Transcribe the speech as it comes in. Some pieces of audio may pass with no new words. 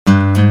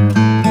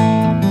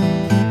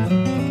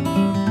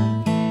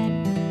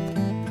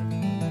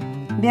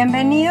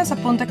Bienvenidos a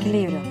Punto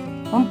Equilibrio,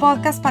 un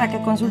podcast para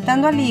que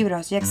consultando a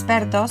libros y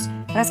expertos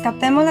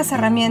rescatemos las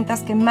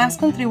herramientas que más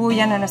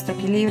contribuyan a nuestro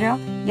equilibrio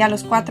y a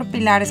los 4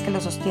 pilares que lo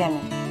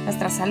sostienen: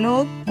 nuestra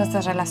salud,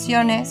 nuestras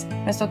relaciones,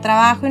 nuestro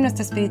trabajo y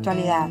nuestra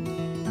espiritualidad.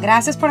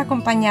 Gracias por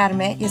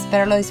acompañarme y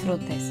espero lo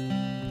disfrutes.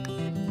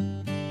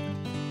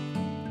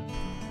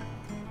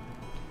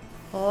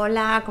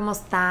 Hola, ¿cómo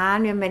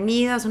están?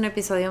 Bienvenidos a un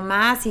episodio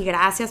más y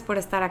gracias por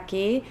estar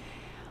aquí.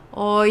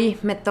 Hoy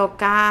me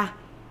toca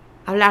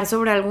hablar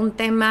sobre algún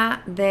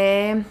tema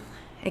de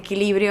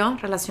equilibrio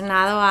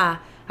relacionado a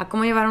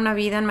cómo llevar una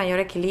vida en mayor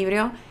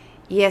equilibrio,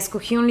 y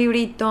escogí un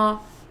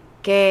librito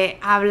que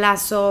habla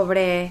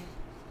sobre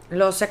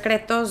los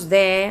secretos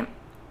de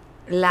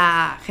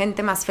la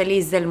gente más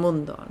feliz del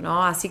mundo,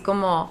 ¿no? Así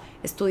como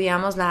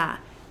estudiamos la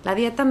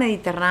dieta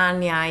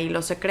mediterránea y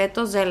los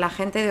secretos de la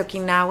gente de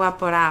Okinawa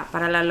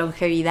para la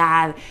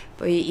longevidad,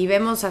 y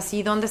vemos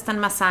así dónde están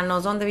más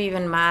sanos, dónde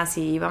viven más,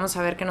 y vamos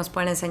a ver qué nos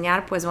pueden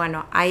enseñar. Pues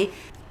bueno, hay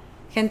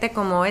gente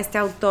como este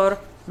autor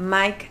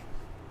Mike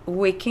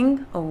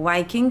Wiking,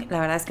 la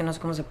verdad es que no sé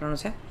cómo se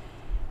pronuncia,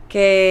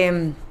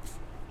 que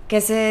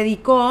se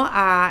dedicó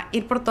a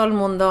ir por todo el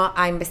mundo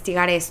a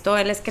investigar esto.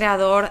 Él es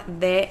creador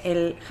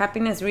del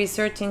Happiness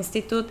Research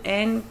Institute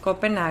en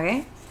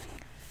Copenhague.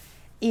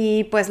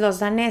 Y pues los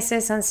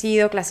daneses han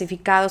sido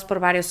clasificados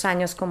por varios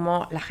años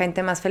como la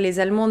gente más feliz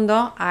del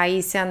mundo.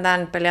 Ahí se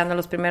andan peleando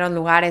los primeros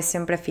lugares,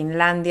 siempre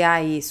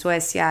Finlandia y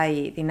Suecia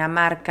y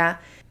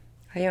Dinamarca.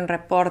 Hay un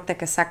reporte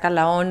que saca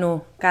la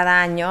ONU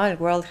cada año, el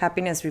World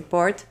Happiness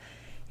Report,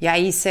 y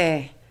ahí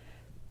se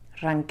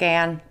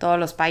rankean todos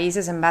los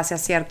países en base a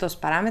ciertos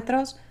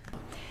parámetros.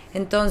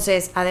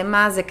 Entonces,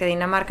 además de que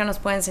Dinamarca nos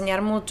puede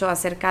enseñar mucho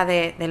acerca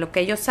de lo que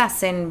ellos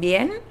hacen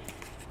bien,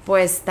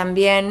 pues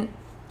también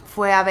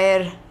fue a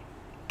ver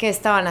qué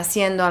estaban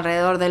haciendo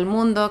alrededor del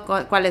mundo,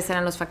 cuáles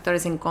eran los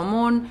factores en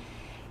común,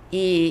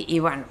 y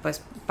bueno,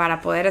 pues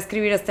para poder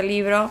escribir este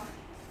libro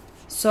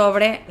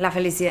sobre la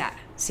felicidad,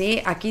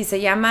 ¿sí? Aquí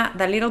se llama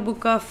The Little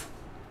Book of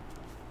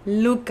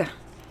Luca.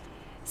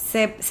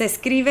 Se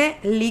escribe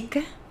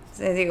Lick.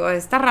 Digo,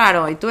 está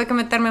raro, y tuve que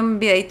meterme un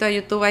videito de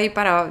YouTube ahí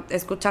para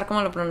escuchar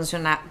cómo lo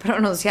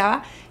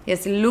pronunciaba, y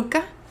es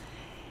Luca.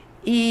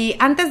 Y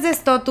antes de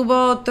esto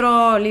tuvo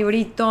otro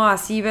librito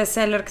así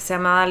bestseller que se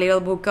llamaba Little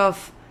Book of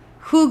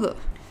Hugo,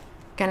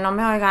 que no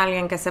me oiga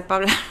alguien que sepa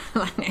hablar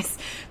danés,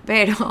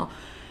 pero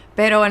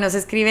bueno, se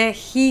escribe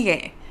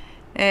Hige.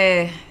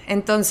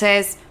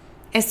 Entonces,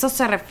 esto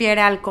se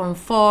refiere al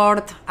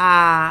confort,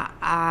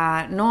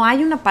 no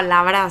hay una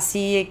palabra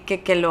así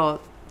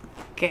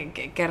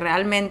que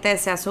realmente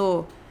sea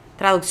su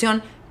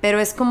traducción, pero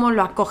es como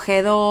lo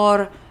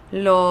acogedor,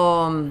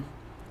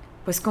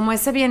 pues como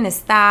ese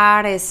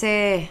bienestar,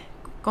 ese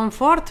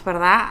confort,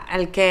 ¿verdad?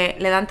 Al que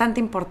le dan tanta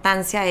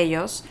importancia a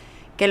ellos,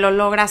 que lo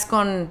logras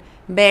con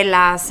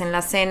velas en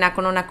la cena,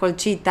 con una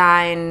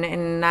colchita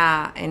en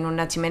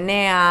una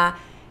chimenea,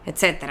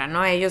 etcétera,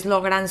 ¿no? Ellos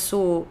logran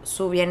su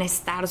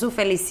bienestar, su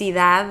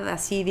felicidad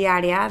así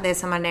diaria de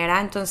esa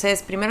manera.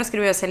 Entonces, primero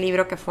escribió ese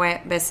libro que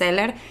fue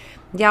bestseller,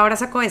 y ahora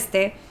sacó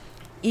este,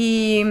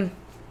 y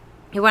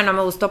bueno,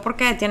 me gustó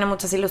porque tiene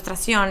muchas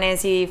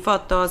ilustraciones y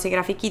fotos y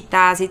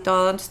grafiquitas y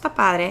todo, entonces está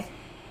padre.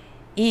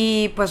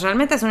 Y pues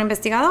realmente es un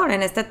investigador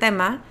en este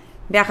tema,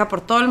 viaja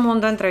por todo el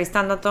mundo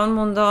entrevistando a todo el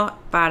mundo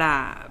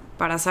para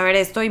saber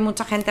esto, y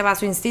mucha gente va a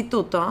su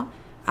instituto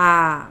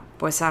a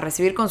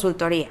recibir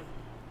consultoría.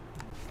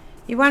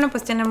 Y bueno,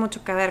 pues tiene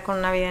mucho que ver con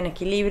una vida en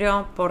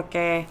equilibrio,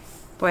 porque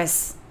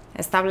pues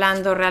está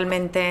hablando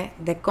realmente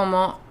de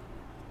cómo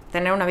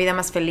tener una vida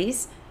más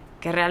feliz,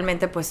 que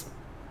realmente pues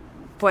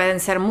pueden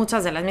ser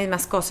muchas de las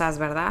mismas cosas,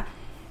 ¿verdad?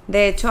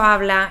 De hecho,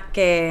 habla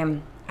que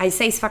hay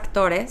 6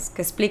 factores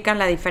que explican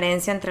la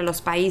diferencia entre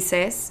los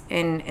países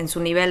en su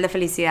nivel de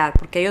felicidad,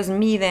 porque ellos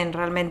miden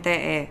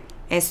realmente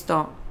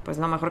esto pues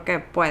lo mejor que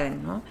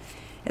pueden, ¿no?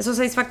 Esos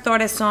 6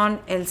 factores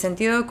son el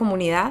sentido de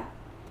comunidad,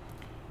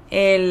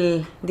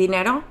 el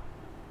dinero,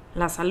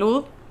 la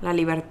salud, la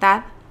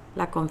libertad,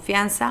 la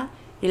confianza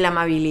y la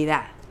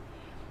amabilidad.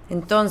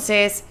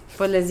 Entonces,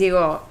 pues les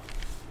digo,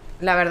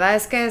 la verdad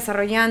es que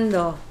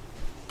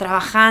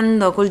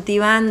trabajando,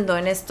 cultivando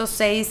en estos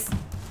seis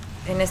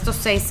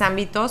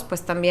ámbitos,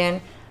 pues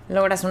también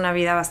logras una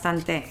vida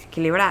bastante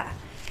equilibrada.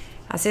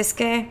 Así es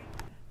que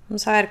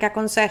vamos a ver qué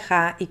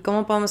aconseja y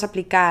cómo podemos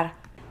aplicar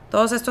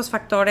todos estos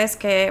factores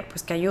que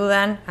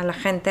ayudan a la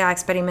gente a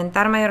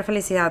experimentar mayor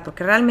felicidad,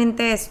 porque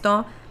realmente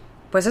esto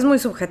pues es muy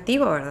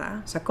subjetivo, ¿verdad?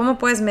 O sea, ¿cómo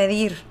puedes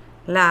medir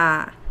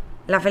la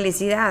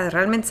felicidad?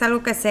 Realmente es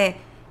algo que se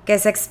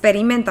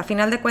experimenta. A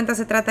final de cuentas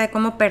se trata de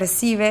cómo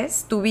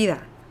percibes tu vida,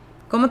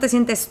 cómo te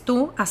sientes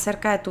tú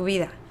acerca de tu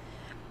vida.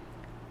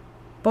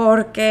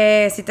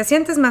 Porque si te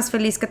sientes más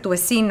feliz que tu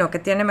vecino, que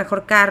tiene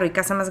mejor carro y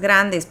casa más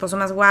grande, esposo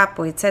más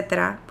guapo,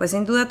 etcétera, pues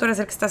sin duda tú eres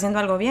el que está haciendo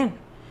algo bien.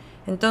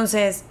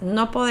 Entonces,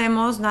 no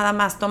podemos nada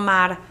más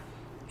tomar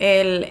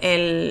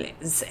el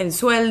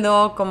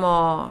sueldo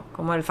como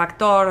el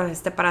factor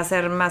para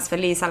hacer más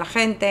feliz a la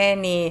gente,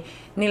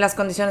 ni las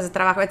condiciones de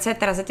trabajo,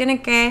 etcétera. Se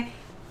tienen que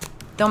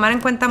tomar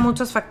en cuenta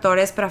muchos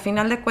factores, pero a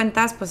final de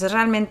cuentas, pues es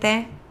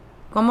realmente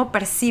cómo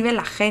percibe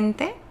la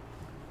gente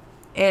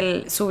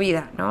su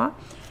vida, ¿no?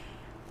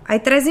 Hay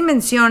 3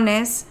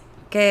 dimensiones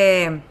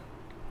que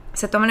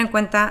se toman en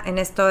cuenta en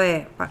esto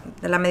de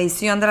la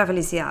medición de la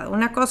felicidad.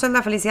 Una cosa es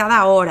la felicidad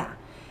ahora,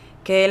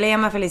 que él le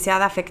llama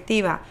felicidad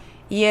afectiva,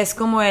 y es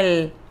como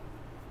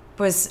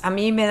pues a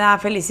mí me da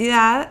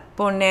felicidad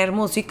poner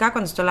música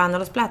cuando estoy lavando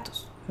los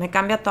platos. Me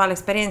cambia toda la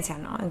experiencia,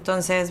 ¿no?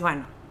 Entonces,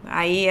 bueno,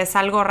 ahí es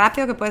algo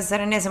rápido que puedes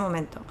hacer en ese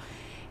momento.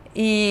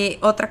 Y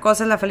otra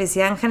cosa es la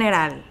felicidad en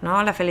general,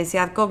 ¿no? La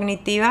felicidad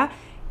cognitiva,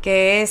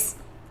 que es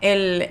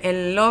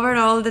el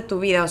overall de tu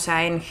vida, o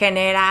sea, en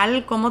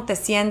general, cómo te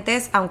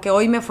sientes, aunque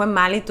hoy me fue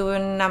mal y tuve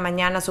una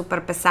mañana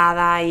súper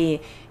pesada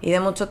y de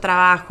mucho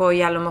trabajo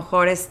y a lo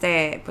mejor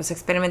pues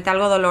experimenté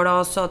algo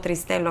doloroso,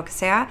 triste, lo que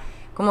sea,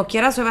 como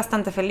quiera soy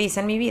bastante feliz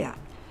en mi vida.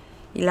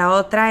 Y la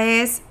otra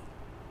es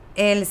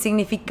el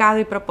significado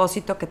y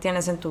propósito que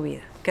tienes en tu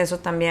vida, que eso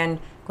también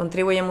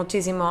contribuye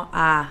muchísimo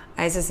a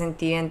ese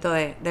sentimiento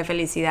de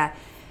felicidad.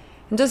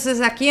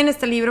 Entonces aquí en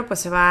este libro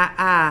pues se va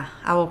a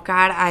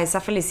abocar a esa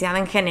felicidad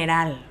en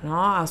general,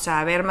 ¿no? O sea,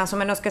 a ver más o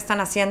menos qué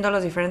están haciendo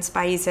los diferentes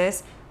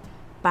países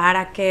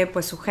para que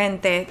pues su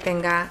gente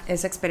tenga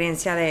esa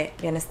experiencia de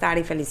bienestar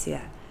y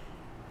felicidad.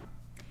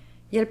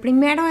 Y el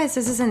primero es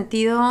ese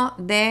sentido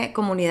de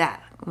comunidad.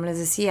 Como les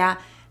decía,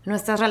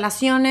 nuestras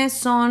relaciones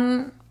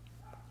son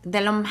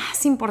de lo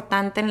más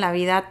importante en la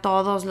vida.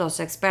 Todos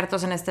los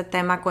expertos en este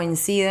tema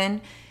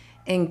coinciden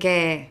en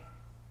que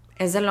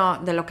es de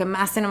lo que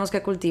más tenemos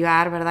que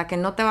cultivar, ¿verdad? Que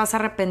no te vas a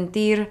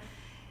arrepentir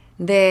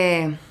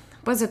de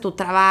tu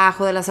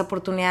trabajo, de las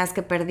oportunidades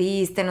que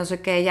perdiste, no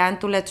sé qué, ya en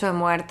tu lecho de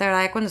muerte,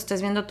 ¿verdad? Y cuando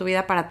estés viendo tu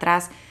vida para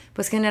atrás,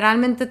 pues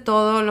generalmente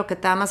todo lo que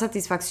te da más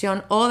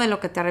satisfacción o de lo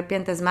que te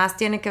arrepientes más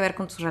tiene que ver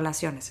con tus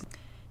relaciones.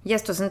 Y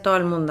esto es en todo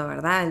el mundo,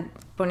 ¿verdad?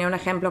 Ponía un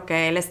ejemplo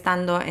que él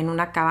estando en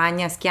una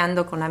cabaña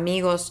esquiando con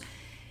amigos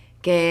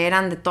que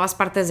eran de todas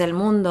partes del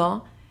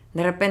mundo,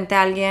 de repente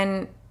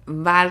alguien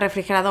va al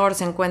refrigerador,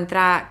 se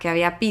encuentra que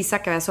había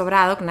pizza, que había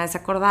sobrado, que nadie se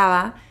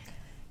acordaba,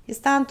 y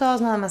estaban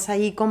todos nada más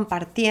ahí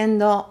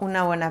compartiendo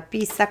una buena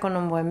pizza con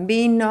un buen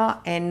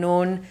vino, en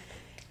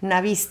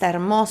una vista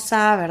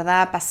hermosa,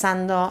 ¿verdad?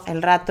 Pasando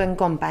el rato en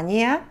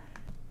compañía,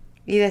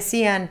 y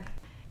decían,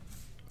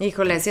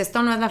 híjole, si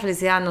esto no es la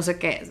felicidad, no sé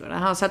qué es,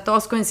 ¿verdad? O sea,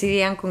 todos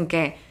coincidían con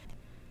que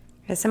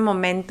ese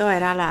momento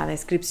era la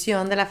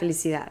descripción de la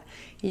felicidad.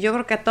 Y yo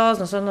creo que a todos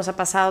nosotros nos ha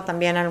pasado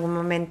también en algún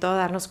momento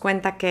darnos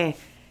cuenta que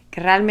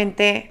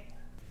realmente,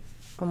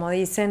 como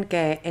dicen,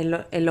 que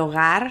el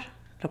hogar,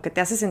 lo que te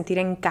hace sentir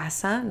en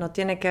casa, no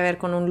tiene que ver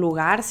con un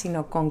lugar,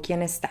 sino con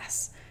quién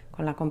estás,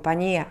 con la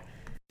compañía.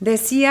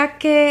 Decía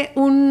que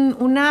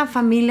una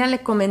familia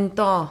le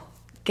comentó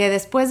que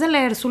después de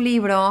leer su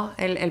libro,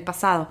 el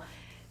pasado,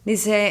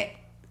 dice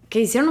que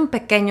hicieron un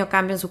pequeño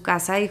cambio en su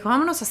casa y dijo,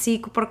 vámonos así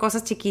por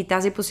cosas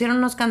chiquitas, y pusieron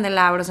unos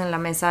candelabros en la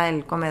mesa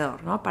del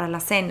comedor, ¿no? Para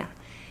la cena.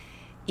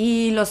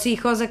 Y los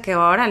hijos de que,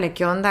 órale,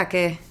 ¿qué onda?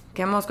 ¿Qué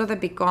mosco te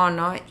picó,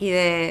 no? Y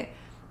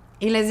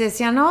les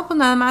decía, no, pues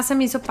nada más se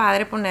me hizo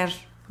padre poner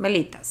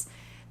velitas.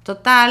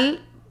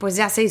 Total, pues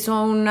ya se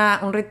hizo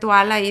un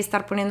ritual ahí,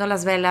 estar poniendo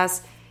las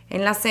velas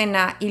en la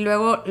cena, y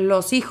luego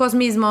los hijos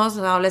mismos,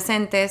 los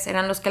adolescentes,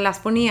 eran los que las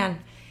ponían.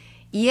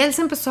 Y él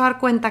se empezó a dar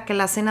cuenta que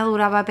la cena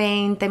duraba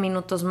 20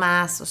 minutos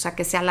más, o sea,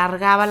 que se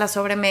alargaba la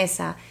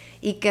sobremesa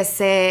y que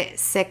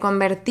se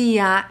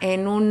convertía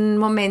en un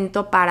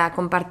momento para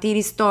compartir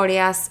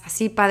historias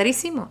así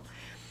padrísimo.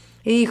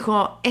 Y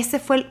dijo, ese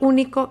fue el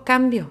único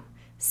cambio.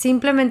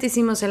 Simplemente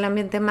hicimos el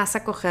ambiente más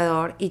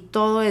acogedor y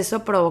todo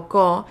eso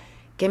provocó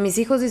que mis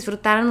hijos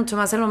disfrutaran mucho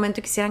más el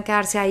momento y quisieran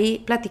quedarse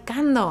ahí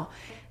platicando.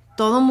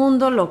 Todo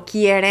mundo lo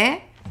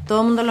quiere,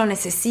 todo mundo lo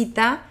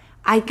necesita.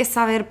 Hay que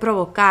saber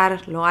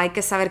provocarlo, hay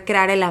que saber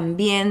crear el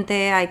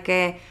ambiente, hay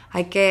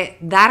que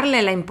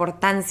darle la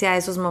importancia a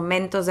esos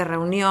momentos de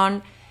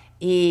reunión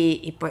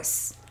y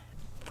pues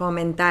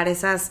fomentar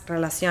esas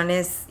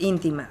relaciones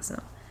íntimas,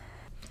 ¿no?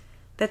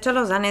 De hecho,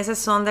 los daneses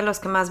son de los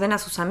que más ven a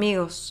sus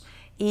amigos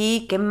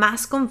y que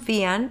más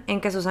confían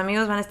en que sus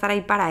amigos van a estar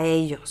ahí para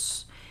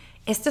ellos.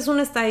 Esta es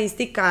una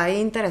estadística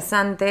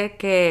interesante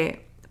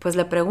que pues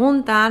le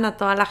preguntan a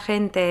toda la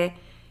gente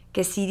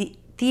que si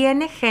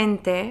tiene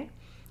gente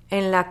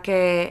en la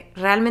que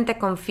realmente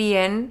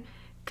confíen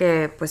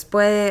que pues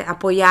puede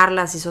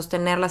apoyarlas y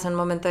sostenerlas en un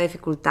momento de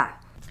dificultad.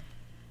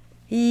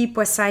 Y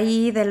pues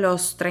ahí de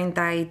los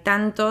 30 y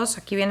tantos,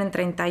 aquí vienen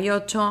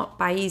 38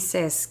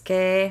 países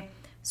que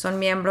son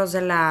miembros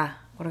de la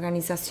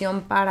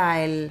Organización para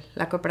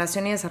la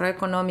Cooperación y Desarrollo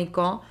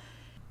Económico,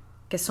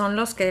 que son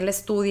los que él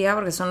estudia,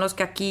 porque son los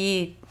que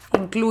aquí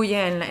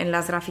incluye en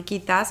las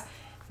grafiquitas.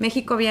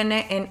 México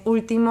viene en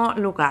último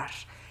lugar.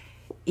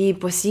 Y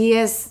pues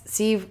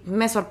sí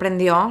me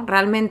sorprendió.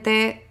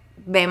 Realmente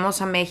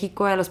vemos a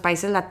México y a los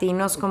países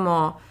latinos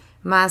como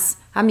más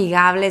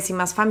amigables y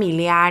más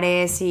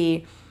familiares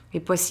y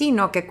pues sí,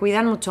 ¿no? Que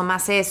cuidan mucho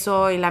más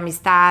eso y la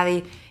amistad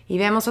y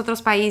vemos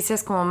otros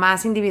países como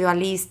más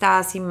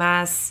individualistas y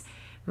más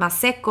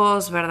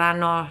secos, ¿verdad?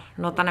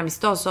 No tan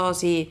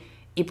amistosos y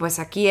y pues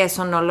aquí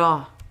eso no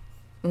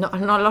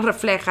lo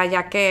refleja,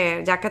 ya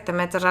que te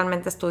metes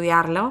realmente a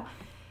estudiarlo,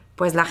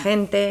 pues la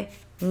gente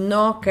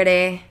no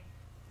cree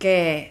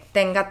que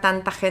tenga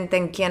tanta gente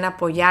en quien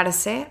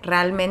apoyarse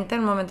realmente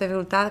en un momento de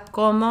dificultad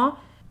como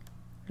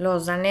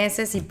los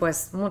daneses y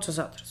pues muchos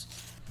otros.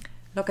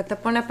 Lo que te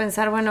pone a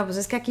pensar, bueno, pues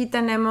es que aquí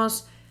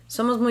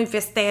somos muy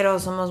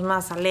fiesteros, somos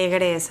más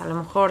alegres, a lo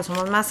mejor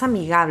somos más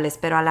amigables,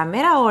 pero a la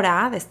mera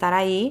hora de estar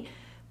ahí,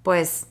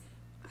 pues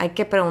hay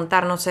que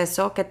preguntarnos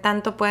eso, ¿qué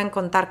tanto pueden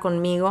contar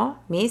conmigo,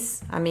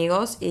 mis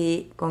amigos,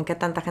 y con qué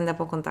tanta gente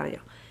puedo contar yo?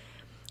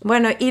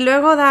 Bueno, y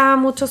luego da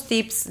muchos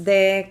tips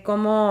de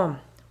cómo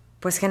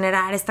pues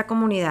generar esta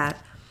comunidad.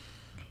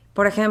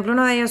 Por ejemplo,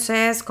 uno de ellos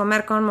es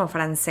comer como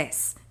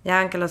francés. Ya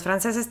ven que los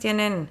franceses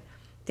tienen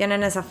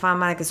esa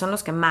fama de que son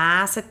los que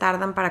más se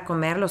tardan para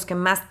comer, los que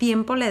más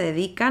tiempo le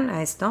dedican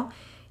a esto.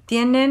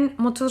 Tienen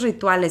muchos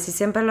rituales y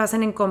siempre lo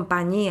hacen en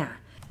compañía,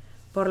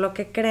 por lo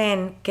que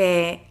creen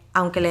que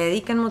aunque le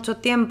dediquen mucho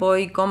tiempo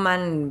y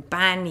coman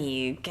pan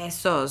y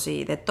quesos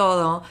y de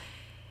todo,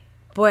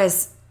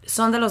 pues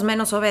son de los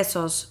menos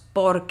obesos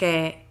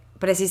porque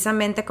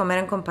precisamente comer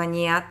en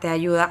compañía te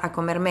ayuda a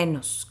comer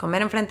menos.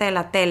 Comer enfrente de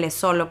la tele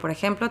solo, por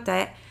ejemplo,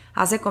 te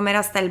hace comer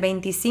hasta el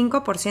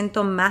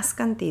 25% más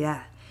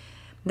cantidad.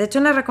 De hecho,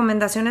 en las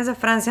recomendaciones de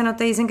Francia no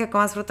te dicen que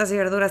comas frutas y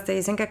verduras, te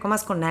dicen que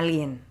comas con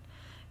alguien.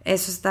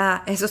 Eso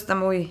está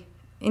muy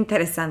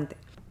interesante.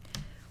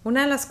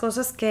 Una de las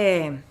cosas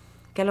que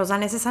los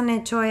daneses han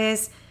hecho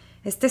es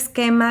este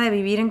esquema de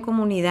vivir en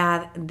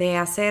comunidad, de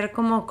hacer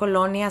como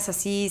colonias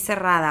así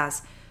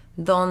cerradas,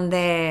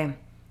 donde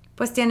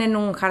pues tienen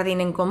un jardín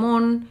en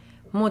común,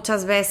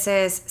 muchas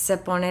veces se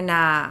ponen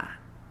a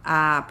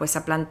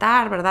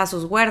plantar, ¿verdad?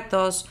 Sus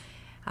huertos,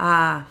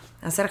 a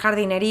hacer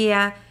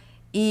jardinería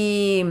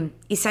y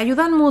se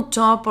ayudan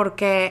mucho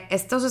porque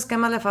estos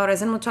esquemas le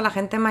favorecen mucho a la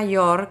gente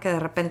mayor que de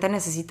repente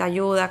necesita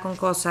ayuda con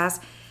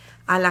cosas,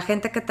 a la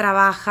gente que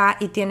trabaja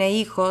y tiene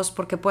hijos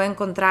porque puede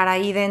encontrar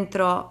ahí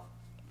dentro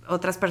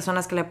otras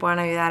personas que le puedan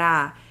ayudar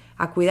a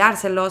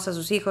cuidárselos, a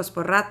sus hijos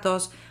por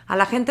ratos, a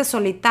la gente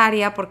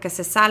solitaria porque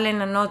se sale en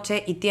la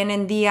noche y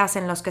tienen días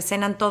en los que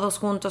cenan todos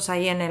juntos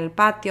ahí en el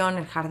patio, en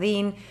el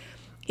jardín,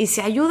 y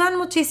se ayudan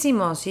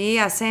muchísimo, ¿sí?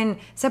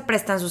 Se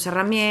prestan sus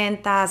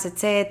herramientas,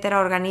 etcétera,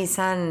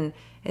 organizan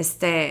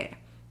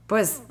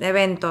pues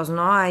eventos,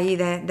 ¿no? Ahí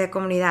de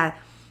comunidad.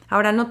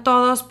 Ahora, no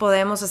todos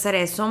podemos hacer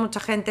eso, mucha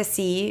gente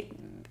sí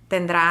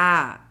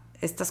tendrá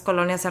estas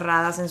colonias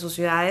cerradas en sus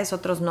ciudades,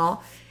 otros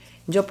no.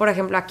 Yo, por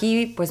ejemplo,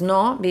 aquí, pues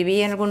no,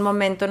 viví en algún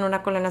momento en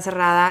una colonia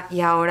cerrada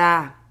y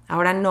ahora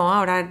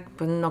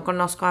pues no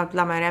conozco a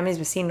la mayoría de mis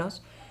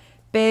vecinos,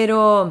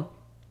 pero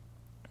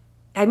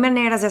hay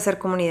maneras de hacer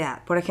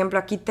comunidad. Por ejemplo,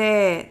 aquí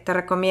te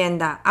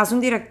recomienda, haz un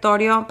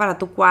directorio para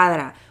tu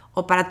cuadra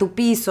o para tu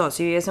piso,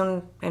 si vives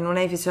en un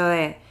edificio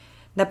de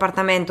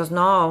departamentos,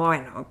 ¿no? O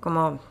bueno,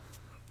 como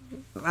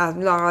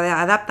lo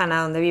adaptan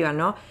a donde vivan,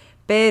 ¿no?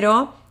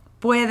 Pero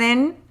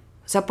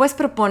puedes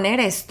proponer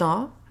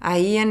esto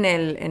ahí en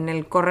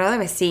el correo de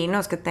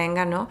vecinos que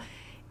tengan, ¿no?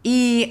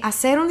 Y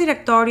hacer un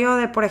directorio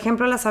de, por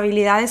ejemplo, las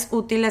habilidades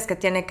útiles que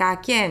tiene cada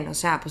quien. O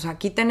sea, pues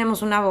aquí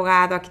tenemos un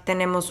abogado, aquí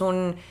tenemos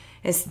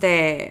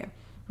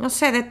no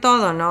sé, de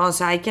todo, ¿no? O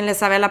sea, hay quien le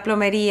sabe a la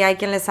plomería, hay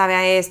quien le sabe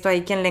a esto,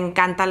 hay quien le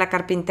encanta la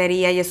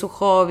carpintería y es su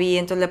hobby,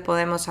 entonces le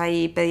podemos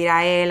ahí pedir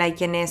a él, hay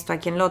quien esto, hay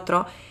quien lo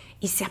otro.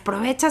 Y se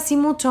aprovecha así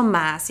mucho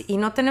más y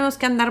no tenemos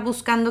que andar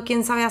buscando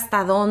quién sabe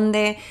hasta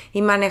dónde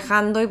y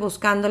manejando y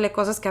buscándole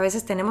cosas que a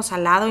veces tenemos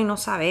al lado y no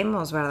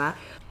sabemos, ¿verdad?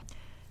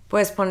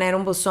 Puedes poner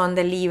un buzón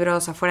de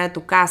libros afuera de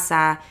tu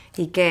casa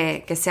y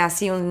que sea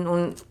así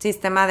un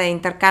sistema de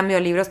intercambio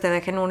de libros, te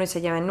dejen uno y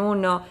se lleven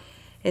uno,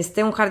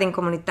 un jardín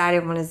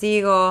comunitario, como les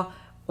digo,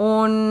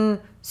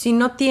 si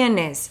no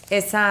tienes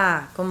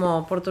esa como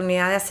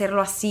oportunidad de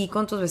hacerlo así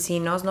con tus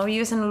vecinos, no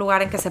vives en un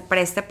lugar en que se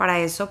preste para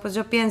eso, pues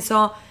yo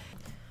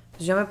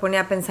me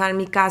ponía a pensar en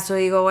mi caso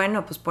y digo,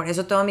 bueno, pues por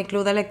eso tengo mi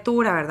club de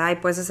lectura, ¿verdad? Y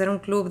puedes hacer un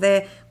club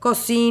de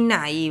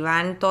cocina y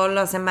van todas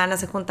las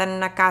semanas, se juntan en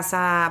una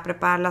casa a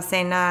preparar la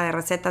cena de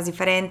recetas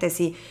diferentes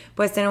y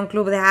puedes tener un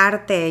club de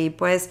arte y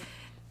pues,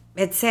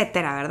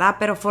 etcétera, ¿verdad?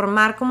 Pero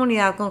formar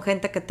comunidad con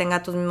gente que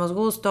tenga tus mismos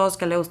gustos,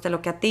 que le guste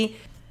lo que a ti.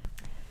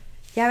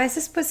 Y a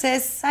veces pues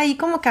es ahí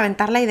como que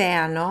aventar la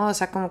idea, ¿no? O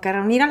sea, como que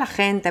reunir a la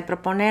gente,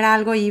 proponer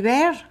algo y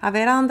a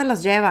ver a dónde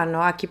los lleva,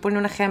 ¿no? Aquí pone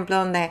un ejemplo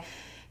donde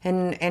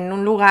en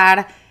un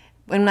lugar,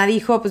 una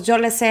dijo, pues yo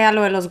les sé a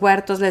lo de los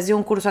huertos, les dio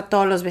un curso a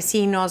todos los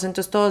vecinos,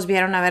 entonces todos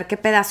vieron a ver qué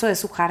pedazo de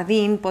su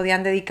jardín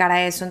podían dedicar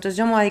a eso, entonces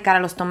yo me voy a dedicar a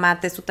los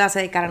tomates, tú te vas a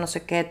dedicar a no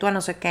sé qué, tú a no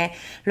sé qué.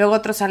 Luego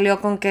otro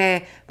salió con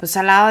que, pues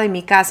al lado de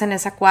mi casa en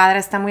esa cuadra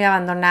está muy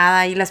abandonada,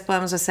 ahí les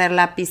podemos hacer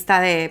la pista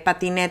de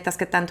patinetas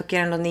que tanto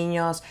quieren los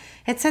niños,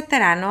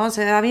 etcétera, ¿no?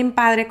 Se da bien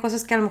padre,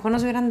 cosas que a lo mejor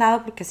nos hubieran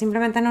dado porque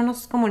simplemente no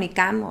nos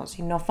comunicamos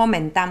y no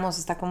fomentamos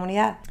esta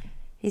comunidad.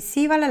 Y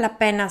sí vale la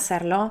pena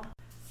hacerlo,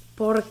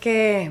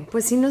 porque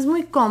pues sí no es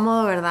muy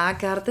cómodo, ¿verdad?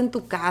 Quedarte en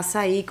tu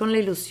casa ahí con la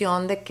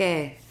ilusión de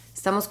que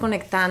estamos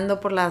conectando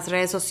por las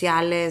redes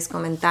sociales,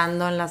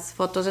 comentando en las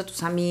fotos de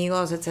tus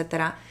amigos,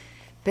 etcétera.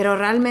 pero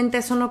realmente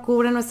eso no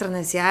cubre nuestras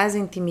necesidades de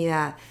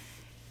intimidad.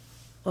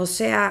 O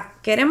sea,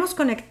 queremos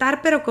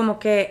conectar, pero como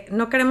que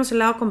no queremos el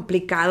lado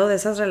complicado de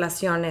esas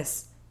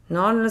relaciones,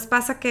 ¿no? ¿No les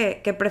pasa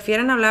que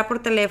prefieren hablar por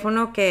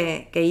teléfono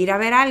que ir a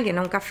ver a alguien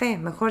a un café?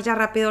 Mejor ya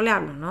rápido le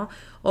hablo, ¿no?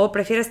 O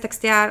prefieres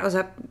textear, o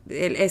sea,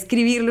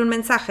 escribirle un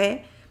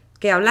mensaje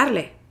que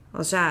hablarle.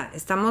 O sea,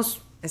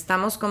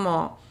 estamos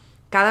como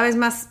cada vez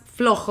más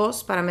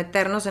flojos para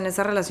meternos en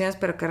esas relaciones,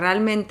 pero que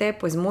realmente,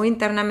 pues muy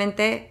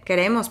internamente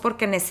queremos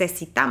porque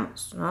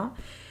necesitamos, ¿no?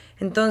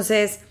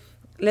 Entonces,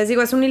 les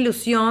digo, es una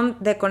ilusión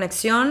de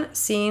conexión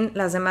sin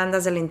las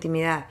demandas de la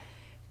intimidad,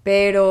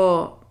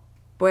 pero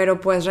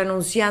pues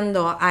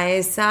renunciando a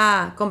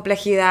esa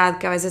complejidad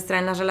que a veces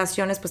traen las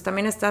relaciones, pues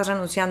también estás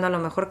renunciando a lo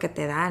mejor que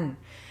te dan,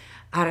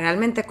 a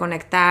realmente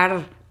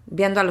conectar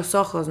viendo a los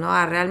ojos, ¿no?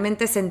 A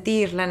realmente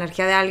sentir la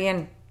energía de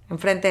alguien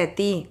enfrente de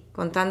ti,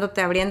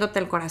 contándote, abriéndote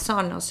el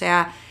corazón. O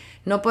sea,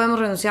 no podemos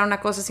renunciar a una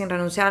cosa sin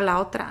renunciar a la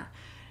otra.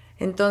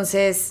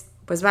 Entonces,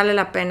 pues vale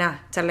la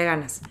pena echarle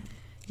ganas.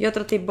 Y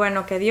otro tip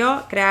bueno que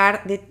dio,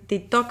 crear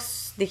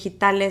detox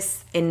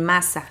digitales en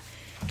masa.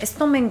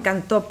 Esto me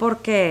encantó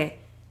porque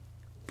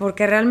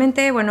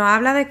realmente, bueno,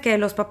 habla de que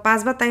los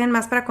papás batallan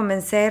más para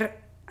convencer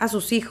a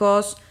sus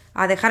hijos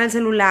a dejar el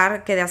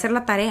celular que de hacer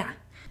la tarea.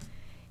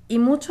 Y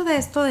mucho de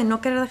esto de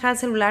no querer dejar el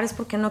celular es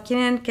porque no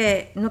quieren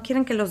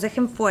que los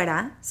dejen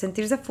fuera,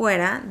 sentirse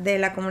fuera de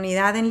la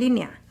comunidad en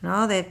línea,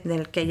 ¿no?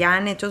 Del que ya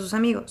han hecho sus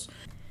amigos.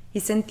 Y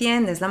se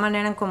entiende, es la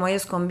manera en cómo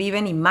ellos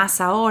conviven y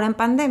más ahora en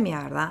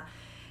pandemia, ¿verdad?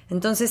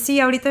 Entonces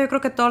sí, ahorita yo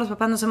creo que todos los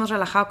papás nos hemos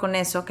relajado con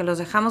eso, que los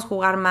dejamos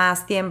jugar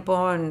más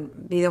tiempo en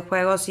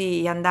videojuegos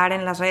y andar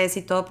en las redes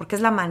y todo, porque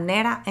es la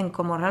manera en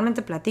cómo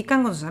realmente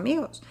platican con sus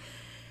amigos.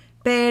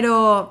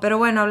 Pero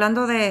bueno,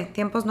 hablando de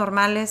tiempos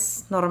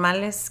normales,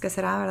 ¿qué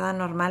será, verdad?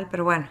 Normal,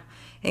 pero bueno,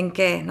 en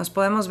que nos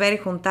podemos ver y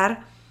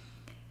juntar.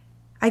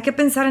 Hay que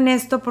pensar en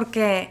esto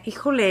porque,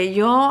 híjole,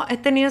 yo he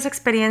tenido esa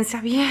experiencia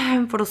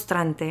bien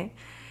frustrante,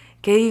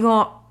 que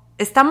digo,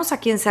 estamos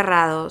aquí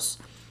encerrados,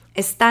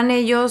 están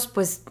ellos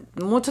pues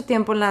mucho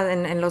tiempo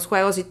en los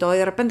juegos y todo, y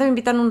de repente me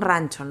invitan a un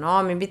rancho,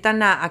 ¿no? Me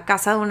invitan a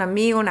casa de un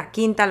amigo, una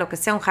quinta, lo que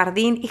sea, un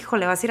jardín.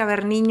 Híjole, vas a ir a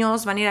ver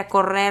niños, van a ir a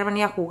correr, van a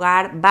ir a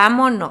jugar,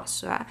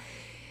 vámonos, ¿verdad?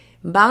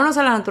 Vámonos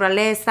a la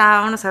naturaleza,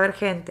 vámonos a ver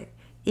gente.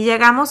 Y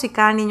llegamos y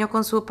cada niño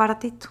con su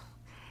aparatito.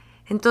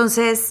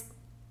 Entonces,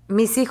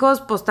 mis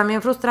hijos pues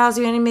también frustrados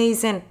y vienen y me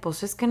dicen,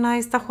 pues es que nadie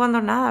está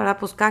jugando nada, ¿verdad?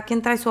 Pues cada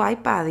quien trae su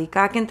iPad y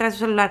cada quien trae su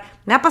celular.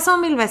 Me ha pasado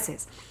 1000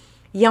 veces.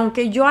 Y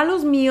aunque yo a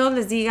los míos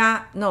les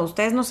diga, no,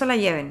 ustedes no se la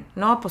lleven,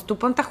 no, pues tú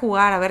ponte a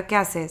jugar a ver qué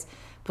haces,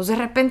 pues de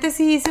repente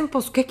sí dicen,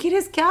 pues ¿qué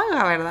quieres que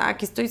haga, verdad?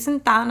 Aquí estoy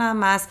sentada nada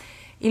más.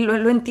 Y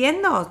lo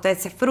entiendo,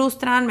 ustedes se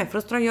frustran, me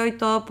frustro yo y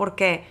todo,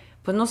 porque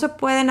pues no se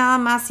puede nada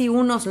más si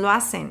unos lo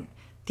hacen.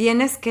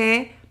 Tienes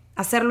que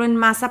hacerlo en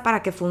masa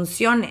para que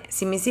funcione.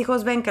 Si mis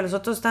hijos ven que los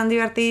otros están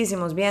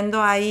divertidísimos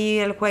viendo ahí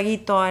el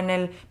jueguito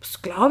pues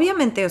claro,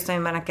 obviamente ellos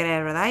también van a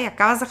querer, ¿verdad? Y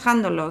acabas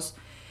dejándolos.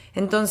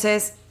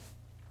 Entonces,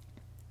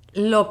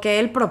 lo que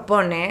él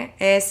propone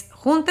es,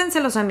 júntense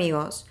los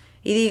amigos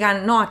y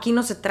digan, no, aquí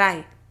no se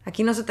trae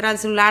el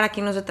celular,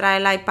 aquí no se trae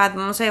el iPad,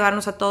 vamos a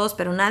llevarnos a todos,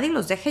 pero nadie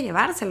los deje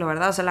llevárselo,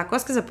 ¿verdad? O sea, la cosa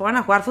es que se pongan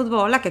a jugar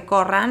fútbol, a que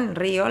corran, en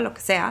río, lo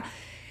que sea.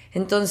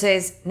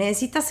 Entonces,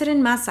 necesita ser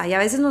en masa y a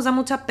veces nos da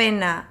mucha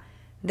pena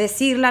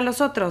decirle a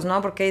los otros,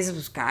 ¿no? Porque dices,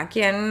 pues cada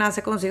quien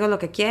hace con sus hijos lo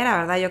que quiera,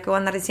 ¿verdad? Yo qué voy a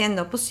andar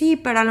diciendo. Pues sí,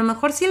 pero a lo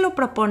mejor si lo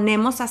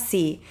proponemos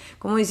así,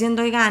 como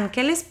diciendo, oigan,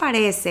 ¿qué les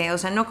parece? O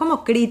sea, no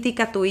como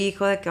crítica a tu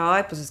hijo de que,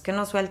 ay, pues es que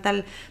no suelta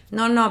el...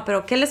 No,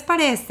 pero ¿qué les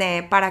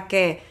parece para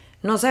que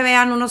no se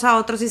vean unos a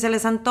otros y se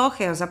les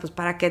antoje? O sea, pues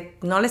para que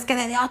no les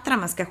quede de otra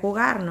más que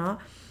jugar, ¿no?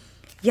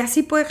 Y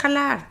así puede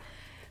jalar.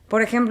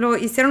 Por ejemplo,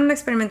 hicieron un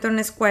experimento en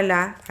una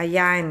escuela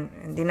allá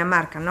en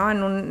Dinamarca, ¿no?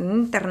 En un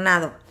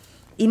internado.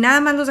 Y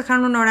nada más los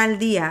dejaron 1 hora al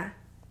día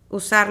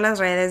usar las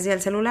redes y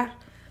el celular.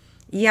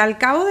 Y al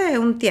cabo de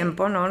un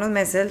tiempo, ¿no? Unos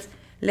meses,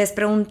 les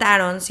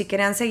preguntaron si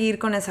querían seguir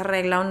con esa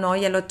regla o no.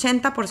 Y el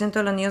 80%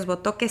 de los niños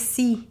votó que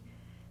sí.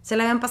 Se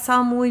le habían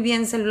pasado muy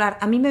bien el celular.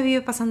 A mí me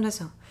vive pasando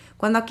eso.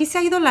 Cuando aquí se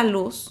ha ido la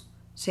luz,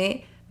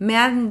 ¿sí? Me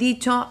han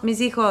dicho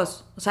mis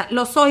hijos, o sea,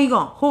 los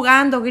oigo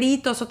jugando,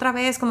 gritos otra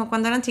vez, como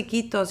cuando eran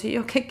chiquitos. Y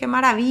yo, qué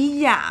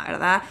maravilla,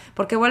 ¿verdad?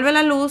 Porque vuelve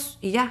la luz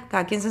y ya,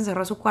 cada quien se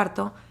encerró a su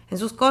cuarto, en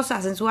sus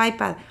cosas, en su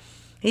iPad.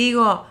 Y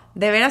digo,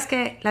 de veras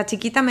que la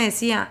chiquita me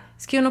decía,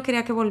 es que yo no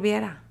quería que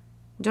volviera.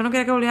 Yo no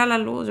quería que volviera la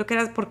luz, yo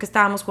quería porque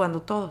estábamos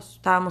jugando todos,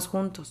 estábamos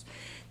juntos.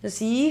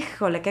 Entonces,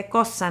 híjole, qué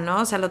cosa,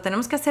 ¿no? O sea, lo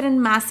tenemos que hacer en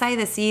masa y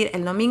decir,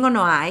 el domingo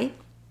no hay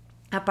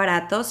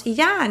aparatos y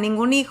ya,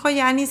 ningún hijo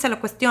ya ni se lo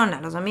cuestiona.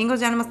 Los domingos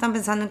ya no están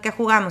pensando en qué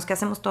jugamos, qué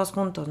hacemos todos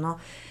juntos, ¿no?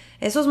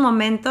 Esos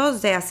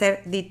momentos de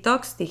hacer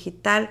detox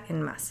digital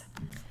en masa.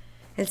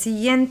 El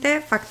siguiente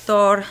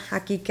factor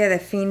aquí que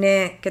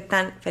define qué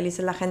tan feliz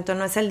es la gente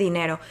no es el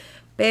dinero,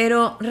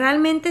 pero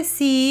realmente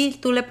si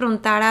tú le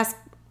preguntaras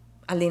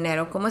al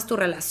dinero cómo es tu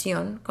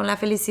relación con la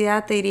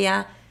felicidad, te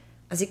diría,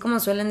 así como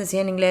suelen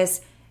decir en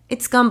inglés,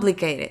 it's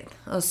complicated,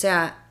 o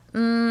sea,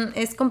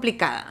 es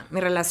complicada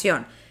mi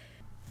relación.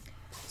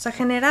 O sea,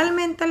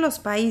 generalmente los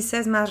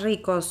países más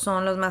ricos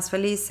son los más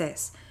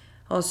felices.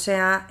 O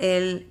sea,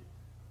 el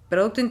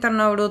Producto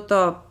Interno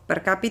Bruto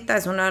per cápita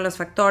es uno de los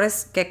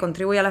factores que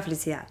contribuye a la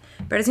felicidad.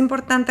 Pero es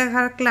importante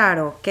dejar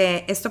claro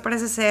que esto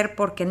parece ser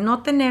porque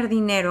no tener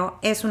dinero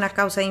es una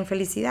causa de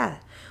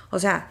infelicidad. O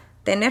sea,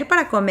 tener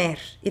para comer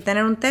y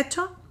tener un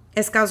techo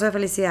es causa de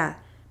felicidad.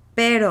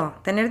 Pero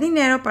tener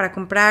dinero para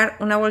comprar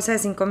una bolsa de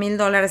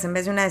 $5,000 en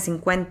vez de una de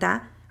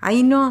 50,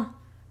 ahí no.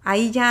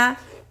 Ahí ya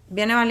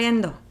viene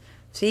valiendo.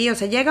 ¿Sí? O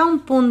sea, llega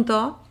un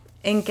punto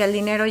en que el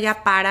dinero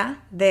ya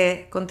para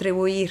de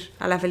contribuir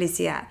a la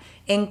felicidad.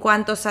 En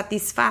cuanto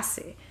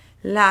satisface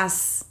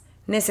las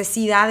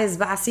necesidades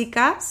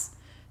básicas,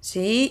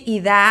 ¿sí?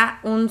 Y da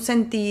un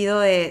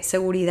sentido de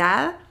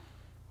seguridad,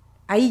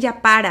 ahí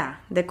ya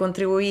para de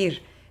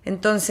contribuir.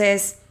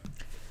 Entonces,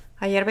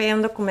 ayer veía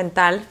un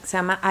documental que se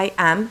llama I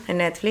Am en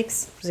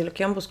Netflix, si lo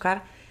quieren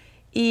buscar,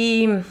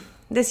 y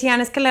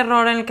decían, es que el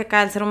error en el que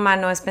cae el ser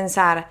humano es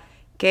pensar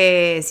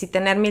que si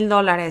tener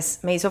 $1,000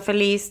 me hizo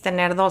feliz,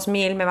 tener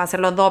 2,000 me va a hacer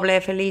lo doble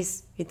de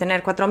feliz, y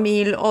tener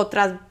 4,000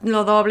 otras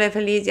lo doble de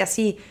feliz, y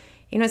así.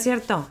 Y no es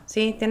cierto,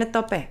 ¿sí? Tiene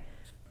tope.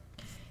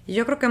 Y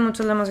yo creo que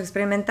muchos lo hemos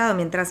experimentado.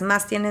 Mientras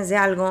más tienes de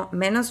algo,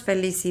 menos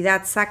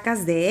felicidad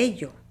sacas de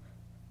ello.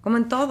 Como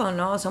en todo,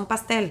 ¿no? O sea, un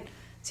pastel.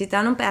 Si te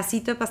dan un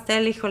pedacito de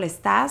pastel, híjole,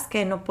 estás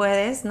que no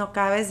puedes, no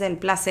cabes del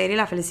placer y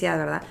la felicidad,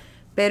 ¿verdad?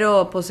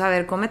 Pero, pues, a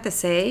ver, cómete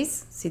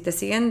 6. Si te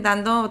siguen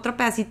dando otro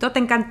pedacito, te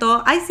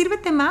encantó. Ay,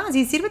 sírvete más,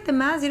 y sírvete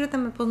más, sírvete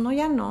más. Pues no,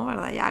 ya no,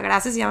 ¿verdad? Ya,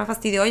 gracias, ya me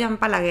fastidió, ya me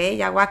empalagué,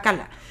 ya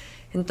guácala.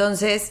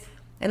 Entonces,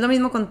 es lo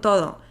mismo con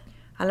todo.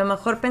 A lo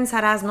mejor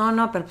pensarás,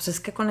 no, pero pues es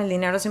que con el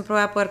dinero siempre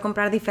voy a poder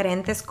comprar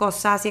diferentes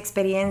cosas y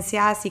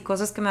experiencias y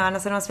cosas que me van a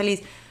hacer más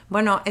feliz.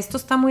 Bueno, esto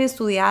está muy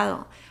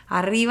estudiado.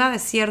 Arriba de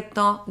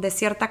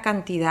cierta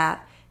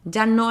cantidad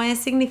ya no es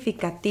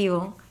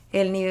significativo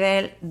el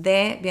nivel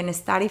de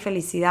bienestar y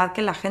felicidad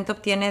que la gente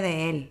obtiene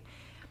de él.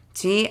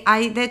 Sí,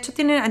 de hecho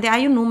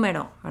hay un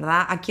número,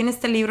 ¿verdad? Aquí en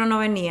este libro no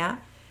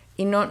venía,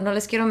 y no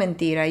les quiero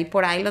mentir, ahí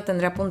por ahí lo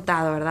tendré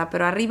apuntado, ¿verdad?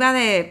 Pero arriba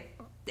de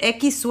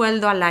X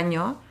sueldo al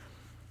año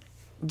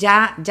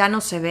ya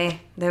no se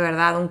ve de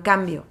verdad un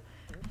cambio.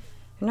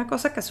 Una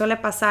cosa que suele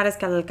pasar es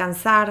que al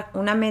alcanzar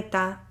una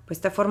meta, pues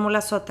te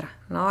formulas otra,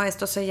 ¿no?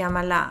 Esto se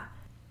llama la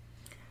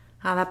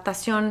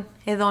adaptación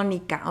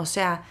hedónica, o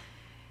sea,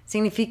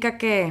 significa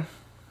que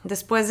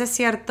después de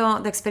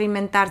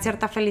experimentar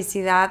cierta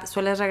felicidad,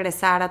 sueles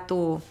regresar a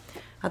tu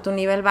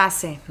nivel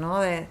base, ¿no?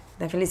 De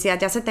felicidad.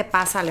 Ya se te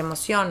pasa la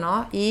emoción,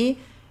 ¿no? Y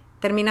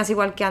terminas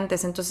igual que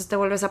antes. Entonces te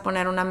vuelves a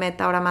poner una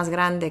meta ahora más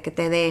grande que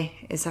te dé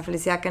esa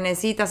felicidad que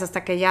necesitas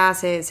hasta que ya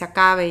se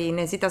acabe y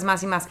necesitas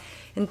más y más.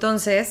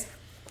 Entonces,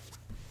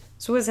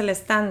 subes el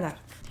estándar.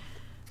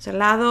 O sea, el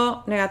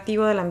lado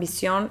negativo de la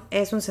ambición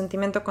es un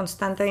sentimiento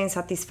constante de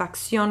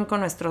insatisfacción con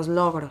nuestros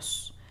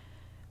logros.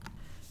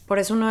 Por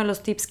eso uno de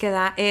los tips que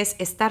da es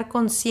estar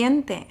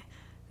consciente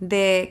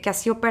de que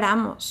así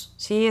operamos,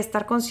 ¿sí?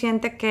 Estar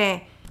consciente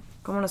que,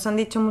 como nos han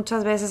dicho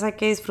muchas veces, hay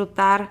que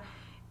disfrutar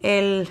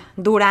el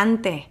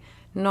durante,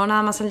 no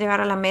nada más el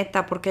llegar a la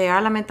meta, porque llegar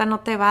a la meta no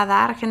te va a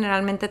dar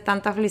generalmente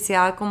tanta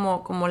felicidad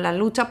como la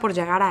lucha por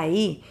llegar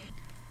ahí.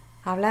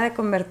 Habla de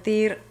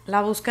convertir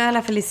la búsqueda de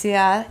la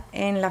felicidad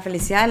en la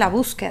felicidad de la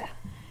búsqueda.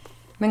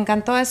 Me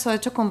encantó eso. De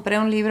hecho, compré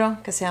un libro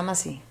que se llama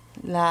así,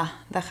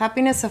 The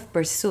Happiness of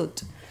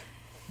Pursuit.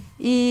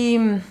 Y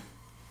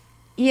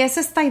es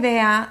esta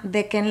idea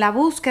de que en la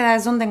búsqueda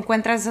es donde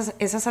encuentras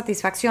esa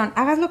satisfacción.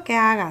 Hagas lo que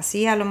hagas,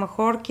 ¿sí? A lo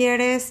mejor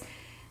quieres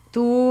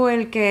tú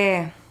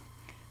que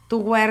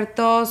tu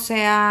huerto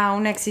sea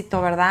un éxito,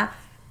 ¿verdad?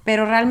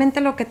 Pero realmente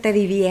lo que te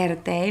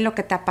divierte y lo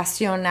que te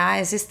apasiona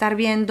es estar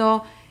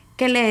viendo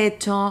qué le he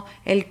hecho,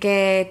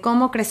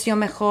 cómo creció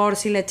mejor,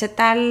 si le eché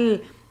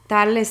tal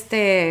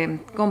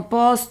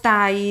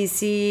composta, y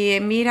si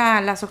mira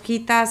las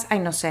hojitas, ay,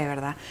 no sé,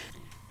 ¿verdad?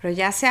 Pero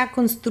ya sea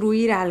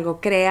construir algo,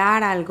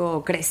 crear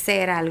algo,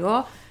 crecer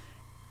algo,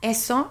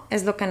 eso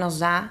es lo que nos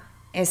da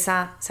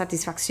esa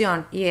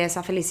satisfacción y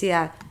esa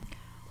felicidad.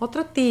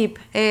 Otro tip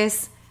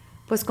es,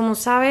 pues como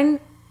saben,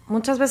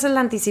 muchas veces la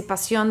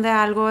anticipación de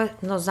algo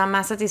nos da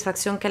más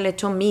satisfacción que el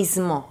hecho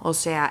mismo. O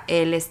sea,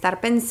 el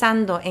estar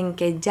pensando en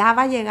que ya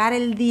va a llegar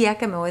el día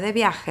que me voy de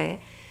viaje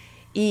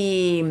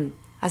y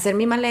hacer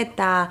mi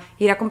maleta,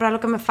 ir a comprar lo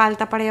que me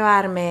falta para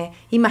llevarme,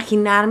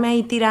 imaginarme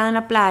ahí tirada en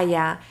la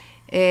playa,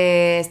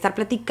 estar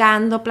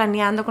platicando,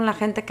 planeando con la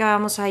gente que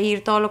vamos a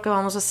ir, todo lo que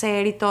vamos a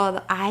hacer y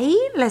todo. Ahí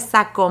le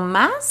saco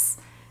más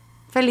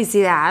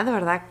felicidad,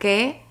 ¿verdad?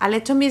 Que al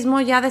hecho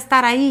mismo ya de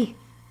estar ahí.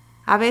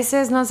 A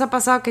veces nos ha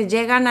pasado que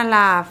llegan a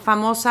la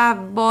famosa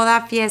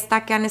boda,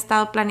 fiesta que han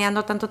estado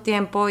planeando tanto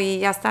tiempo y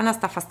ya están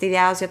hasta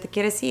fastidiados, ya te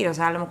quieres ir. O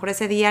sea, a lo mejor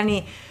ese día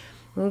ni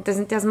te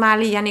sentías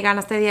mal y ya ni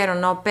ganas te dieron,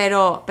 ¿no?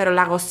 Pero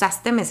la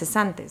gozaste meses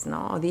antes,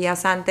 ¿no? O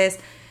días antes,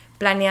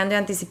 planeando y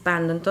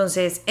anticipando.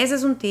 Entonces, ese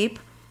es un tip.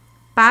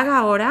 Paga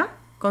ahora,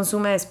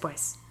 consume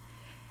después.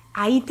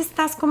 Ahí te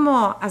estás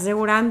como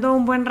asegurando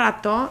un buen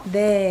rato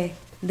de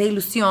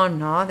ilusión,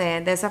 ¿no?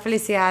 De esa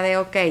felicidad de,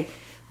 ok,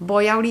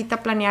 voy ahorita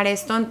a planear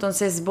esto,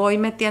 entonces voy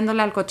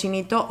metiéndole al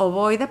cochinito o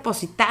voy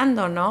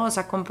depositando, ¿no? O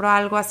sea, compro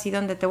algo así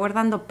donde te voy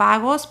dando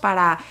pagos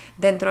para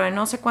dentro de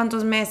no sé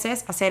cuántos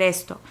meses hacer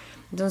esto.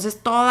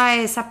 Entonces toda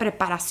esa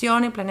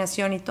preparación y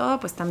planeación y todo,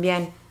 pues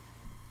también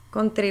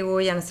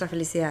contribuye a nuestra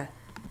felicidad.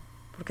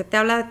 Porque te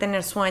habla de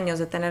tener sueños,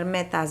 de tener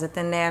metas, de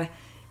tener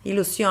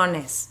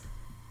ilusiones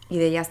y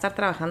de ya estar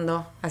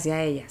trabajando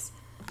hacia ellas.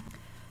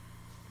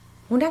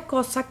 Una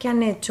cosa que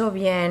han hecho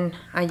bien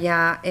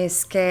allá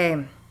es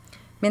que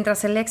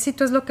mientras el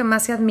éxito es lo que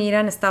más se admira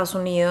en Estados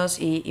Unidos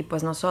y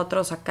pues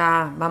nosotros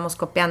acá vamos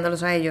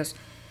copiándolos a ellos,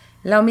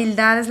 la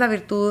humildad es la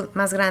virtud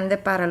más grande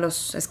para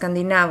los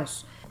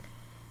escandinavos.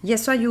 Y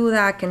eso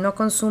ayuda a que no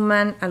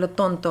consuman a lo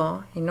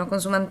tonto y no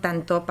consuman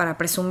tanto para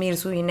presumir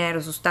su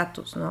dinero, su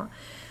estatus, ¿no?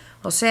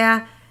 O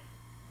sea,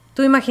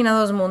 tú imagina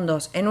dos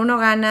mundos. En uno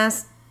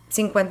ganas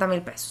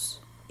 50,000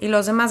 pesos y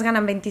los demás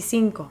ganan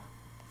 25.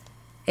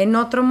 En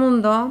otro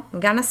mundo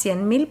ganas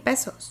 100,000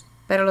 pesos,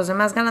 pero los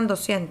demás ganan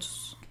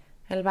 200.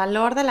 El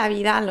valor de la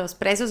vida, los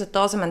precios de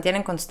todo se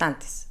mantienen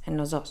constantes en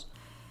los dos.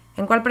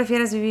 ¿En cuál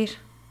prefieres vivir?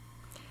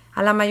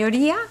 A la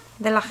mayoría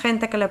de la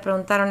gente que le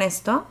preguntaron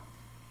esto,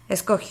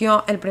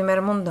 escogió el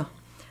primer mundo,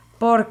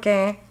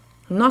 porque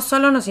no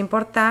solo nos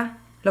importa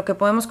lo que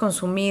podemos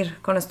consumir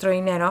con nuestro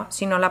dinero,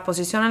 sino la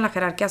posición en la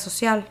jerarquía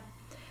social.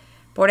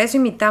 Por eso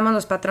imitamos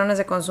los patrones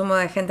de consumo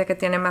de gente que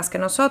tiene más que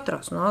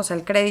nosotros, ¿no? O sea,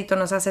 el crédito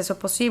nos hace eso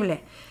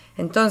posible.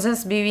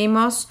 Entonces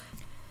vivimos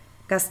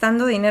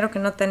gastando dinero que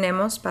no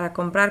tenemos para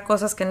comprar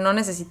cosas que no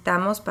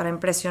necesitamos, para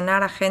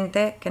impresionar a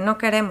gente que no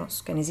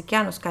queremos, que ni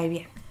siquiera nos cae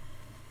bien.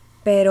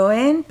 Pero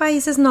en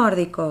países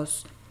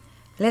nórdicos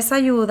les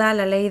ayuda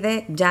la ley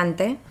de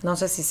Jante, no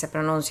sé si se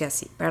pronuncia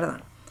así,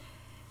 perdón,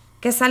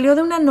 que salió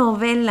de una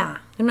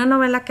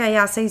novela que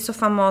allá se hizo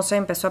famosa y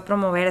empezó a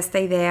promover esta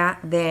idea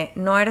de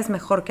no eres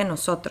mejor que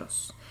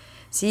nosotros.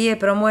 Sí,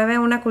 promueve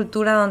una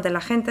cultura donde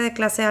la gente de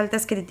clase alta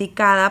es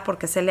criticada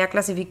porque se le ha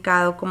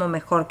clasificado como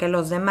mejor que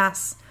los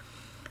demás.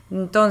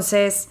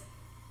 Entonces,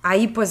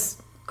 ahí pues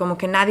como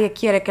que nadie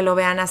quiere que lo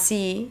vean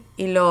así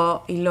y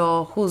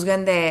lo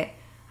juzguen de,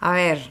 a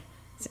ver,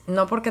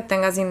 no porque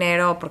tengas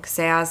dinero o porque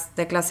seas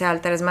de clase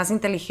alta eres más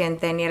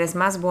inteligente, ni eres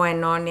más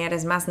bueno, ni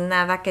eres más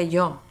nada que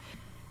yo.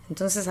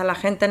 Entonces a la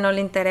gente no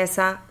le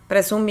interesa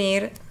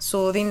presumir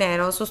su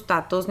dinero, su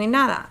estatus, ni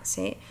nada,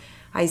 ¿sí?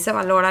 Ahí se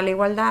valora la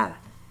igualdad.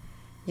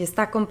 Y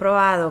está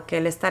comprobado que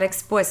el estar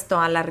expuesto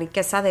a la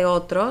riqueza de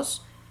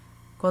otros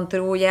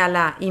contribuye a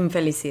la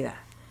infelicidad.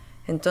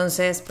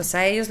 Entonces, pues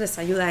a ellos les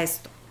ayuda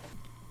esto,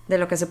 de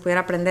lo que se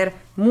pudiera aprender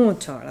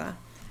mucho, ¿verdad?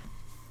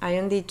 Hay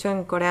un dicho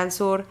en Corea del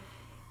Sur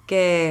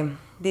que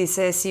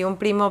dice, si un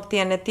primo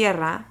obtiene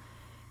tierra,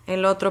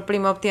 el otro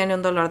primo obtiene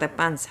un dolor de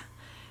panza.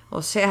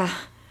 O sea,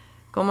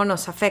 cómo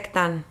nos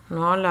afectan,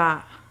 ¿no?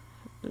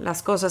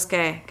 las cosas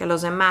que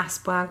los demás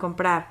puedan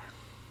comprar.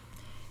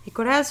 Y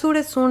Corea del Sur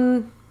es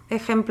un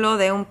ejemplo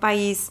de un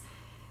país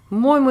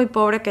muy, muy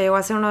pobre que llegó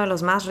a ser uno de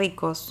los más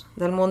ricos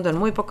del mundo en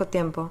muy poco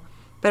tiempo,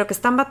 pero que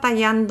están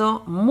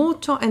batallando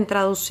mucho en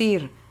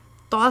traducir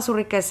toda su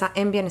riqueza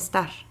en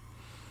bienestar.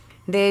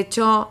 De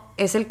hecho,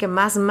 es el que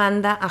más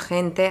manda a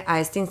gente a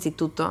este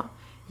instituto.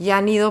 Y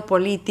han ido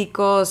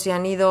políticos, y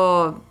han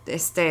ido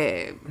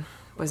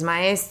pues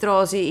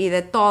maestros y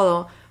de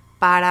todo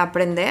para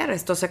aprender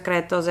estos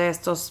secretos de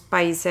estos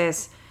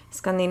países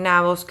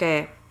escandinavos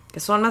que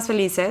son más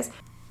felices,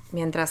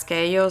 mientras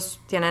que ellos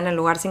tienen el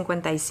lugar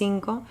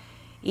 55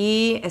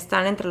 y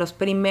están entre los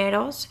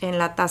primeros en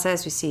la tasa de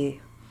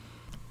suicidio.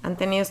 Han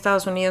tenido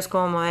Estados Unidos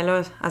como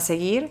modelo a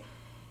seguir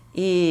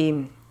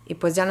y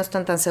pues ya no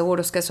están tan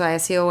seguros que eso haya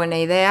sido buena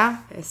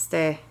idea,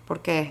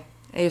 porque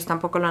ellos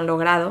tampoco lo han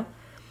logrado.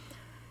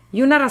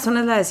 Y una razón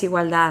es la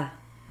desigualdad,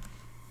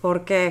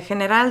 porque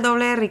generar el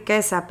doble de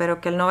riqueza,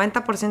 pero que el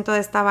 90% de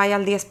esta vaya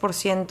al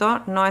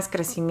 10%, no es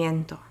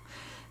crecimiento.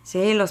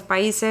 ¿Sí? Los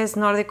países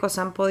nórdicos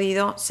han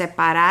podido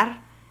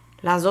separar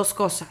las dos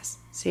cosas,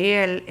 ¿sí?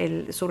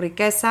 Su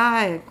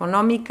riqueza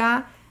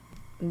económica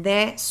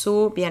de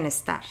su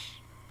bienestar.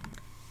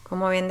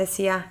 Como bien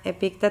decía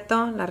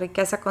Epicteto, la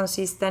riqueza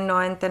consiste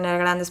no en tener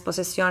grandes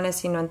posesiones,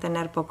 sino en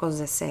tener pocos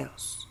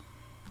deseos.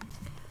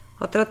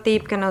 Otro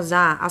tip que nos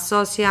da,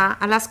 asocia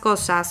a las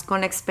cosas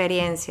con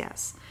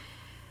experiencias.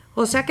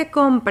 O sea que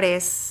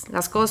compres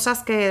las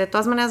cosas que de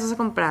todas maneras vas a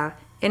comprar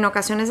en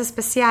ocasiones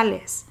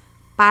especiales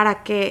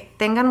para que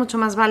tengan mucho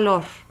más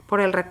valor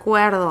por el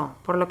recuerdo,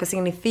 por lo que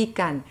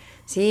significan.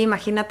 ¿Sí?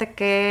 Imagínate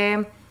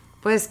que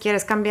pues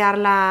quieres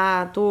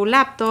cambiar tu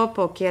laptop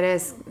o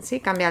quieres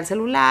cambiar el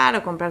celular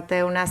o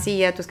comprarte una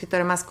silla de tu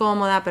escritorio más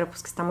cómoda, pero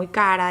pues que está muy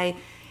cara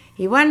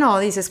y bueno,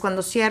 dices,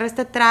 cuando cierre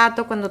este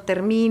trato, cuando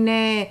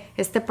termine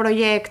este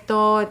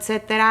proyecto,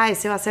 etcétera,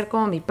 ese va a ser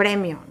como mi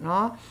premio,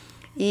 ¿no?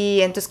 Y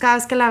entonces cada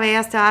vez que la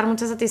veas te va a dar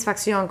mucha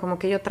satisfacción, como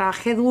que yo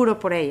trabajé duro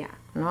por ella,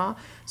 ¿no?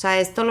 O sea,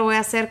 esto lo voy a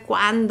hacer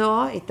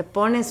cuando, y te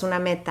pones una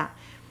meta.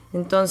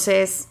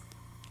 Entonces,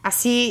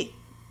 así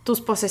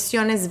tus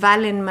posesiones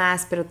valen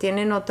más, pero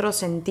tienen otro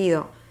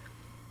sentido.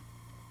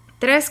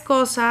 3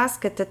 cosas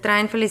que te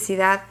traen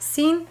felicidad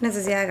sin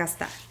necesidad de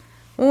gastar.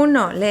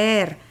 1,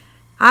 leer.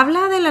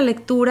 Habla de la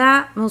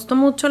lectura, me gustó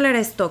mucho leer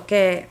esto,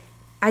 que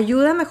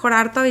ayuda a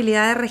mejorar tu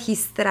habilidad de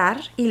registrar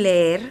y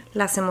leer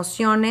las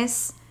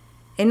emociones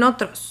en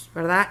otros,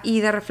 ¿verdad?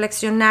 Y de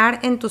reflexionar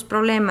en tus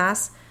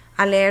problemas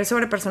al leer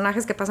sobre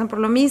personajes que pasan por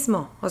lo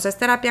mismo. O sea, es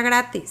terapia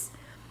gratis.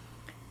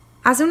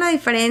 Hace una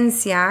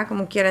diferencia,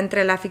 como quiera,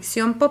 entre la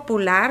ficción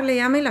popular, le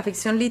llama, y la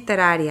ficción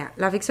literaria.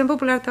 La ficción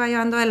popular te va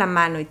llevando de la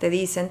mano y te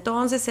dice,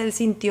 entonces él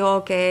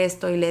sintió que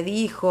esto y le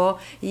dijo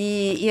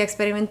y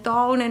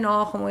experimentó un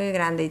enojo muy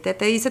grande y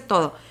te dice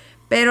todo.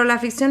 Pero la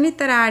ficción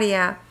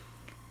literaria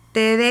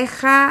te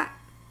deja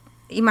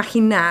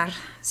imaginar,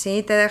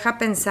 ¿sí? Te deja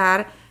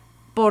pensar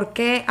por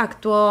qué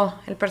actuó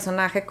el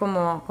personaje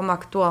como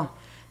actuó,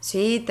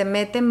 ¿sí? Te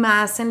mete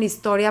más en la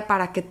historia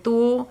para que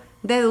tú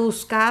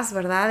deduzcas,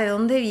 ¿verdad? De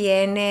dónde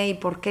viene y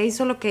por qué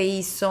hizo lo que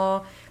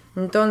hizo.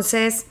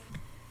 Entonces,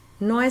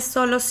 no es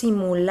solo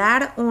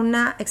simular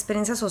una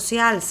experiencia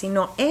social,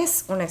 sino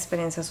es una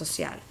experiencia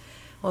social.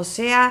 O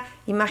sea,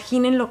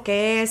 imaginen lo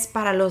que es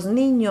para los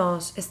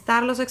niños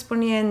estarlos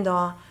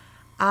exponiendo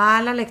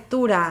a la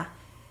lectura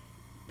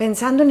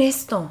pensando en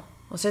esto.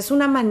 O sea, es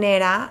una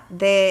manera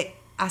de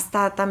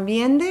hasta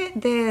también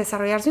de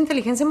desarrollar su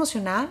inteligencia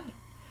emocional.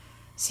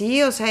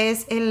 Sí, o sea,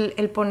 es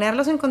el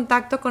ponerlos en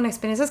contacto con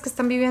experiencias que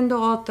están viviendo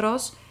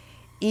otros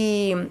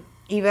y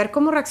ver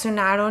cómo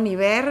reaccionaron y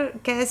ver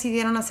qué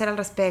decidieron hacer al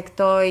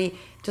respecto. Y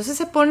entonces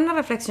se ponen a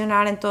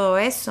reflexionar en todo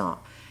eso.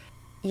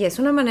 Y es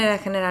una manera de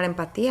generar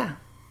empatía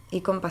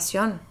y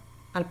compasión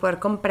al poder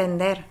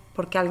comprender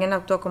por qué alguien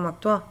actuó como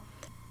actuó.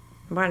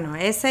 Bueno,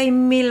 ese y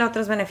mil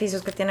otros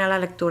beneficios que tiene la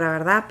lectura,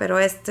 ¿verdad? Pero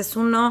este es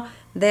uno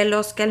de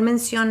los que él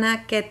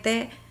menciona que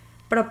te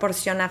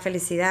proporciona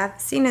felicidad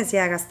sin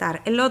necesidad de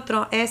gastar. El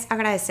otro es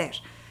agradecer.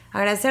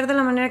 Agradecer de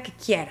la manera que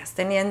quieras,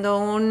 teniendo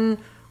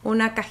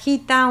una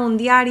cajita, un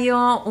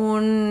diario,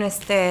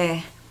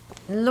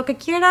 lo que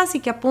quieras,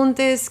 y que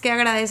apuntes qué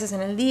agradeces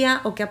en el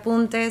día o que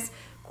apuntes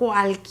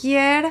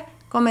cualquier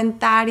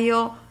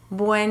comentario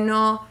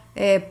bueno,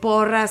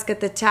 porras que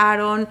te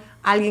echaron,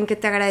 alguien que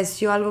te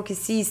agradeció algo que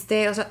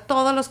hiciste, o sea,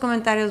 todos los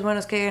comentarios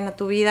buenos que lleguen a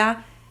tu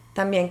vida,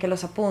 también que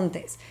los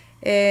apuntes.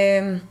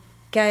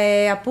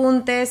 Que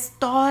apuntes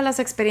todas las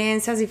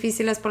experiencias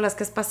difíciles por las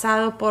que has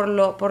pasado, por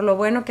lo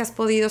bueno que has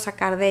podido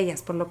sacar de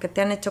ellas, por lo que te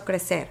han hecho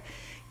crecer.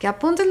 Que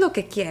apuntes lo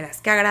que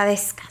quieras, que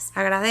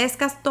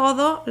agradezcas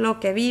todo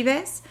lo que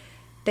vives,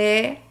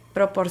 te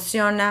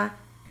proporciona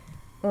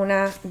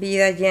una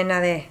vida llena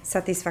de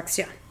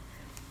satisfacción.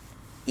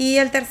 Y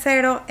el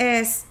tercero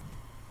es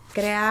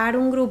crear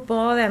un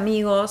grupo de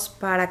amigos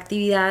para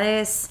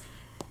actividades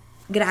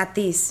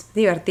gratis,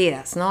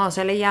 divertidas, ¿no? O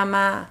sea, le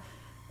llama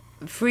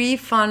Free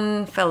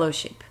Fun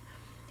Fellowship.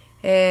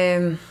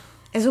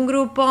 Es un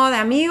grupo de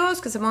amigos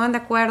que se pongan de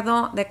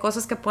acuerdo de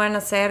cosas que pueden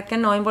hacer que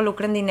no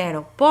involucren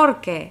dinero,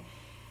 porque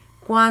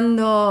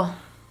cuando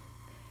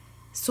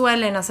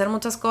suelen hacer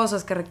muchas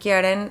cosas que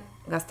requieren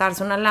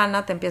gastarse una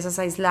lana, te empiezas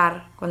a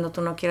aislar cuando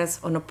tú no quieres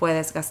o no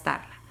puedes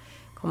gastarla.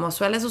 Como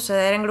suele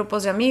suceder en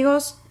grupos de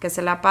amigos que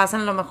se la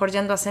pasan a lo mejor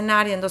yendo a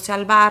cenar, yéndose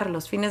al bar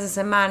los fines de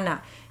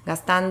semana,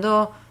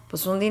 gastando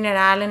pues un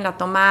dineral en la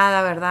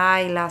tomada, ¿verdad?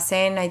 Y la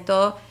cena y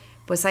todo.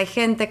 Pues hay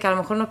gente que a lo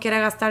mejor no quiere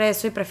gastar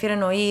eso y prefiere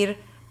no ir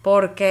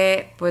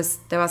porque pues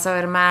te vas a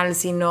ver mal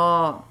si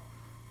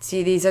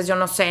dices yo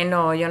no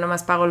ceno, yo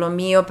nomás pago lo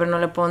mío, pero no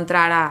le puedo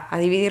entrar a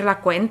dividir la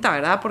cuenta,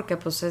 ¿verdad? Porque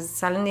pues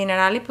sale en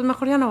dineral y pues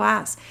mejor ya no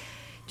vas.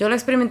 Yo lo he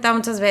experimentado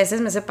muchas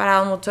veces, me he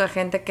separado mucho de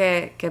gente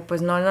que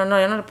pues no, yo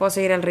no le puedo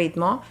seguir el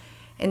ritmo.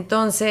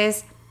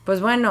 Entonces,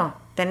 pues bueno,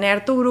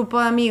 tener tu grupo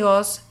de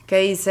amigos que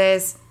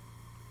dices,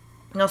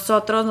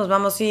 nosotros nos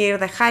vamos a ir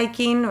de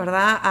hiking,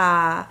 ¿verdad?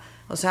 A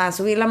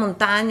subir la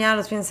montaña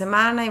los fines de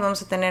semana y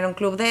vamos a tener un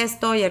club de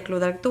esto y el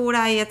club de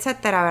lectura y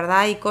etcétera,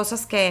 ¿verdad? Y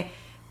cosas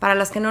para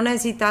las que no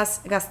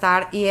necesitas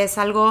gastar, y es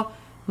algo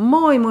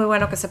muy, muy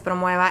bueno que se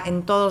promueva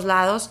en todos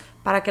lados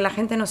para que la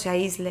gente no se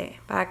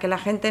aísle, para que la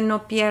gente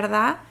no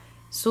pierda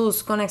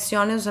sus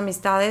conexiones, sus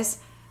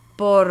amistades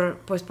por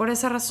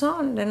esa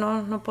razón de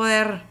no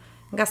poder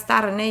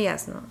gastar en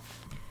ellas, ¿no?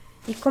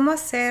 ¿Y cómo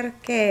hacer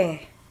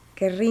que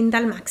rinda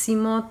al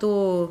máximo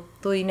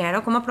tu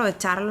dinero? ¿Cómo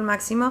aprovecharlo al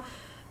máximo?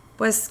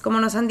 Pues como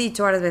nos han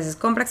dicho varias veces,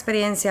 compra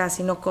experiencias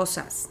y no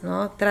cosas,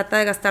 ¿no? Trata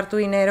de gastar tu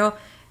dinero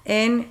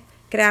en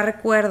crear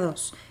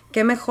recuerdos.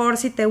 Qué mejor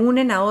si te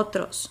unen a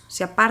otros,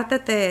 si aparte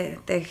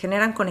te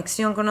generan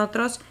conexión con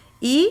otros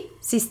y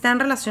si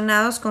están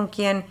relacionados con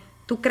quien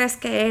tú crees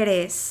que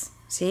eres,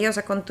 ¿sí? O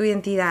sea, con tu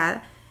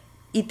identidad,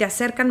 y te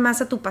acercan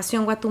más a tu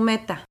pasión o a tu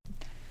meta.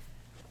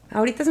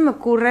 Ahorita se me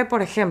ocurre,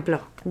 por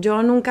ejemplo,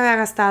 yo nunca había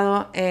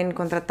gastado en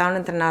contratar a un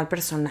entrenador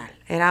personal.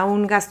 Era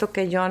un gasto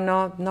que yo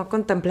no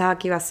contemplaba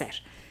que iba a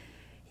hacer.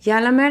 Y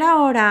a la mera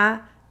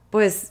hora,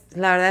 pues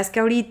la verdad es que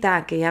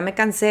ahorita que ya me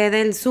cansé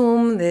del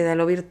Zoom, de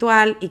lo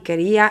virtual, y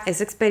quería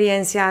esa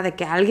experiencia de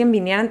que alguien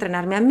viniera a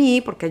entrenarme a mí,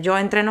 porque yo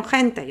entreno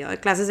gente, yo doy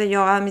clases de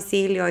yoga a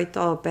domicilio y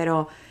todo,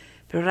 pero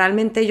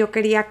realmente yo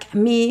quería que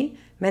a mí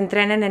me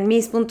entrenen en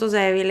mis puntos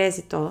débiles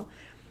y todo.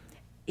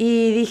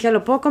 Y dije,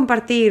 lo puedo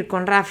compartir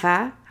con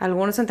Rafa,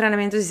 algunos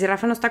entrenamientos, y si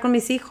Rafa no está con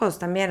mis hijos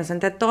también, o sea,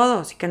 entre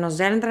todos, y que nos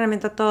dé el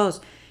entrenamiento a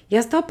todos. Y ha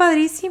estado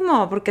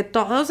padrísimo, porque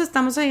todos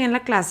estamos ahí en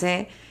la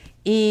clase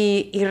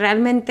y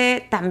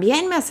realmente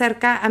también me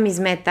acerca a mis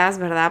metas,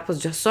 ¿verdad? Pues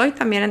yo soy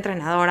también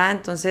entrenadora,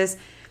 entonces,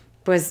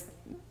 pues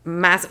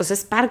más, o sea,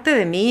 es parte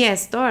de mí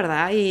esto,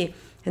 ¿verdad? Y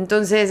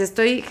entonces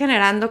estoy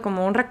generando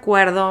como un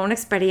recuerdo, una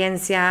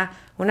experiencia,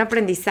 un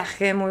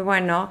aprendizaje muy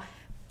bueno.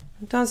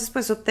 Entonces,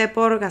 pues opté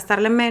por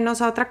gastarle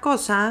menos a otra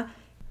cosa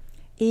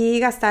y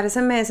gastar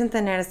ese mes en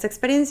tener esta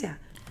experiencia.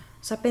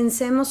 O sea,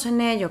 pensemos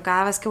en ello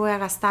cada vez que voy a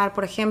gastar.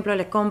 Por ejemplo,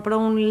 le compro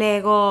un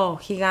Lego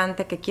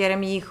gigante que quiere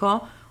mi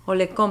hijo o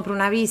le compro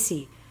una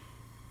bici.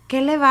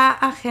 ¿Qué le va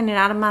a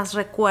generar más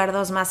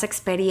recuerdos, más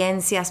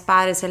experiencias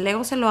padres? El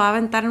Lego se lo va a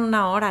aventar en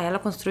 1 hora, ya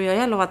lo construyó,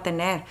 ya lo va a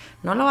tener.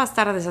 No lo va a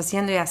estar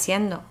deshaciendo y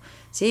haciendo.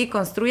 ¿Sí?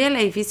 Construye el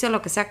edificio,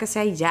 lo que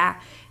sea y ya.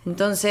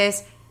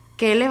 Entonces,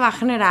 ¿qué le va a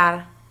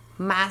generar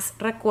más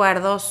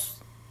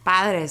recuerdos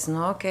padres,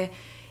 ¿no?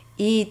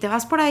 Y te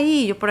vas por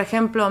ahí. Yo, por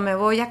ejemplo, me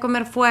voy a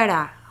comer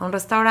fuera a un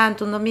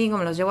restaurante un domingo,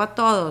 me los llevo a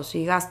todos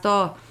y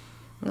gasto,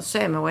 no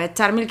sé, me voy a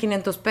echar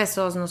 1,500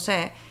 pesos, no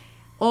sé.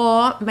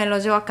 O me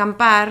los llevo a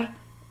acampar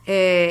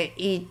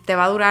y te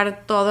va a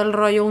durar todo el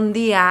rollo un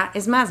día.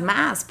 Es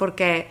más,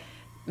 porque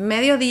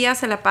medio día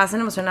se la pasan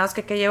emocionados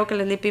que llevo, que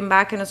el sleeping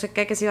bag, que no sé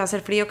qué, que si va a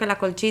hacer frío, que la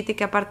colchita y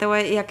que aparte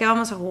y a qué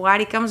vamos a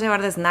jugar y qué vamos a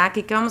llevar de snack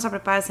y qué vamos a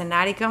preparar de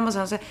cenar y qué vamos a,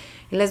 no sé.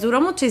 Y les duró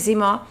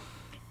muchísimo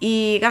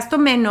y gasto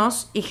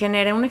menos y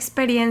generé una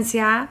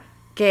experiencia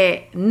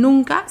que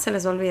nunca se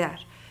les va a olvidar,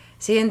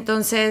 ¿sí?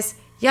 Entonces,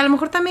 y a lo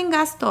mejor también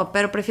gasto,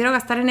 pero prefiero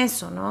gastar en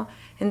eso, ¿no?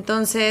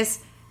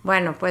 Entonces,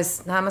 bueno,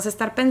 pues nada más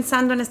estar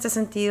pensando en este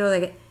sentido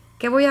de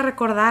qué voy a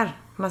recordar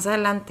más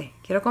adelante.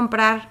 Quiero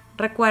comprar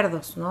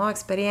recuerdos, ¿no?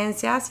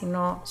 Experiencias y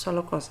no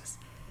solo cosas.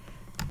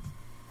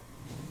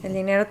 El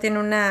dinero tiene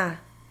una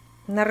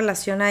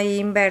relación ahí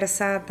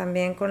inversa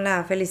también con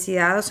la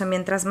felicidad. O sea,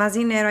 mientras más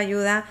dinero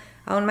ayuda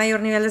a un mayor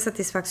nivel de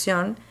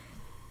satisfacción,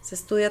 se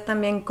estudia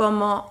también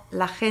cómo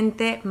la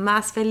gente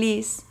más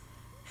feliz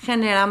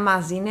genera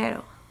más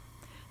dinero.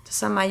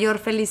 Entonces, a mayor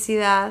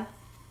felicidad,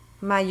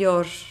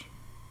 mayor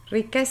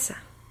riqueza.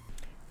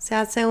 Se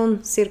hace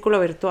un círculo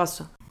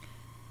virtuoso.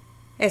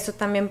 Eso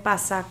también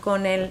pasa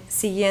con el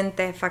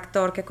siguiente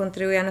factor que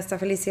contribuye a nuestra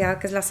felicidad,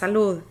 que es la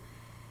salud.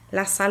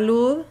 La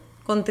salud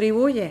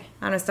contribuye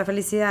a nuestra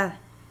felicidad.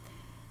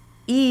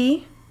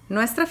 Y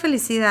nuestra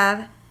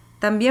felicidad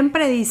también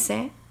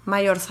predice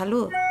mayor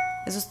salud.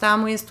 Eso estaba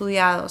muy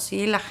estudiado,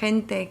 ¿sí? La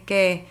gente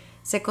que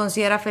se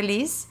considera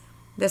feliz,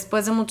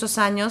 después de muchos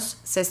años,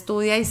 se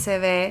estudia y se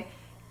ve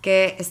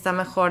que está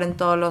mejor en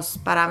todos los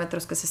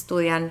parámetros que se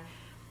estudian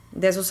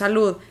de su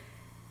salud.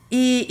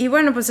 Y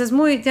bueno, pues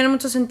tiene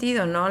mucho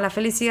sentido, ¿no? La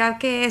felicidad,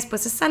 ¿qué es?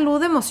 Pues es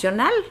salud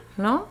emocional,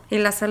 ¿no? Y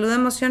la salud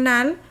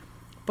emocional,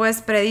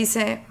 pues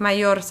predice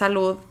mayor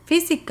salud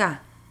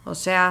física. O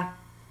sea,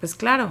 pues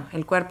claro,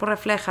 el cuerpo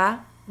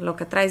refleja lo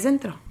que traes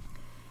dentro.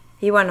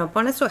 Y bueno,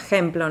 pone su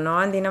ejemplo,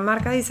 ¿no? En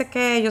Dinamarca dice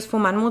que ellos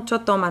fuman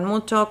mucho, toman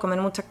mucho, comen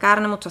mucha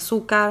carne, mucho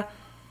azúcar,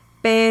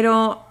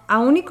 pero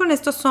aún y con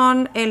esto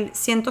son el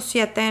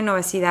 107 en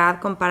obesidad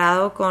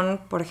comparado con,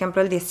 por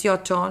ejemplo, el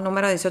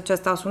número 18 de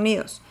Estados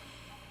Unidos.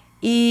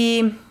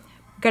 Y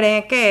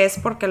cree que es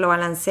porque lo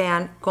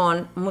balancean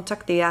con mucha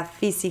actividad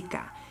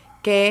física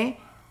que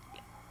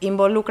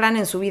involucran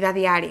en su vida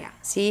diaria,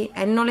 ¿sí?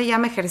 Él no le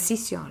llama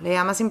ejercicio, le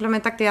llama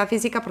simplemente actividad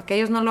física porque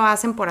ellos no lo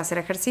hacen por hacer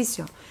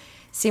ejercicio.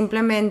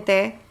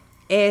 Simplemente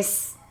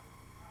es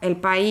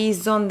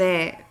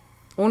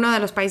uno de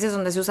los países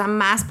donde se usa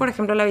más, por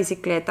ejemplo, la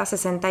bicicleta.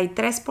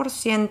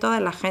 63%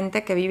 de la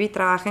gente que vive y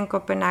trabaja en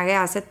Copenhague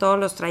hace todos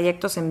los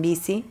trayectos en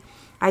bici.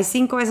 Hay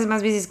 5 veces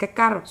más bicis que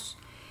carros.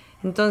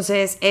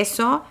 Entonces,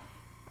 eso,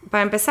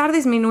 para empezar,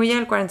 disminuye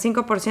el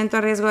 45%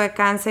 de riesgo de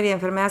cáncer y de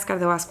enfermedades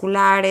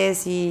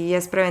cardiovasculares y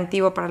es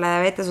preventivo para la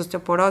diabetes,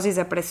 osteoporosis,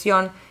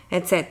 depresión,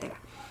 etc.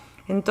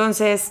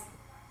 Entonces,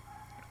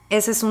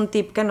 ese es un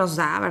tip que nos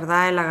da,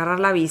 ¿verdad? El agarrar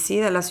la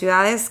bici de las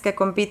ciudades que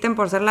compiten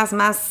por ser las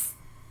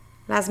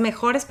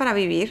mejores para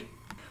vivir,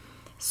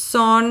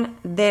 son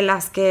de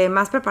las que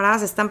más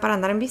preparadas están para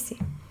andar en bici.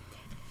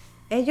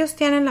 Ellos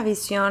tienen la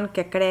visión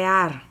que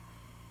crear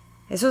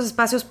esos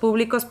espacios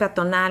públicos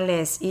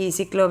peatonales y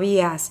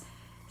ciclovías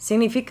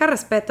significa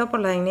respeto por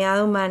la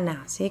dignidad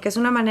humana, ¿sí? Que es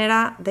una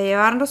manera de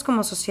llevarnos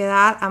como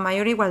sociedad a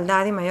mayor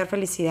igualdad y mayor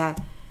felicidad.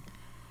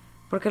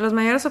 Porque los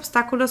mayores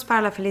obstáculos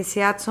para la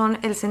felicidad son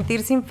el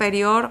sentirse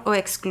inferior o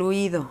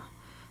excluido.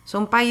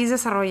 Un país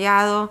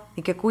desarrollado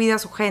y que cuida a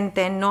su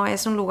gente no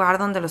es un lugar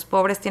donde los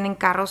pobres tienen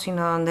carros,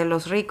 sino donde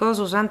los ricos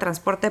usan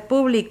transporte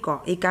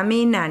público y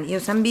caminan y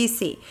usan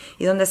bici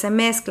y donde se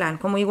mezclan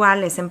como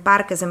iguales en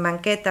parques, en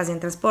banquetas y en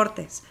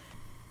transportes.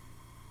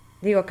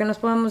 Digo, ¿qué nos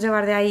podemos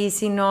llevar de ahí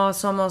si no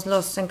somos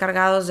los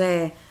encargados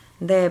de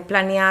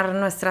planear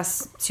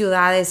nuestras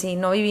ciudades y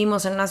no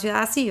vivimos en una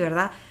ciudad así,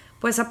 ¿verdad?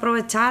 Pues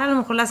aprovechar a lo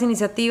mejor las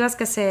iniciativas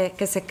que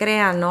se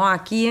crean, ¿no?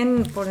 Aquí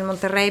en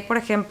Monterrey, por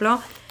ejemplo,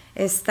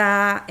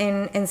 está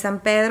en San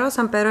Pedro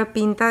de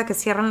Pinta, que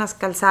cierran las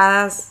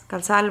calzadas,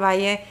 Calzada del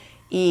Valle,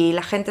 y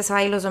la gente se va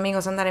ahí los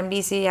domingos a andar en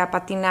bici, a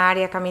patinar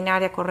y a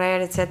caminar y a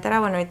correr, etcétera.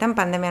 Bueno, ahorita en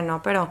pandemia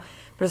no, pero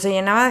se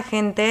llenaba de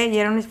gente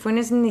y fue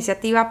una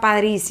iniciativa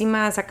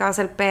padrísima. Sacabas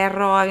el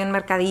perro, había un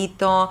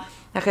mercadito,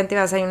 la gente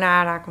iba a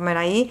desayunar, a comer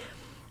ahí.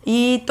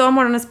 Y todo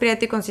Morón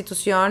Espíritu y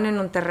Constitución en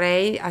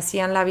Monterrey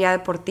hacían la vía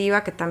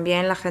deportiva, que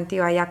también la gente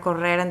iba allá a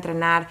correr, a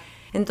entrenar.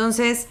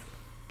 Entonces,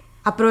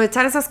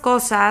 aprovechar esas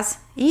cosas,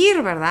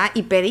 ir, ¿verdad?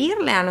 Y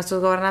pedirle a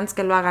nuestros gobernantes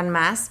que lo hagan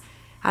más.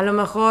 A lo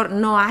mejor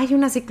no hay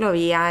una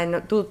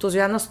ciclovía, tu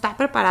ciudad no está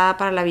preparada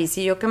para la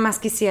bici. Yo que más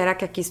quisiera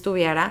que aquí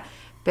estuviera,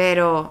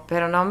 pero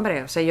no,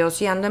 hombre, o sea, yo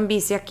sí ando en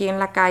bici aquí en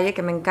la calle,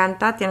 que me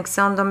encanta, tiene que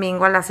ser un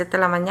domingo a las 7 de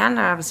la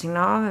mañana, si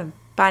no,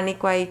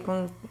 pánico ahí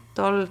con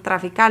todo el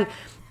trafical.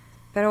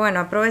 Pero bueno,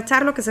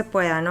 aprovechar lo que se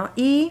pueda, ¿no?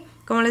 Y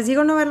como les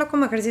digo, no verlo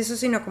como ejercicio,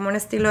 sino como un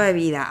estilo de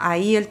vida.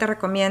 Ahí él te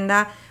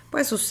recomienda,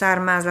 pues, usar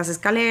más las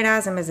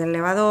escaleras en vez del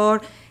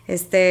elevador,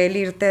 el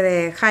irte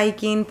de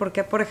hiking,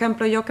 porque, por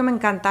ejemplo, yo que me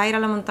encanta ir a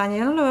la montaña,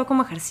 yo no lo veo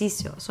como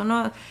ejercicio. Eso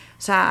no, o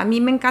sea, a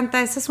mí me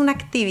encanta, esa es una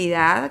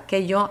actividad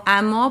que yo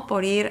amo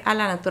por ir a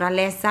la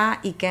naturaleza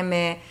y que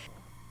me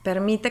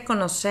permite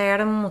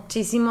conocer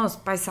muchísimos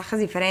paisajes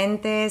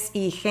diferentes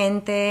y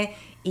gente,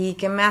 y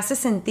que me hace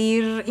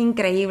sentir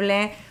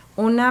increíble.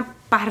 Una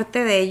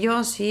parte de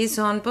ello, sí,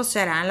 pues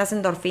serán las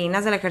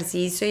endorfinas del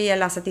ejercicio y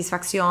la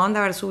satisfacción de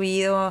haber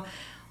subido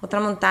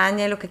otra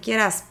montaña y lo que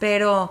quieras,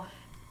 pero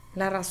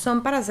la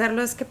razón para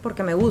hacerlo es que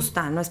porque me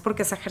gusta, no es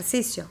porque es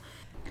ejercicio.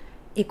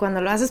 Y cuando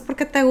lo haces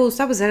porque te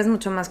gusta, pues eres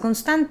mucho más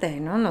constante,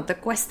 ¿no? No te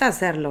cuesta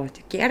hacerlo,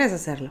 quieres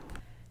hacerlo.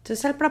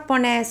 Entonces él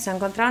propone eso,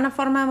 encontrar una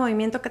forma de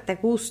movimiento que te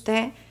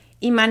guste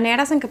y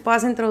maneras en que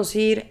puedas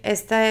introducir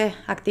esta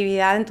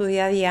actividad en tu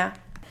día a día.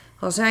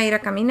 O sea, ir a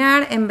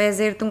caminar en vez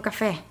de irte a un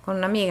café con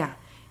una amiga.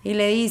 Y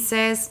le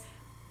dices,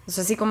 o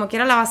sea, si como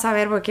quiera la vas a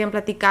ver porque quieren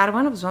platicar,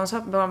 bueno, pues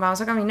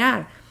vamos a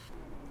caminar.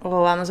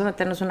 O vamos a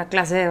meternos una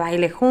clase de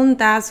baile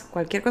juntas,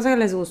 cualquier cosa que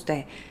les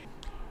guste.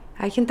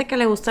 Hay gente que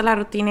le gusta la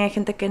rutina y hay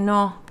gente que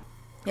no.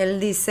 Él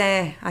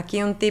dice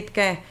aquí un tip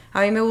que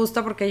a mí me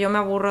gusta porque yo me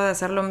aburro de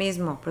hacer lo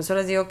mismo. Por eso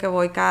les digo que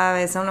voy cada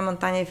vez a una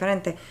montaña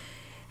diferente.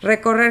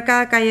 Recorrer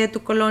cada calle de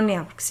tu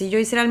colonia. Porque si yo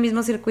hiciera el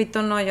mismo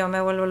circuito, no, yo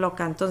me vuelvo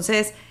loca.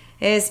 Entonces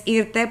es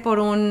irte por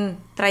un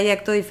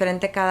trayecto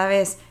diferente cada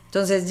vez.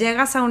 Entonces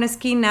llegas a una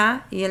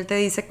esquina y él te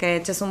dice que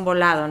eches un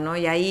volado, ¿no?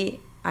 Y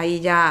ahí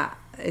ya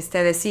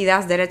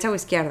decidas derecha o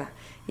izquierda.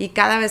 Y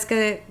cada vez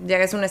que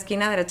llegues a una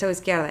esquina, derecha o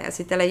izquierda, y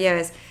así te la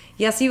lleves.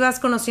 Y así vas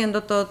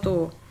conociendo toda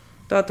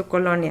tu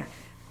colonia.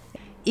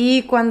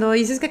 Y cuando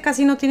dices que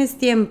casi no tienes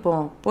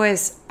tiempo,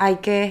 pues hay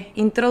que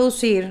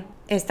introducir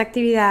esta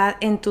actividad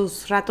en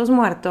tus ratos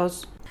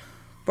muertos.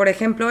 Por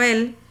ejemplo,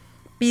 él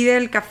pide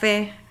el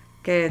café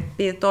que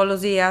pide todos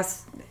los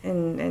días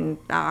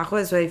abajo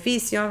de su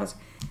edificio, no sé,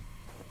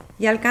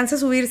 y alcanza a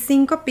subir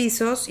 5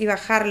 pisos y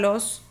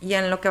bajarlos, y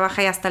en lo que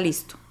baja ya está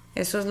listo.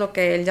 Eso es lo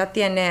que él ya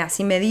tiene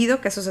así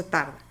medido, que eso se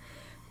tarda.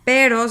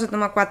 Pero se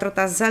toma 4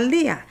 tazas al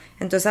día.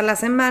 Entonces a la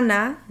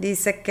semana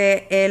dice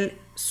que él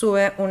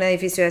sube un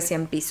edificio de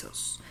 100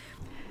 pisos.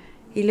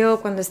 Y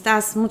luego cuando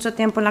estás mucho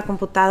tiempo en la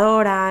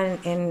computadora,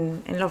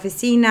 en la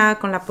oficina,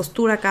 con la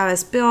postura cada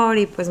vez peor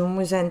y pues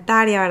muy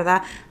sedentaria,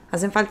 ¿verdad?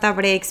 Hacen falta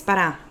breaks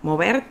para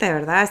moverte,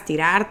 ¿verdad?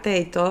 Estirarte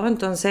y todo.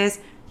 Entonces,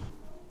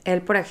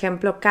 él, por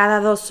ejemplo, cada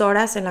 2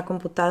 horas en la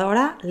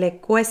computadora le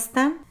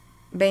cuestan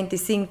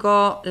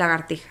 25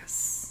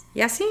 lagartijas.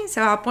 Y así se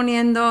va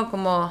poniendo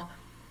como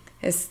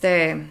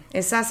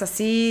esas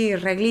así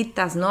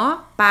reglitas,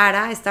 ¿no?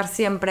 Para estar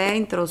siempre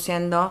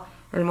introduciendo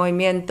el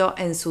movimiento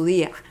en su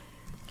día.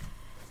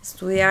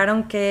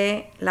 Estudiaron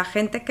que la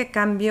gente que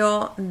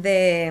cambió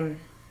de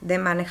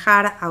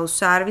manejar a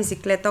usar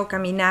bicicleta o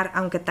caminar,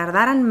 aunque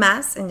tardaran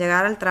más en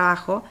llegar al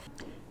trabajo,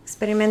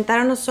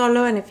 experimentaron no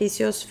solo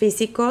beneficios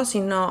físicos,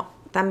 sino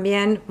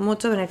también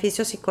mucho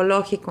beneficio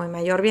psicológico y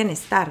mayor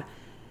bienestar.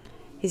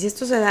 Y si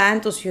esto se da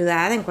en tu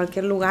ciudad, en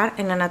cualquier lugar,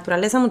 en la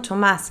naturaleza mucho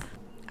más.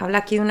 Habla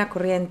aquí de una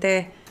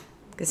corriente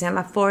que se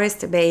llama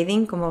forest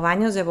bathing, como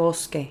baños de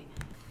bosque,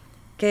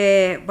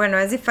 que, bueno,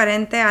 es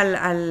diferente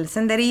al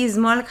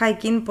senderismo, al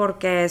hiking,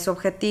 porque su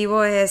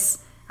objetivo es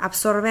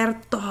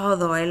absorber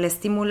todo, el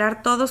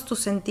estimular todos tus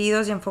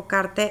sentidos y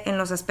enfocarte en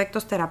los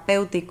aspectos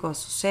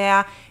terapéuticos, o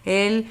sea,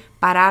 el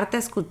pararte a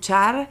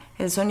escuchar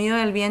el sonido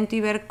del viento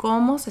y ver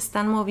cómo se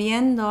están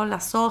moviendo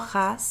las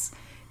hojas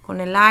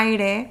con el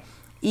aire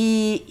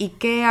y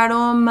qué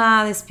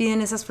aroma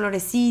despiden esas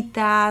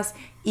florecitas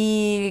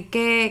y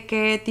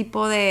qué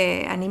tipo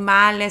de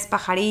animales,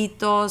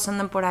 pajaritos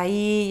andan por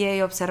ahí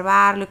y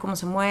observarlo y cómo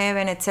se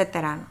mueven,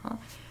 etcétera, ¿no?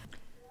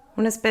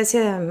 Una especie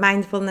de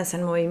mindfulness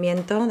en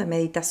movimiento, de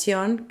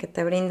meditación, que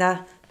te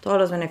brinda todos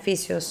los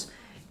beneficios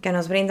que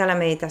nos brinda la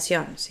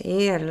meditación,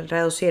 ¿sí? El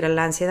reducir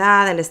la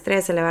ansiedad, el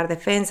estrés, elevar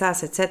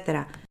defensas,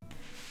 etc.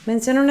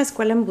 Menciono una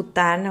escuela en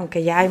Bután,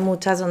 aunque ya hay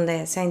muchas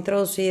donde se ha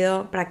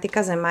introducido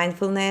prácticas de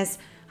mindfulness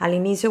al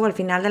inicio o al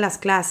final de las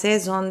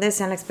clases, donde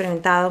se han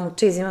experimentado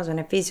muchísimos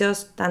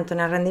beneficios, tanto en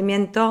el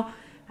rendimiento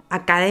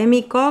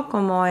académico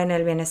como en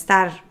el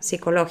bienestar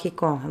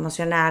psicológico,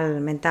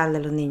 emocional, mental de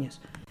los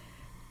niños.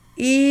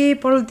 Y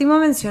por último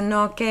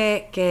mencionó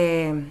que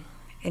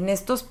en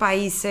estos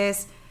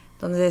países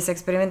donde se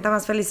experimenta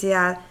más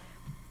felicidad,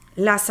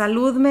 la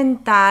salud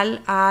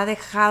mental ha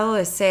dejado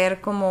de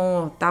ser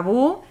como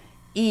tabú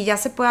y ya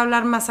se puede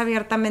hablar más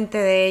abiertamente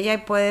de ella y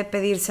puede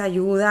pedirse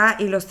ayuda,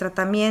 y los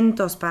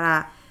tratamientos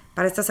para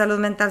esta salud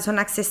mental son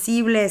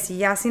accesibles y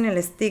ya sin el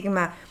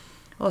estigma.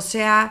 O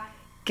sea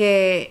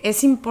que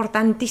es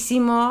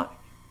importantísimo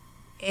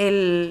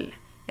el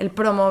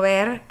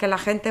promover que la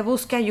gente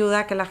busque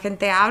ayuda, que la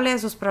gente hable de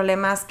sus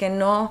problemas, que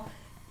no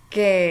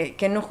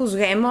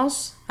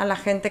juzguemos a la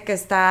gente que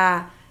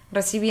está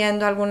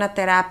recibiendo alguna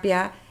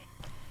terapia.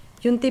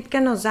 Y un tip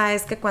que nos da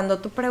es que cuando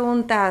tú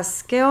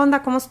preguntas, ¿qué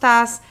onda? ¿Cómo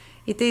estás?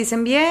 Y te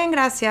dicen, bien,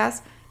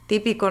 gracias,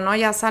 típico, ¿no?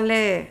 Ya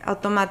sale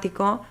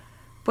automático.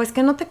 Pues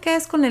que no te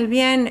quedes con el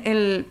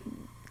bien,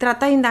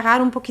 trata de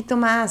indagar un poquito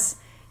más.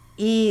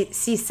 Y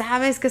si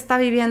sabes que está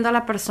viviendo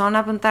la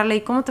persona, preguntarle,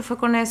 ¿y cómo te fue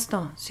con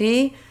esto?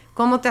 ¿Sí?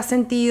 ¿Cómo te has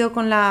sentido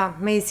con la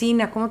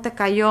medicina? ¿Cómo te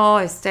cayó?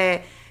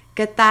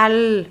 ¿Qué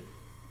tal?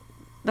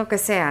 Lo que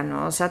sea,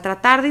 ¿no? O sea,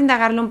 tratar de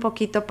indagarle un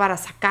poquito para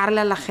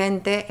sacarle a la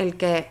gente el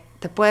que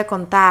te puede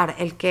contar,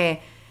 el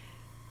que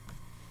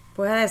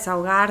pueda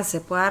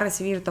desahogarse, pueda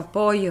recibir tu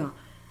apoyo,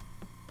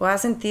 pueda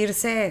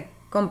sentirse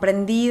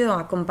comprendido,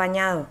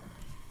 acompañado.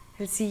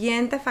 El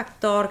siguiente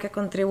factor que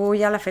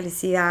contribuye a la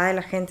felicidad de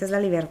la gente es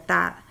la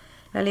libertad.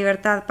 La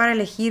libertad para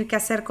elegir qué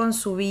hacer con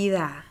su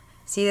vida,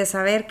 ¿sí? De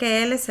saber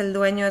que él es el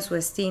dueño de su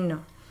destino.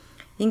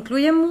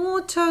 Incluye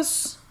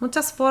muchas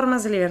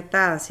formas de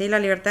libertad, ¿sí? La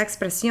libertad de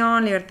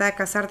expresión, libertad de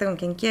casarte con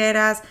quien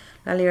quieras,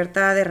 la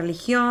libertad de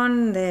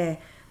religión, de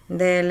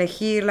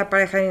elegir la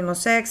pareja del mismo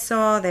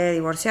sexo, de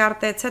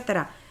divorciarte,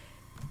 etc.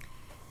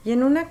 Y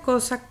en una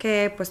cosa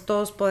que pues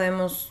todos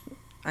podemos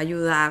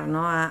ayudar,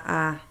 ¿no?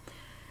 a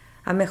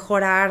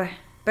mejorar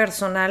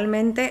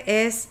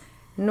personalmente es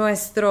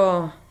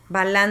nuestro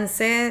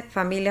balance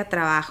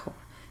familia-trabajo.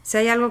 Si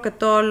hay algo que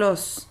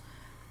todos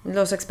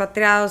los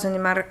expatriados en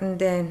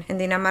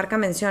Dinamarca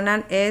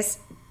mencionan, es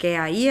que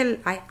ahí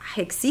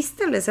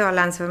existe ese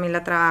balance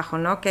familia-trabajo,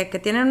 ¿no? Que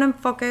tienen un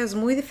enfoque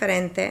muy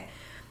diferente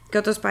que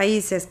otros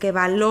países, que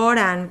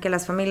valoran que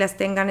las familias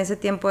tengan ese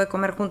tiempo de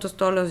comer juntos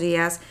todos los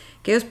días,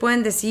 que ellos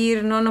pueden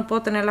decir, no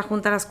puedo tener la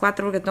junta a las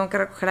 4 porque tengo que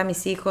recoger a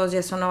mis hijos y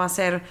eso no va a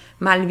ser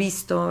mal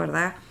visto,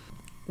 ¿verdad?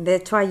 De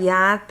hecho,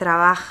 allá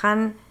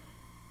trabajan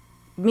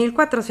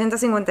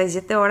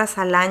 1,457 horas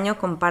al año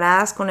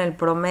comparadas con el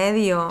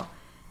promedio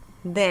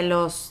de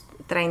los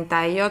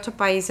 38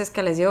 países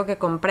que les digo que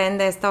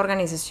comprende esta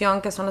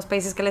organización, que son los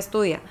países que la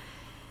estudia.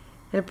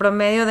 El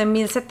promedio de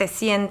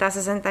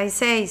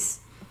 1,766.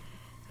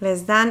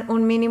 Les dan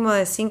un mínimo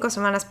de 5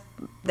 semanas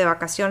de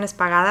vacaciones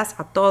pagadas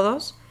a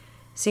todos,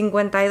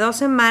 52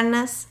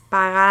 semanas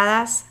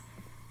pagadas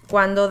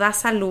cuando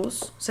das a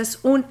luz. O sea, es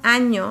un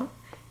año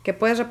que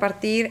puedes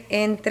repartir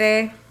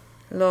entre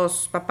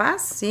los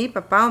papás, ¿sí?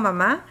 Papá o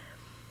mamá,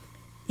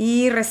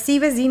 y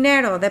recibes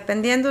dinero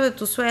dependiendo de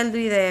tu sueldo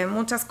y de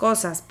muchas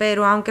cosas,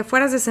 pero aunque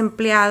fueras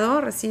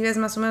desempleado, recibes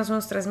más o menos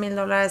unos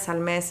 $3,000 al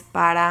mes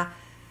para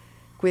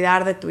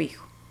cuidar de tu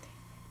hijo.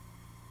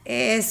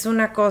 Es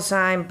una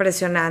cosa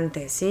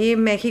impresionante, ¿sí?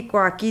 México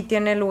aquí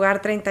tiene lugar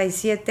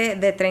 37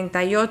 de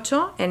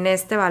 38 en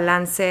este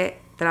balance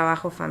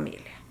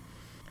trabajo-familia.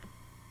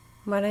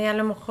 Bueno, y a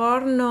lo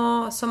mejor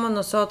no somos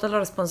nosotros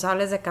los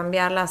responsables de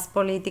cambiar las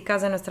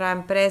políticas de nuestra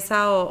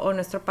empresa o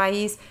nuestro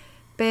país,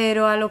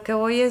 pero a lo que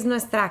voy es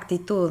nuestra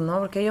actitud, ¿no?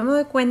 Porque yo me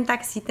doy cuenta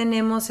que sí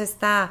tenemos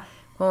esta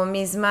como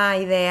misma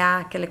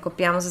idea que le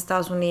copiamos a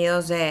Estados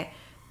Unidos de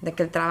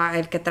que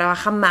el que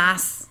trabaja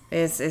más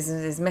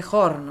es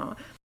mejor, ¿no?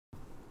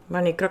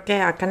 Bueno, y creo que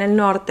acá en el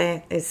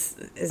norte es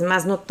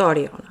más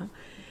notorio, ¿no?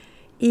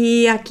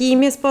 Y aquí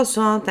mi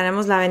esposo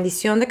tenemos la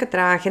bendición de que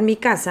trabaje en mi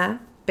casa,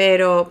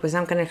 pero pues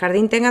aunque en el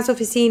jardín tenga su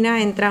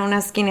oficina, entra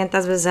unas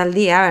 500 veces al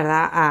día,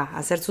 ¿verdad? A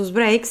hacer sus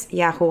breaks y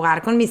a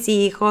jugar con mis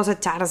hijos, a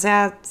echarse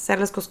a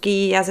hacerles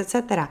cosquillas,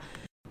 etc.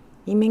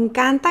 Y me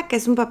encanta que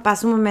es un papá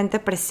sumamente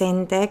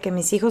presente, que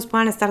mis hijos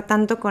puedan estar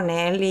tanto con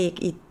él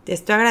y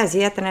estoy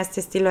agradecida de tener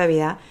este estilo de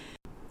vida.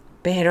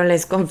 Pero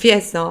les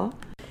confieso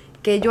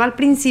que yo al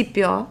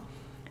principio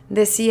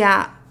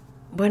decía,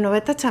 bueno,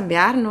 vete a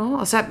chambear, ¿no?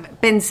 O sea,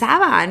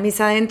 pensaba en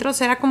mis adentros,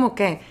 era como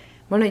que,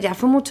 bueno, ya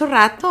fue mucho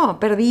rato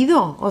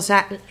perdido. O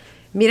sea,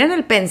 miren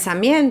el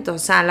pensamiento, o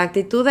sea, la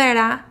actitud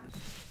era,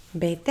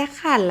 vete a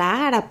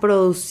jalar, a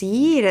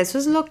producir, eso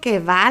es lo que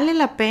vale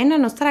la pena,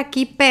 no estar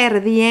aquí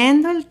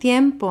perdiendo el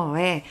tiempo,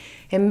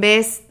 en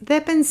vez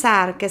de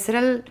pensar que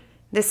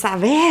de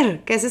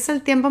saber que ese es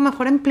el tiempo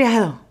mejor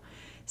empleado.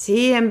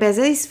 Sí, en vez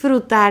de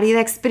disfrutar y de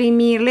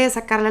exprimirle y de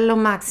sacarle lo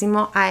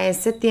máximo a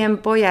ese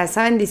tiempo y a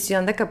esa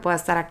bendición de que pueda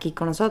estar aquí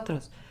con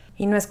nosotros.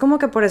 Y no es como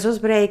que por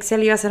esos breaks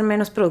él iba a ser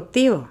menos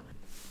productivo.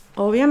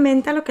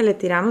 Obviamente a lo que le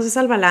tiramos es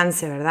al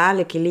balance, ¿verdad? Al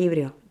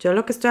equilibrio. Yo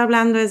lo que estoy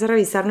hablando es de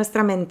revisar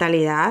nuestra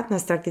mentalidad,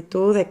 nuestra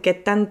actitud, de qué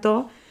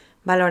tanto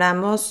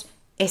valoramos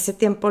ese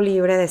tiempo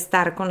libre de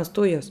estar con los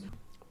tuyos.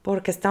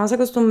 porque estamos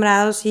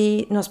acostumbrados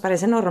y nos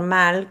parece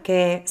normal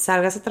que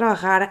salgas a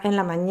trabajar en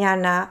la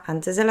mañana,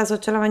 antes de las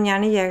 8 de la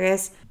mañana y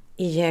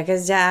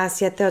llegues ya a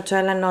 7, 8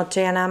 de la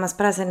noche ya nada más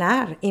para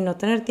cenar y no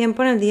tener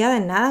tiempo en el día de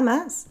nada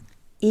más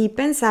y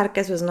pensar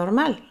que eso es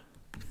normal.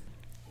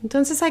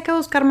 Entonces hay que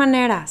buscar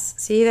maneras,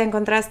 ¿sí? De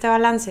encontrar este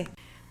balance.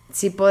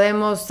 Si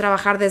podemos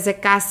trabajar desde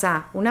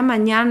casa una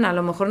mañana, a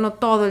lo mejor no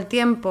todo el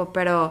tiempo,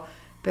 pero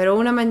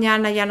una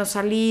mañana ya no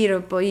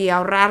salir y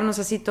ahorrarnos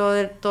así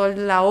toda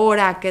la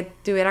hora que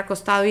te hubiera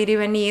costado ir y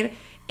venir,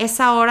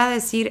 esa hora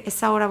decir,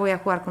 esa hora voy a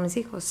jugar con mis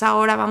hijos, esa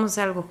hora vamos a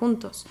hacer algo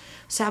juntos.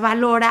 O sea,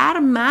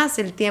 valorar más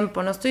el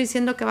tiempo. No estoy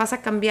diciendo que vamos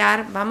a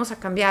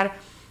cambiar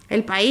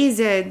el país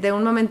de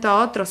un momento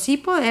a otro. Sí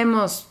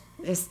podemos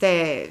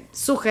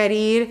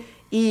sugerir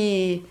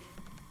e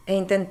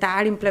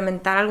intentar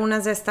implementar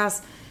algunas de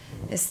estas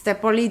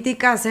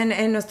políticas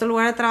en nuestro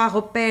lugar de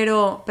trabajo,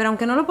 pero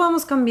aunque no lo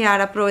podamos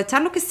cambiar,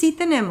 aprovechar lo que sí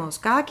tenemos.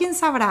 Cada quien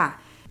sabrá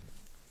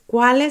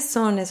cuáles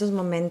son esos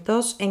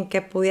momentos en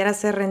que pudiera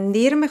hacer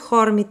rendir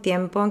mejor mi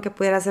tiempo, en que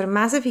pudiera ser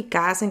más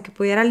eficaz, en que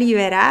pudiera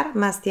liberar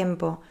más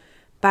tiempo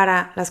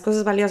para las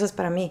cosas valiosas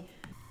para mí.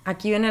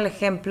 Aquí viene el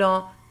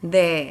ejemplo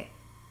de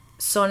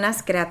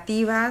zonas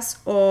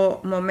creativas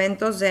o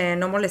momentos de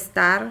no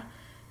molestar,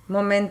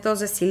 momentos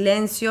de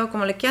silencio,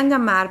 como le quieran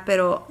llamar,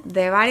 pero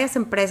de varias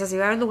empresas y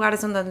varios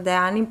lugares donde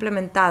han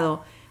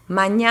implementado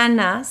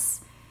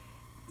mañanas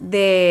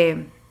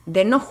de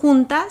no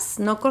juntas,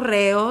 no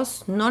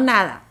correos, no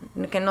nada,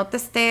 que no te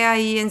esté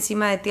ahí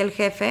encima de ti el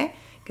jefe,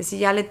 que si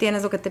ya le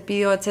tienes lo que te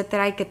pidió,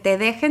 etcétera, y que te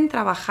dejen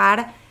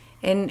trabajar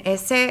en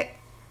ese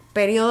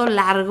periodo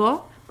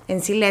largo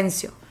en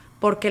silencio,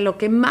 porque lo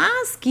que más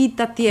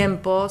quita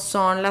tiempo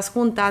son las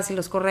juntas y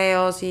los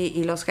correos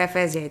y los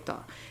jefes y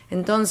todo.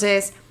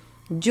 Entonces,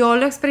 yo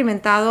lo he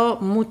experimentado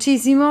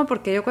muchísimo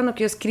porque yo cuando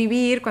quiero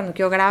escribir, cuando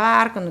quiero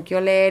grabar, cuando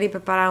quiero leer y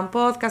preparar un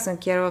podcast,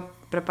 cuando quiero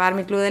preparar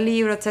mi club de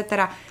libro,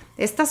 etcétera,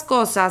 estas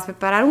cosas,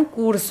 preparar un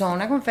curso,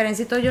 una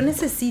conferencia y todo, yo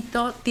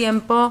necesito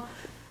tiempo,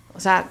 o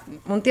sea,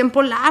 un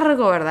tiempo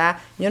largo, ¿verdad?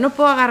 Yo no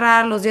puedo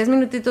agarrar los 10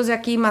 minutitos de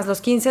aquí, más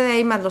los 15 de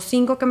ahí, más los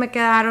 5 que me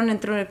quedaron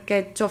entre el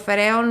que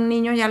chofereo a un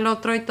niño y al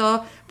otro y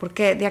todo,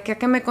 porque de aquí a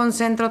que me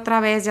concentro otra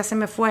vez ya se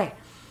me fue.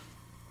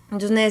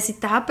 Entonces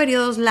necesitaba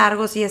periodos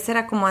largos y esa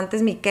era como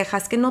antes mi queja,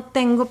 es que no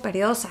tengo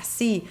periodos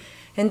así.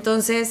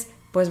 Entonces,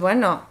 pues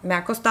bueno, me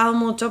ha costado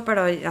mucho,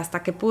 pero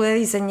hasta que pude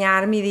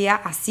diseñar mi día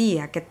así,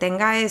 a que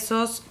tenga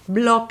esos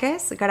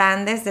bloques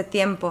grandes de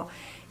tiempo.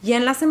 Y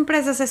en las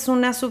empresas es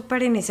una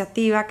súper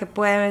iniciativa que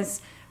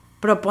puedes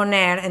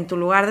proponer en tu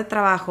lugar de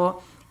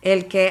trabajo,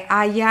 el que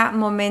haya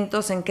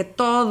momentos en que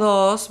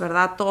todos,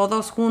 ¿verdad?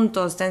 Todos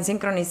juntos estén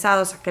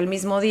sincronizados aquel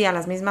mismo día, a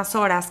las mismas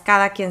horas,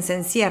 cada quien se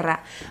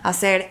encierra a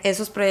hacer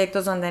esos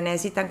proyectos donde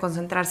necesitan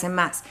concentrarse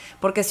más.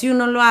 Porque si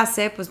uno lo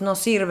hace, pues no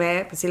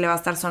sirve, pues si le va a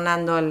estar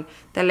sonando el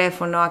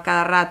teléfono a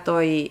cada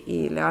rato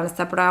y le van a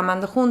estar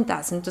programando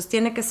juntas. Entonces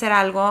tiene que ser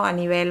algo a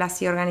nivel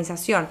así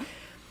organización.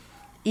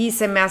 Y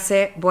se me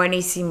hace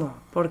buenísimo,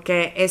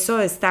 porque eso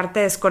de estarte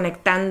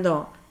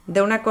desconectando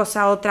de una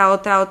cosa a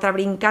otra,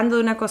 brincando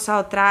de una cosa a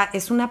otra,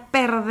 es una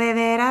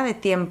perdedera de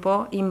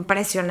tiempo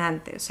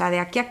impresionante. O sea, de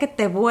aquí a que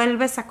te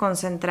vuelves a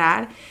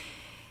concentrar,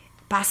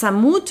 pasa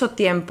mucho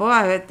tiempo,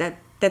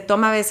 te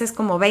toma a veces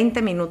como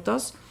 20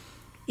 minutos,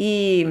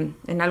 y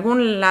en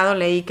algún lado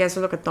leí que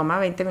eso es lo que toma,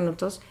 20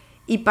 minutos,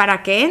 y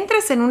para que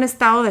entres en un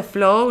estado de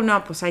flow,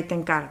 no, pues ahí te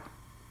encargo.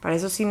 Para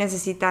eso sí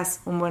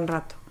necesitas un buen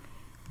rato.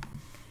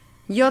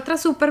 Y otra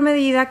súper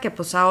medida que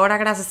pues ahora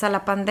gracias a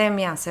la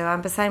pandemia se va a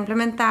empezar a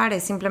implementar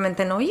es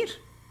simplemente no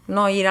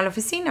ir a la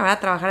oficina, ¿verdad?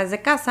 Trabajar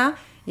desde casa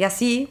y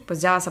así pues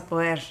ya vas a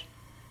poder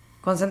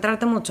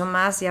concentrarte mucho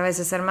más y a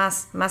veces ser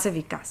más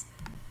eficaz.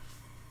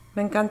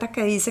 Me encanta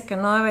que dice que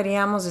no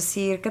deberíamos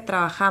decir que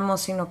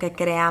trabajamos, sino que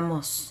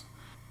creamos.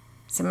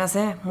 Se me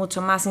hace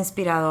mucho más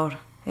inspirador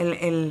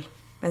el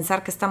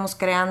pensar que estamos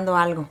creando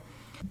algo.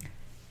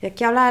 Y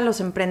aquí habla de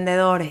los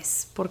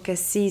emprendedores, porque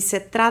si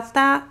se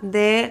trata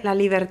de la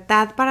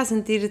libertad para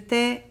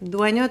sentirte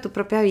dueño de tu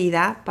propia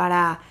vida,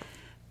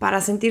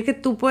 para sentir que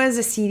tú puedes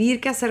decidir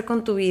qué hacer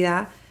con tu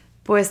vida,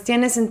 pues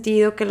tiene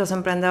sentido que los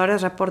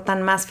emprendedores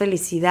reportan más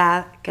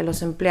felicidad que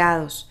los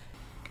empleados.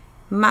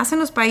 Más en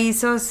los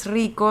países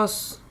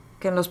ricos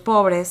que en los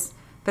pobres,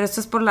 pero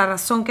esto es por la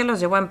razón que los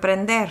llevó a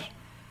emprender.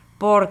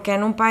 Porque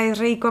en un país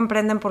rico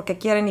emprenden porque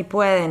quieren y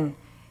pueden.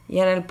 Y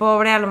en el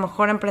pobre a lo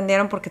mejor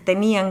emprendieron porque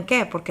tenían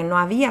que, porque no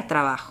había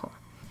trabajo.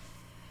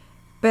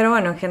 Pero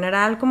bueno, en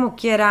general, como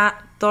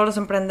quiera, todos los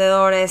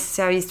emprendedores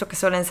se ha visto que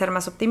suelen ser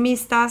más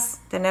optimistas,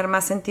 tener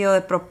más sentido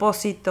de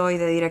propósito y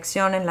de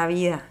dirección en la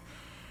vida.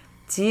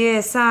 Sí,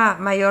 esa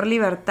mayor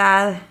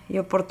libertad y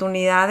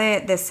oportunidad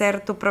de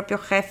ser tu propio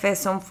jefe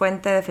son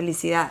fuente de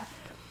felicidad.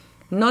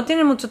 No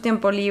tienen mucho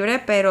tiempo libre,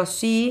 pero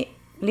sí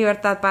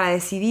libertad para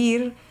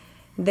decidir,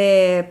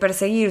 de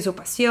perseguir su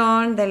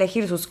pasión, de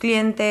elegir sus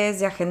clientes,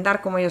 de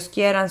agendar como ellos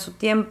quieran su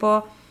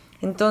tiempo.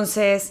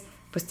 Entonces,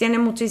 pues tiene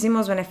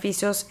muchísimos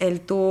beneficios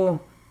el tú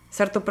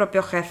ser tu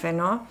propio jefe,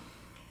 ¿no?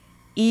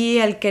 Y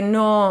el que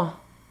no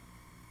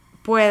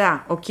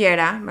pueda o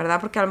quiera,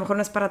 ¿verdad? Porque a lo mejor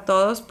no es para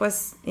todos,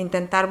 pues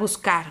intentar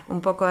buscar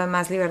un poco de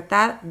más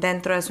libertad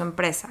dentro de su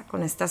empresa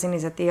con estas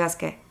iniciativas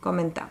que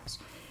comentamos.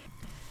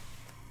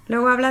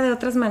 Luego habla de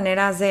otras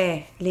maneras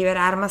de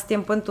liberar más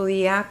tiempo en tu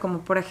día, como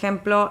por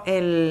ejemplo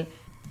el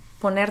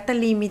ponerte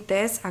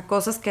límites a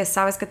cosas que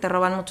sabes que te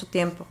roban mucho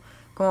tiempo,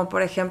 como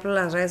por ejemplo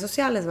las redes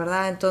sociales,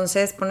 ¿verdad?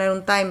 Entonces poner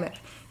un timer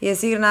y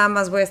decir nada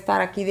más voy a estar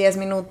aquí 10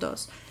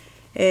 minutos.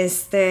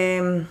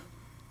 El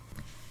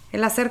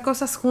hacer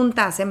cosas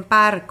juntas, en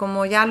par,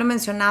 como ya lo he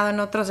mencionado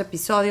en otros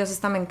episodios,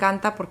 esta me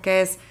encanta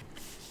porque es,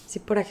 si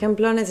por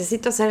ejemplo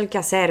necesito hacer el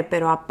quehacer,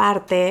 pero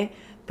aparte,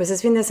 pues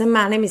es fin de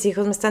semana y mis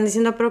hijos me están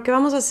diciendo, pero ¿qué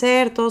vamos a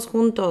hacer todos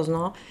juntos,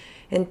 no?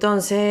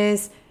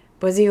 Entonces,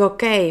 pues digo,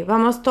 ok,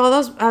 vamos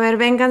todos, a ver,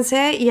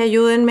 vénganse y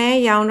ayúdenme,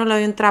 y a uno le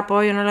doy un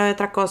trapo, y a uno le doy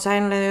otra cosa, y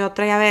a uno le doy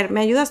otra, y a ver,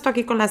 ¿me ayudas tú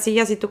aquí con las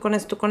sillas y tú con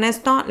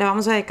esto? Le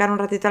vamos a dedicar un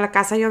ratito a la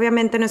casa, y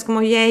obviamente no es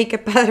como, yay, qué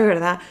padre,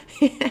 ¿verdad?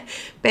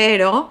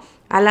 Pero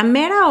a la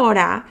mera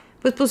hora,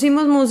 pues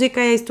pusimos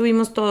música y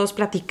estuvimos todos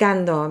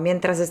platicando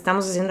mientras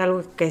estamos haciendo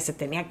algo que se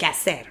tenía que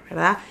hacer,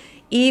 ¿verdad?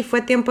 Y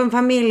fue tiempo en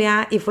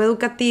familia, y fue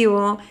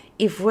educativo,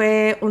 y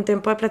fue un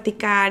tiempo de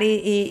platicar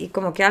y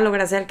como que ya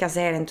logré hacer el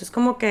quehacer. Entonces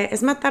como que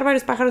es matar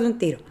varios pájaros de un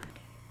tiro.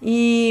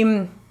 Y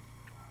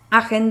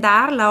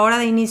agendar la hora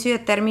de inicio y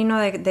de término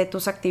de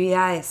tus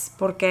actividades,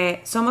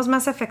 porque somos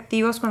más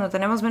efectivos cuando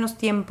tenemos menos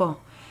tiempo.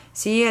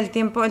 Sí, el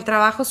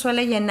trabajo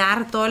suele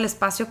llenar todo el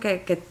espacio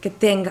que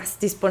tengas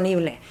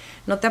disponible.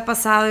 ¿No te ha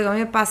pasado? Digo, a mí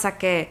me pasa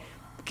que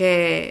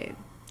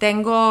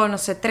tengo, no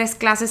sé, 3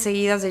 clases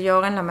seguidas de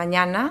yoga en la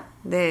mañana,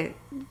 de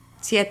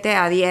 7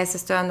 a 10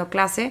 estoy dando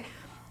clase,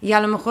 y a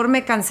lo mejor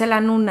me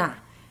cancelan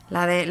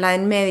la de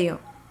en medio.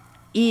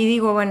 Y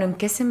digo, bueno, ¿en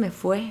qué se me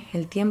fue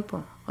el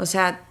tiempo? O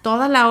sea,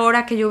 toda la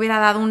hora que yo hubiera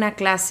dado una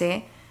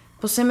clase,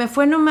 pues se me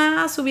fue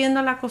nomás subiendo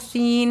a la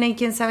cocina y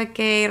quién sabe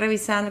qué, y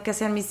revisando qué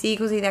hacían mis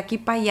hijos y de aquí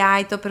para allá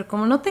y todo. Pero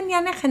como no tenía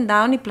ni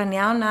agendado ni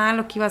planeado nada de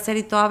lo que iba a hacer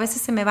y todo, a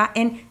veces se me va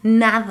en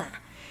nada.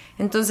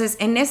 Entonces,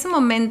 en ese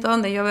momento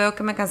donde yo veo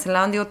que me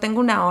cancelaron, digo, tengo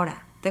una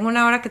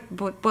hora que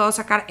puedo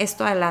sacar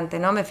esto adelante,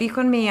 ¿no? Me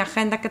fijo en mi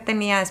agenda que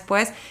tenía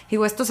después,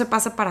 digo, esto se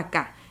pasa para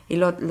acá y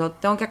lo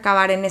tengo que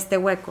acabar en este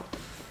hueco.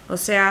 O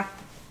sea,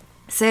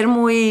 ser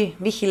muy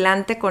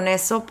vigilante con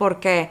eso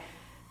porque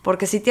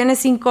si tienes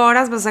 5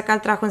 horas vas a sacar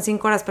el trabajo en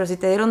 5 horas, pero si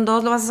te dieron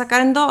 2 lo vas a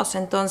sacar en 2.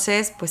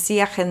 Entonces, pues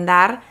sí,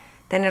 agendar,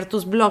 tener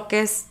tus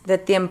bloques de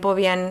tiempo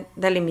bien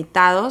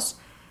delimitados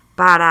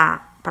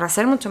para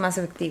ser mucho más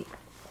efectivo.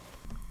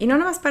 Y no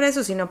nomás para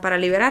eso, sino para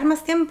liberar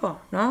más tiempo,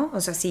 ¿no?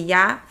 O sea, si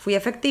ya fui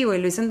efectivo y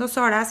lo hice en 2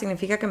 horas,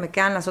 significa que me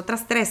quedan las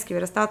otras 3 que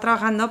hubiera estado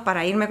trabajando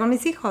para irme con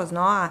mis hijos,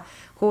 ¿no? A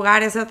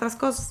jugar y hacer otras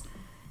cosas.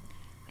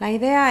 La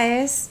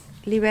idea es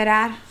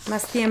liberar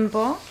más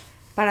tiempo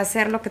para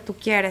hacer lo que tú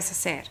quieres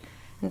hacer.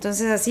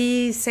 Entonces,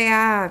 así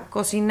sea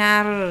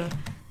cocinar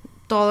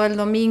todo el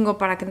domingo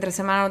para que entre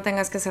semana no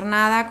tengas que hacer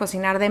nada,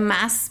 cocinar de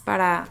más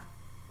para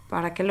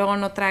que luego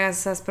no traigas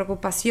esas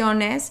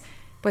preocupaciones,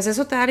 pues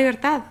eso te da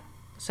libertad.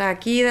 O sea,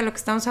 aquí de lo que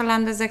estamos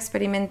hablando es de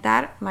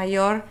experimentar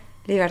mayor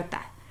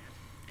libertad.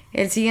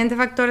 El siguiente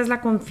factor es la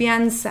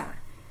confianza.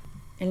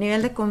 El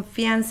nivel de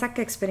confianza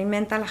que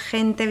experimenta la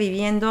gente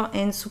viviendo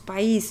en su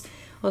país.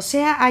 O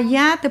sea,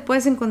 allá te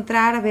puedes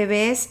encontrar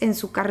bebés en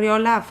su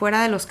carriola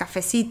afuera de los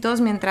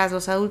cafecitos mientras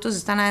los adultos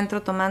están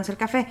adentro tomándose el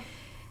café.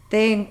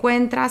 Te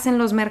encuentras en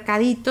los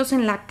mercaditos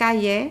en la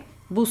calle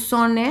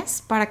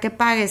buzones para que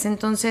pagues.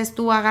 Entonces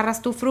tú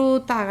agarras tu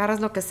fruta,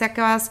 agarras lo que sea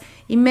que vas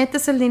y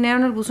metes el dinero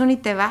en el buzón y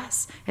te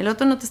vas. El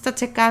otro no te está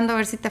checando a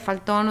ver si te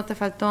faltó o no te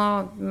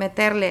faltó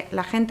meterle.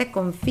 La gente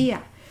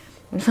confía.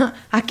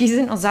 Aquí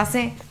se nos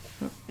hace,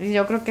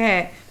 yo creo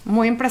que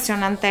muy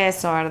impresionante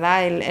eso,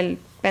 ¿verdad? El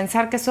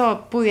pensar que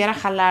eso pudiera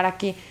jalar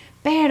aquí.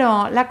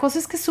 Pero la cosa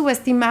es que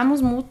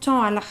subestimamos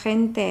mucho a la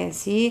gente,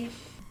 ¿sí?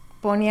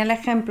 Ponía el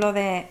ejemplo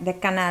de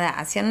Canadá.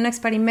 Hacían un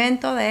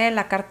experimento de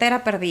la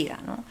cartera perdida,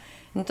 ¿no?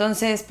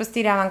 Entonces, pues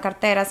tiraban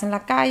carteras en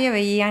la calle,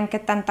 veían que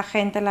tanta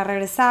gente la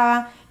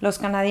regresaba. Los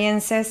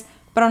canadienses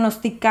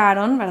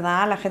pronosticaron,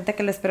 ¿verdad? A la gente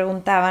que les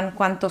preguntaban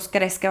cuántos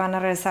crees que van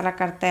a regresar la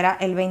cartera,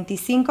 el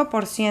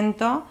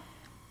 25%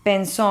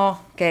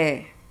 pensó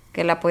que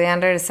la podían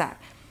regresar.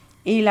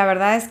 Y la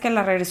verdad es que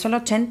la regresó el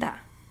 80%,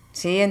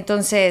 ¿sí?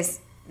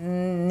 Entonces,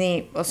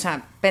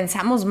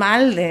 pensamos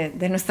mal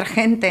de nuestra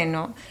gente,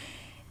 ¿no?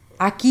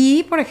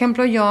 Aquí, por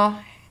ejemplo, yo,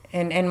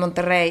 en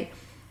Monterrey,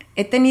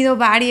 he tenido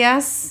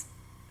varias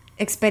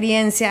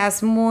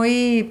experiencias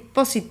muy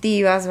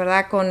positivas,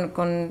 ¿verdad?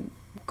 Con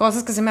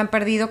cosas que se me han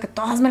perdido, que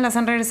todas me las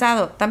han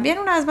regresado. También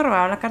una vez me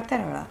robaron la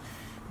cartera, ¿verdad?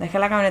 Dejé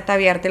la camioneta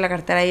abierta y la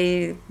cartera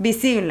ahí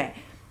visible.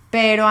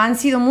 Pero han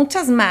sido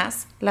muchas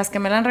más las que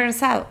me la han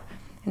regresado.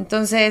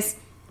 Entonces,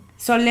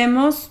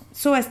 solemos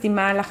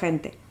subestimar a la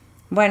gente.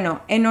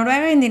 Bueno, en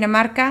Noruega y en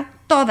Dinamarca,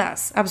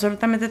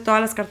 absolutamente todas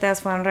las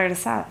carteras fueron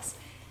regresadas.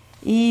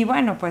 Y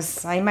bueno,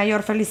 pues hay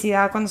mayor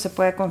felicidad cuando se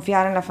puede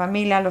confiar en la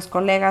familia, los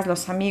colegas,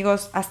 los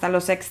amigos, hasta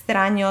los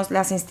extraños,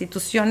 las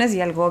instituciones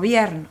y el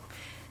gobierno.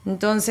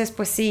 Entonces,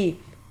 pues sí,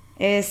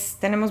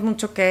 tenemos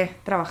mucho que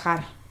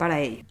trabajar para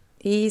ello.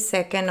 y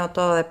sé que no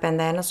todo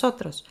depende de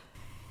nosotros.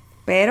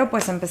 Pero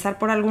pues empezar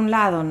por algún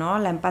lado, ¿no?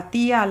 La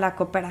empatía, la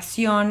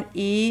cooperación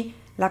y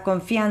la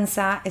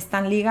confianza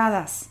están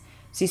ligadas.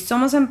 Si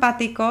somos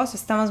empáticos,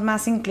 estamos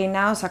más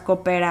inclinados a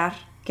cooperar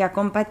que a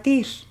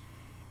competir.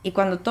 Y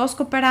cuando todos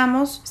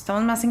cooperamos,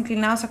 estamos más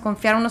inclinados a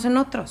confiar unos en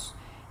otros.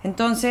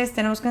 Entonces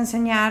tenemos que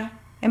enseñar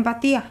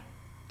empatía.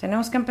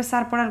 Tenemos que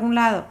empezar por algún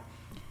lado.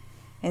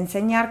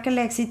 Enseñar que el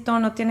éxito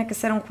no tiene que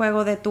ser un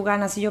juego de tú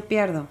ganas y yo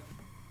pierdo,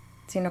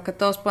 sino que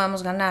todos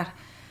podemos ganar.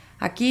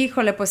 Aquí,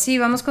 híjole, pues sí,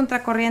 vamos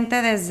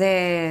contracorriente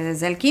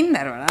desde el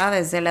kinder, ¿verdad?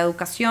 Desde la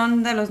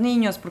educación de los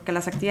niños, porque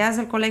las actividades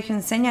del colegio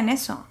enseñan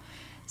eso,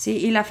 ¿sí?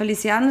 Y la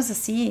felicidad no es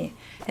así.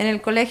 En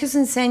el colegio se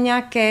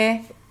enseña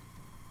que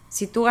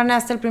si tú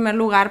ganaste el primer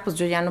lugar, pues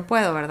yo ya no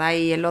puedo, ¿verdad?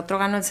 Y el otro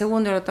ganó el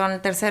segundo y el otro ganó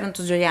el tercero,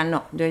 entonces yo ya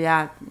no, yo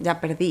ya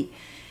perdí.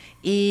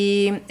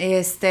 Y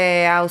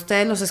a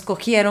ustedes los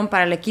escogieron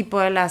para el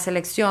equipo de la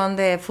selección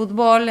de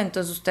fútbol,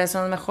 entonces ustedes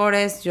son los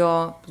mejores,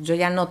 yo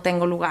ya no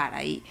tengo lugar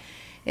ahí.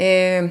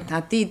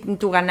 A ti,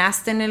 tú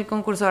ganaste en el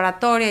concurso de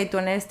oratoria y tú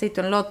en este y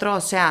tú en el otro,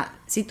 o sea,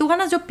 si tú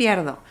ganas yo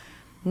pierdo.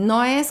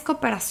 No es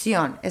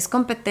cooperación, es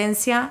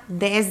competencia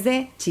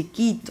desde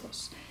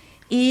chiquitos.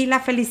 Y la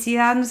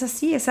felicidad no es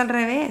así, es al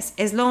revés,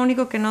 es lo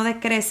único que no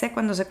decrece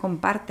cuando se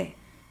comparte,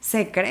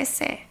 se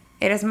crece,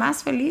 eres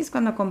más feliz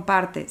cuando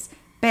compartes,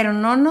 pero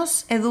no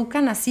nos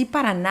educan así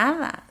para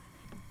nada.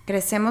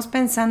 Crecemos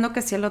pensando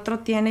que si el otro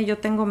tiene, yo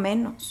tengo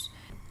menos.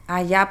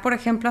 Allá, por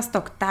ejemplo,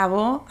 hasta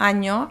 8º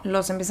año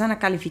los empiezan a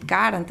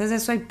calificar. Antes de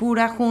eso hay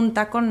pura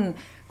junta con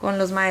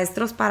los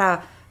maestros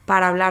para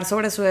hablar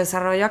sobre su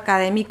desarrollo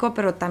académico,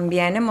 pero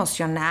también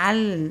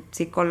emocional,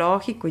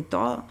 psicológico y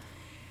todo.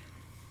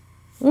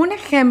 Un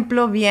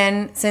ejemplo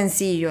bien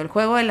sencillo, el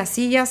juego de las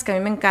sillas, que a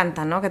mí me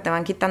encanta, ¿no? Que te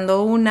van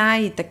quitando una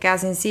y te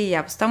quedas sin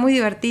silla. Pues está muy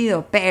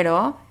divertido,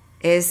 pero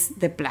es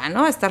de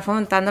plano estar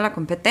fomentando la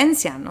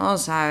competencia, ¿no? O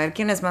sea, a ver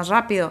quién es más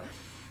rápido.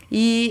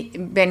 Y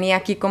venía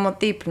aquí como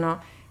tip, ¿no?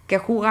 Que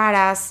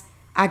jugaras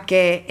a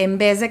que en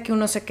vez de que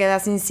uno se queda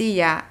sin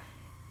silla,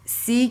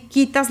 sí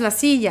quitas la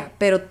silla,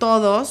 pero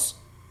todos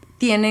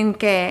tienen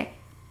que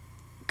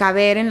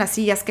caber en las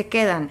sillas que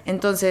quedan.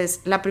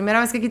 Entonces, la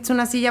primera vez que quitas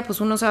una silla, pues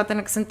uno se va a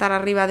tener que sentar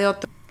arriba de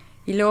otro.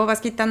 Y luego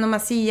vas quitando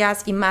más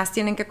sillas y más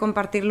tienen que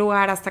compartir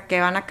lugar hasta que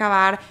van a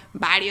acabar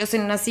varios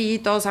en una silla y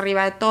todos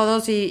arriba de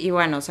todos. Y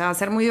bueno, o sea, va a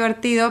ser muy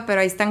divertido,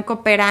 pero ahí están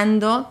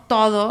cooperando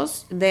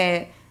todos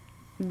de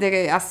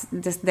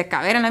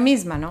caber en la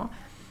misma, ¿no?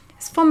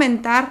 Es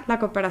fomentar la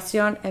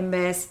cooperación en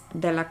vez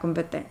de la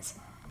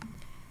competencia.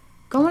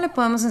 ¿Cómo le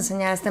podemos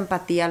enseñar esta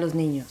empatía a los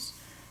niños?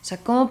 O sea,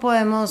 ¿cómo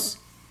podemos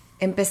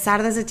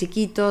empezar desde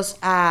chiquitos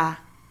a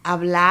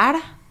hablar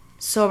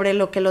sobre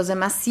lo que los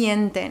demás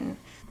sienten?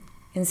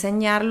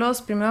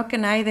 Enseñarlos, primero que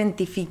nada, a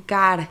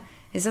identificar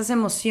esas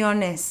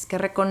emociones, que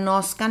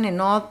reconozcan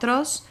en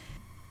otros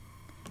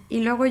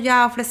y luego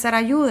ya ofrecer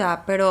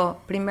ayuda, pero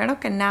primero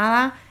que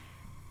nada,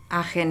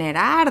 a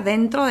generar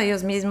dentro de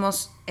ellos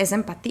mismos esa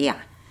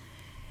empatía.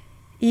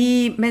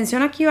 Y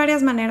menciono aquí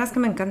varias maneras que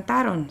me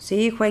encantaron,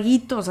 ¿sí?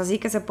 Jueguitos así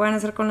que se pueden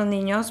hacer con los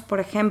niños. Por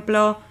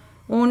ejemplo,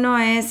 uno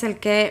es el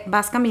que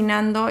vas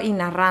caminando y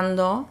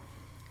narrando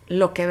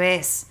lo que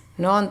ves,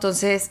 ¿no?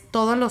 Entonces,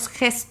 todos los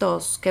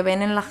gestos que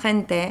ven en la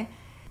gente,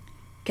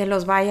 que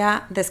los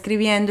vaya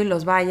describiendo y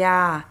los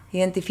vaya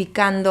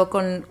identificando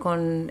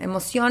con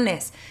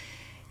emociones.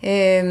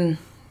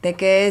 De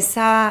que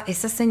esa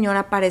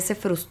señora parece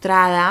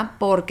frustrada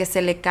porque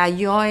se le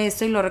cayó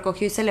eso y lo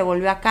recogió y se le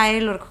volvió a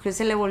caer, lo recogió y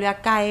se le volvió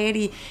a caer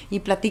y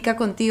platica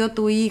contigo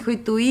tu hijo y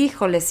tu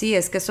híjole, sí,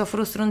 es que eso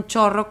frustra un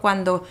chorro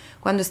cuando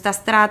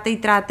estás trate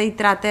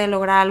de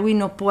lograr algo y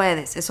no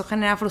puedes, eso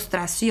genera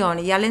frustración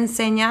y ya le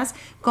enseñas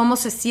cómo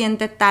se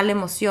siente tal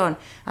emoción,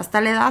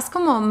 hasta le das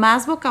como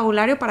más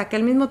vocabulario para que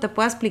él mismo te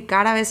pueda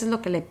explicar a veces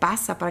lo que le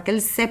pasa, para que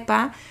él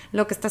sepa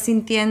lo que está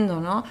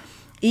sintiendo, ¿no?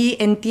 Y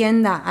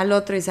entienda al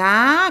otro y dice,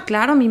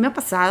 claro, a mí me ha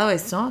pasado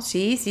eso,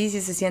 sí,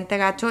 se siente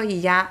gacho y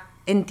ya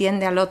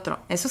entiende al otro.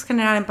 Eso es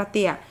generar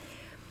empatía.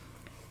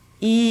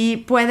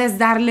 Y puedes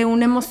darle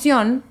una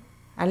emoción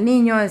al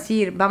niño,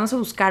 decir, vamos a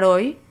buscar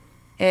hoy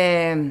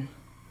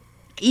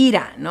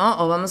ira,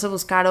 ¿no? O vamos a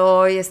buscar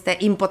hoy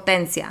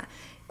impotencia.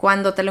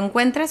 Cuando te lo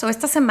encuentres, o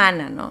esta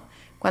semana, ¿no?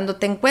 Cuando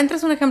te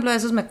encuentres un ejemplo de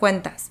esos, me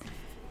cuentas.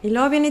 Y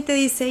luego viene y te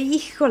dice,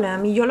 híjole, a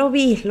mí yo lo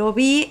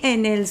vi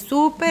en el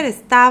súper,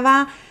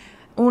 estaba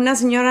una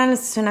señora en el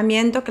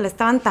estacionamiento que le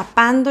estaban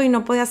tapando y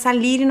no podía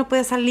salir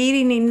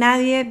y ni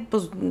nadie,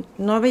 pues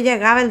no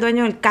llegaba el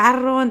dueño del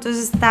carro,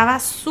 entonces estaba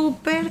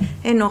súper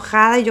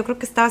enojada y yo creo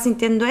que estaba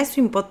sintiendo eso,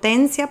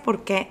 impotencia,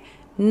 porque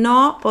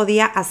no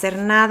podía hacer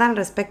nada al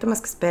respecto más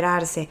que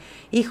esperarse.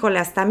 Híjole,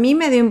 hasta a mí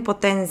me dio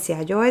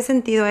impotencia, yo he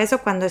sentido eso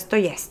cuando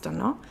estoy esto,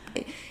 ¿no?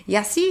 Y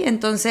así,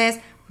 entonces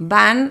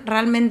van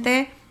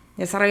realmente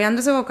desarrollando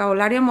ese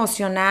vocabulario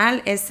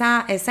emocional,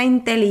 esa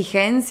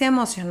inteligencia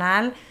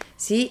emocional,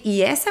 ¿sí?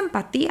 Y esa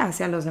empatía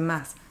hacia los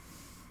demás.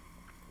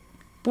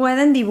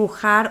 Pueden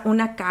dibujar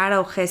una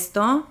cara o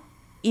gesto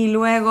y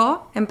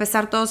luego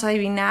empezar todos a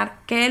adivinar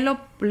qué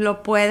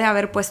lo puede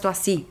haber puesto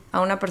así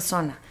a una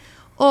persona.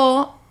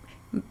 O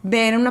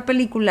ver una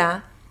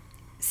película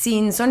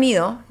sin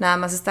sonido, nada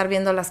más estar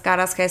viendo las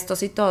caras,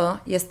 gestos y todo,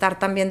 y estar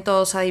también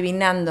todos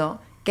adivinando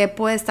qué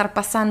puede estar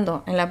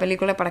pasando en la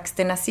película para que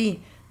estén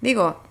así.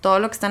 Digo, todo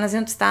lo que están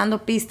haciendo te está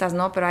dando pistas,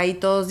 ¿no? Pero ahí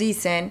todos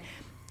dicen,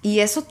 y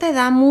eso te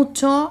da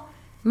mucho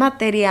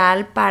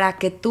material para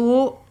que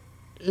tú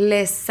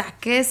les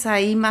saques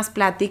ahí más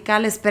plática,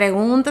 les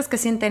preguntas qué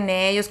sienten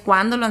ellos,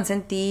 cuándo lo han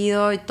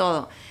sentido y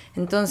todo.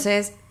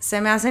 Entonces, se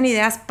me hacen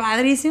ideas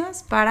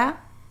padrísimas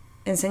para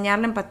enseñar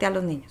la empatía a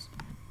los niños,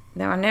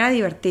 de manera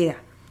divertida.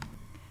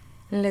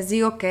 Les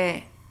digo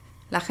que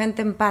la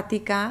gente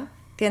empática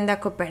tiende a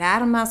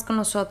cooperar más con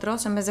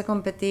nosotros en vez de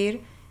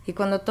competir, y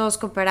cuando todos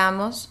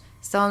cooperamos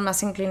estamos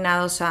más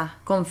inclinados a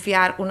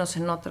confiar unos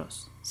en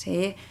otros,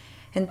 ¿sí?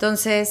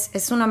 Entonces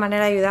es una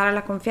manera de ayudar a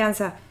la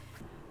confianza,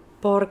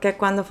 porque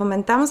cuando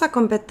fomentamos la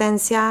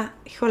competencia,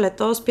 híjole,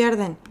 todos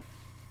pierden.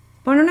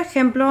 Pon un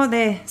ejemplo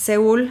de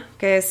Seúl,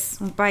 que es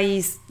un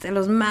país de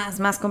los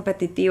más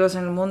competitivos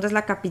en el mundo, es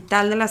la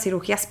capital de las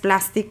cirugías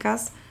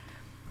plásticas,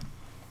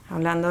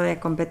 hablando de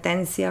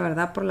competencia,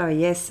 ¿verdad?, por la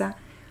belleza.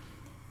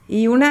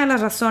 Y una de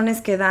las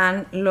razones que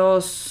dan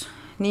los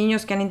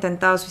niños que han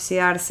intentado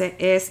suicidarse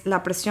es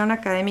la presión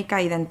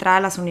académica y de entrada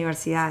a las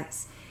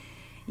universidades.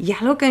 Y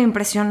algo que me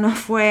impresionó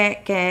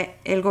fue que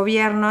el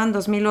gobierno en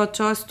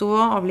 2008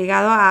 estuvo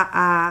obligado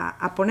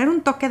a poner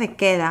un toque de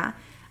queda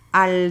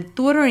al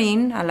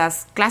tutoring, a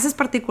las clases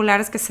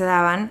particulares que se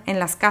daban en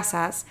las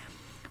casas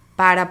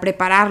para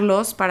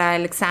prepararlos para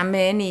el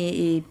examen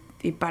y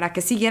para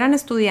que siguieran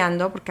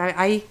estudiando, porque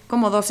hay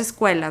como 2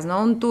 escuelas,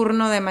 ¿no? Un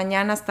turno de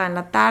mañana hasta en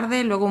la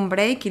tarde, luego un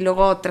break y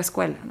luego otra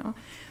escuela, ¿no?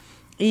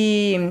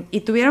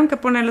 Y tuvieron que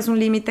ponerles un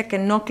límite que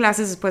no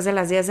clases después de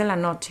las 10 de la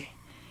noche.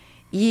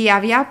 Y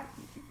había,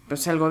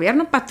 pues, el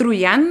gobierno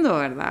patrullando,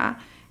 ¿verdad?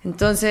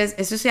 Entonces,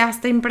 eso ya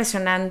está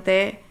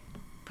impresionante,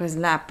 pues,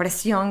 la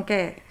presión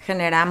que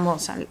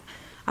generamos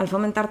al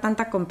fomentar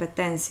tanta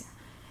competencia.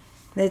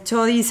 De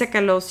hecho, dice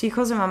que los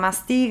hijos de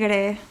mamás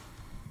tigre,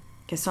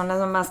 que son las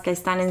mamás que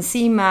están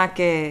encima,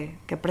 que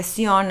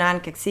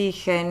presionan, que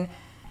exigen,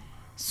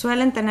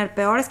 suelen tener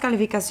peores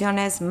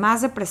calificaciones,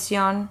 más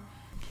depresión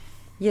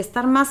y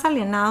estar más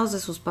alienados de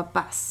sus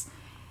papás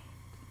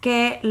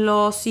que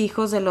los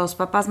hijos de los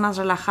papás más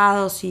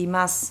relajados y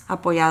más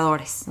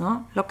apoyadores,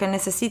 ¿no? Lo que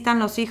necesitan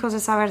los hijos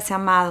es saberse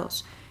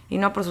amados y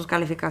no por sus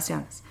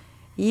calificaciones.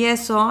 Y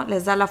eso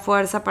les da la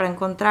fuerza para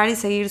encontrar y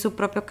seguir su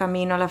propio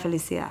camino a la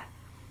felicidad.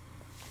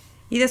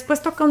 Y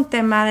después toca un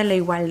tema de la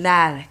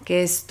igualdad,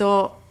 que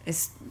esto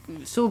es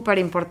súper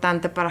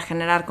importante para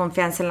generar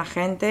confianza en la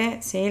gente,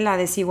 ¿sí? La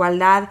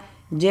desigualdad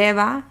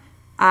lleva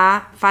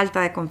a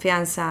falta de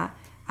confianza,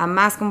 a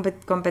más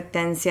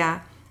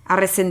competencia, a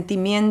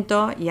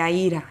resentimiento y a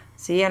ira,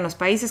 ¿sí? En los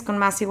países con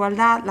más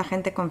igualdad, la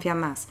gente confía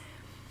más.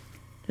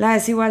 La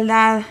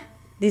desigualdad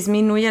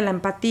disminuye la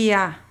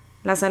empatía,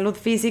 la salud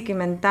física y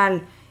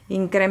mental,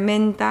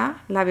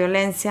 incrementa la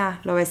violencia,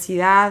 la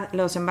obesidad,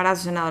 los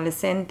embarazos en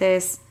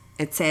adolescentes,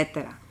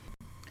 etc.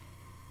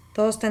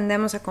 Todos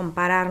tendemos a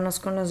compararnos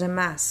con los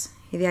demás,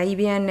 y de ahí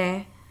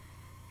viene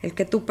el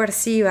que tú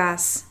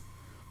percibas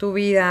tu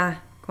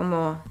vida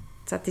como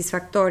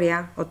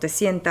satisfactoria o te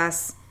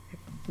sientas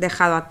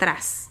dejado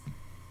atrás.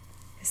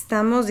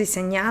 Estamos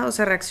diseñados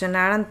a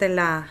reaccionar ante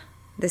la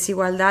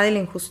desigualdad y la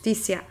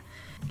injusticia.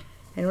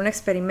 En un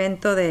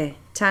experimento de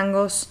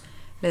changos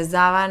les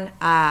daban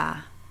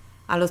a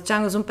los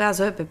changos un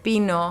pedazo de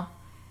pepino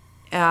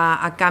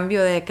a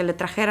cambio de que le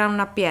trajeran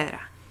una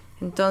piedra.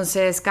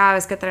 Entonces, cada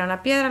vez que traía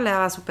una piedra, le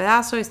daba su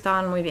pedazo y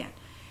estaban muy bien.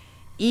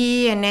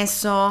 Y en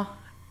eso,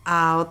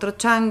 a otro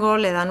chango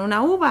le dan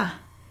una uva.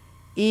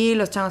 Y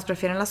los changos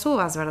prefieren las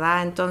uvas,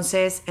 ¿verdad?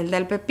 Entonces, el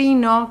del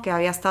pepino, que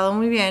había estado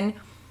muy bien,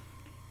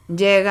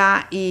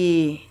 llega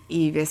y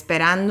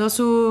esperando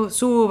su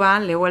uva,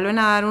 le vuelven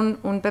a dar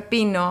un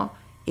pepino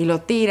y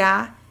lo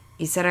tira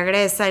y se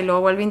regresa y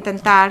luego vuelve a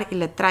intentar y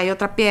le trae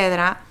otra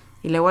piedra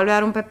y le vuelve a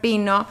dar un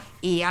pepino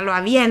y ya lo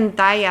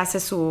avienta y hace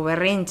su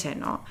berrinche,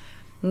 ¿no?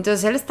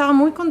 Entonces él estaba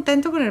muy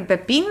contento con el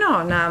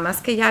pepino, nada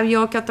más que ya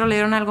vio que a otro le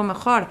dieron algo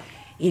mejor.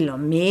 Y lo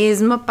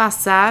mismo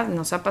pasa,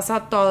 nos ha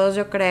pasado a todos,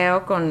 yo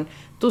creo, con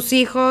tus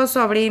hijos,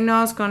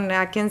 sobrinos, con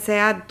a quien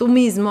sea, tú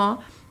mismo.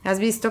 Has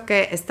visto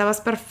que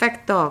estabas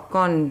perfecto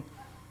con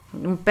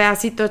un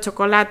pedacito de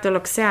chocolate o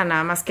lo que sea,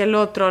 nada más que el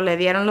otro le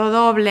dieron lo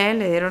doble,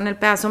 le dieron el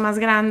pedazo más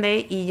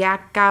grande y ya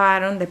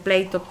acabaron de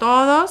pleito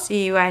todos.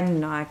 Y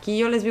bueno, aquí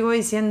yo les vivo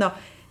diciendo,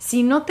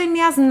 si no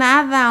tenías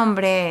nada,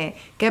 hombre,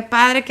 qué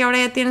padre que ahora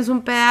ya tienes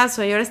un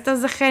pedazo y ahora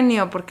estás de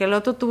genio porque el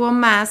otro tuvo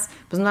más,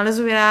 pues no les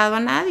hubiera dado a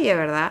nadie,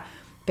 ¿verdad?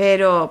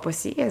 Pero pues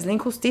sí, es la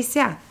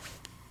injusticia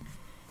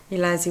y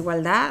la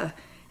desigualdad.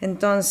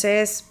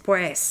 Entonces,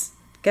 pues,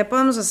 ¿qué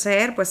podemos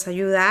hacer? Pues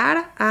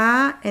ayudar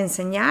a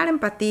enseñar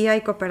empatía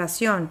y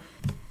cooperación,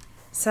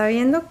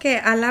 sabiendo que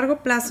a largo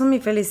plazo mi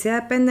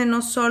felicidad depende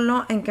no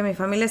solo en que mi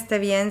familia esté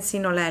bien,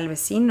 sino la del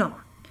vecino.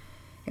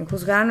 En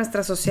juzgar a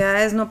nuestras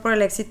sociedades no por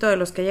el éxito de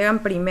los que llegan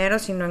primero,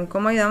 sino en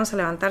cómo ayudamos a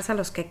levantarse a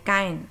los que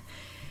caen.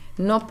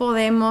 no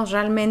podemos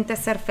realmente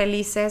ser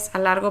felices a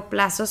largo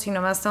plazo si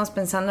nomás estamos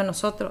pensando en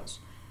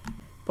nosotros.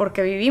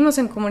 Porque vivimos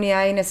en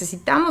comunidad y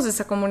necesitamos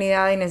esa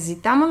comunidad y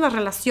necesitamos las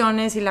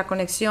relaciones y la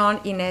conexión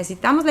y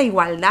necesitamos la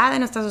igualdad en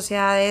nuestras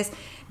sociedades,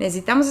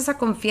 necesitamos esa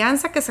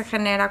confianza que se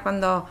genera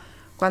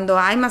cuando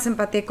hay más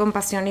empatía,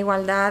 compasión,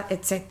 igualdad,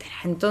 etc.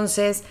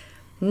 Entonces,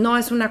 no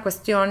es una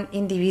cuestión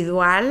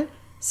individual,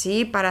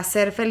 ¿sí? Para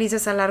ser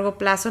felices a largo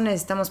plazo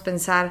necesitamos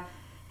pensar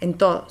en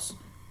todos.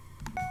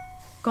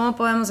 ¿Cómo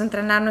podemos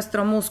entrenar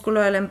nuestro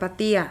músculo de la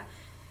empatía?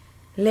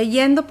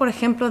 Leyendo, por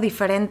ejemplo,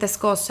 diferentes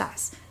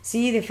cosas,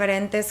 ¿sí?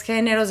 Diferentes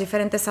géneros,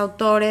 diferentes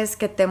autores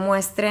que te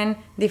muestren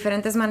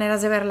diferentes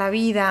maneras de ver la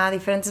vida,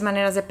 diferentes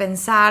maneras de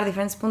pensar,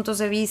 diferentes puntos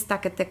de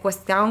vista que te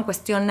hagan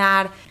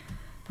cuestionar,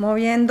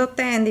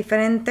 moviéndote en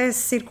diferentes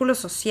círculos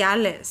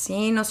sociales,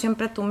 ¿sí? No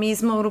siempre tu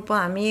mismo grupo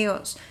de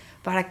amigos,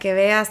 para que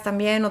veas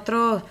también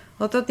otro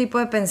tipo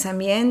de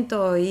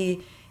pensamiento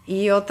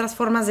y otras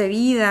formas de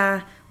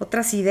vida,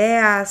 otras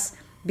ideas,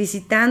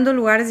 visitando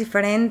lugares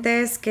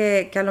diferentes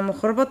que a lo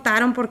mejor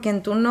votaron por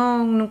quien tú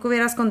nunca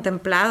hubieras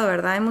contemplado,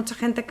 ¿verdad? Hay mucha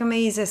gente que me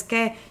dice, es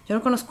que yo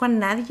no conozco a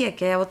nadie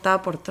que haya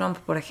votado por Trump,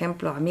 por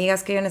ejemplo,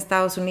 amigas que viven en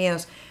Estados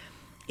Unidos,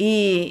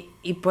 y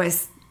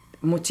pues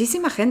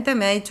muchísima gente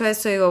me ha dicho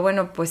eso, y digo,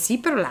 bueno, pues sí,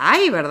 pero la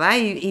hay, ¿verdad?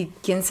 Y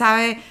quién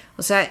sabe,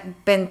 o sea,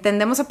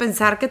 tendemos a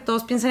pensar que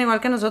todos piensan igual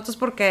que nosotros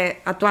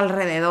porque a tu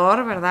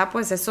alrededor, ¿verdad?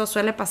 Pues eso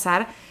suele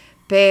pasar,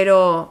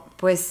 pero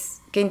pues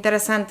qué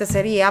interesante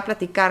sería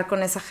platicar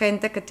con esa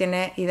gente que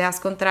tiene ideas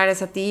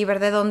contrarias a ti y ver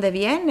de dónde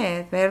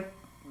viene, ver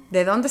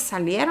de dónde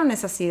salieron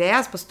esas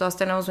ideas. Pues todos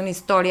tenemos una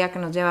historia que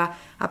nos lleva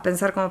a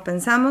pensar como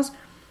pensamos.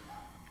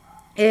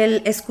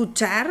 El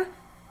escuchar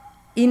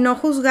y no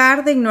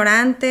juzgar de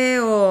ignorante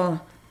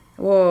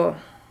o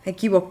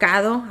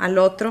equivocado al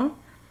otro,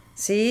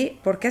 ¿sí?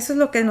 Porque eso es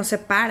lo que nos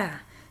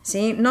separa,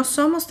 ¿sí? No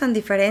somos tan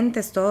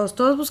diferentes todos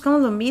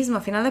buscamos lo mismo,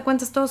 a final de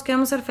cuentas todos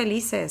queremos ser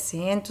felices,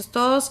 ¿sí? Entonces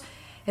todos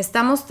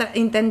estamos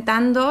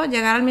intentando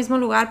llegar al mismo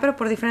lugar, pero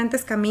por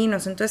diferentes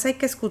caminos. Entonces hay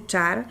que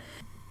escuchar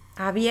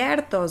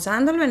abiertos,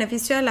 dando el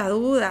beneficio de la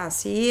duda,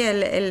 ¿sí?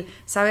 El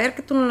saber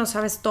que tú no lo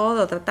sabes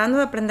todo, tratando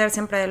de aprender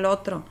siempre del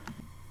otro,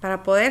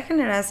 para poder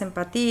generar esa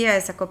empatía,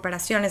 esa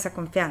cooperación, esa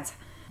confianza.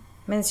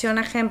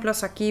 Menciona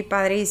ejemplos aquí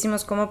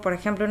padrísimos, como por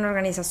ejemplo una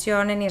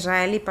organización en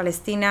Israel y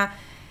Palestina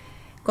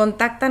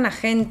contactan a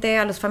gente,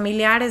 a los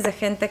familiares de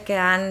gente que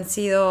han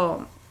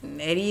sido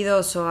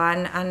heridos o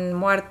han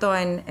muerto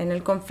en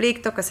el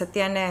conflicto que se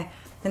tiene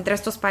entre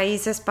estos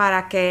países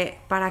para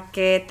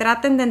que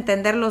traten de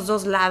entender los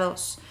dos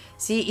lados,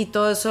 ¿sí? Y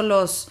todo eso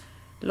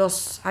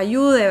los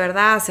ayude,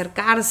 ¿verdad? A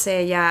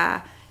acercarse y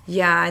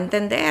a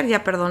entender y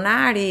a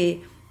perdonar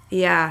y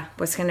a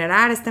pues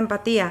generar esta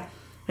empatía.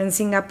 En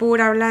Singapur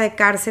habla de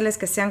cárceles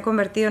que se han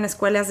convertido en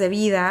escuelas de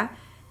vida,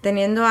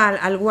 teniendo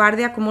al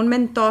guardia como un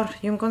mentor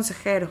y un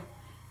consejero,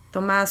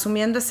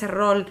 asumiendo ese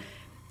rol,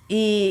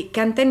 y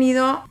que han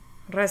tenido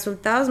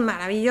resultados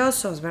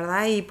maravillosos,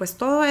 ¿verdad? Y pues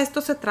todo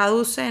esto se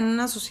traduce en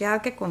una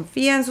sociedad que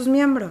confía en sus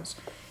miembros,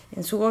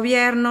 en su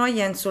gobierno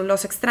y en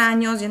los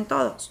extraños y en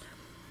todos.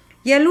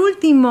 Y el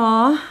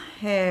último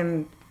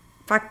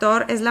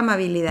factor es la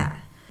amabilidad.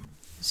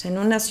 O sea, en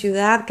una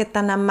ciudad, qué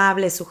tan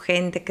amable es su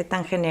gente, qué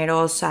tan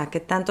generosa, qué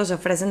tanto se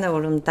ofrecen de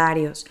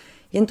voluntarios.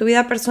 Y en tu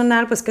vida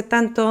personal, pues qué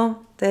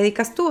tanto te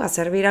dedicas tú a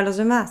servir a los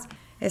demás.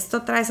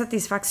 Esto trae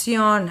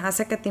satisfacción,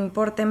 hace que te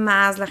importe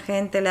más la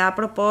gente, le da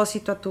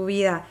propósito a tu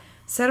vida.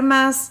 Ser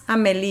más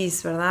Amélie,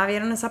 ¿verdad?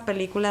 ¿Vieron esa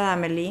película de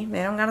Amélie? Me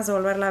dieron ganas de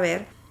volverla a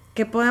ver.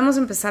 Que podemos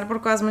empezar por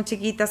cosas muy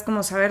chiquitas,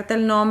 como saberte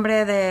el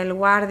nombre del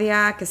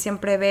guardia que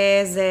siempre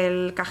ves,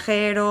 del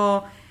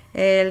cajero,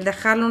 el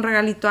dejarle un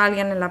regalito a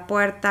alguien en la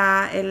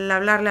puerta, el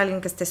hablarle a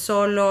alguien que esté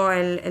solo,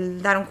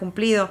 el dar un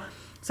cumplido.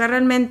 O sea,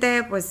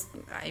 realmente, pues,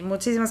 hay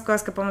muchísimas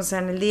cosas que podemos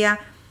hacer en el día.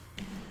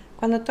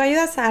 Cuando tú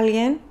ayudas a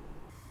alguien,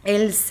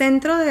 el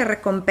centro de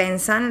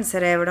recompensa en el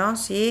cerebro,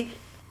 ¿sí?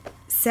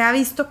 Se ha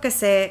visto que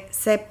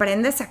se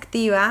prende, se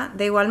activa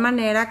de igual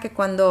manera que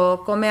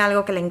cuando come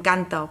algo que le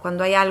encanta o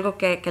cuando hay algo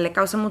que le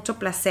causa mucho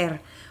placer.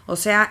 O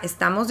sea,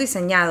 estamos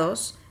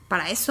diseñados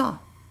para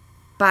eso,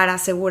 para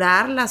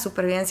asegurar la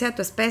supervivencia de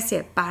tu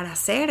especie, para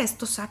hacer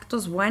estos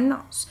actos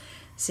buenos,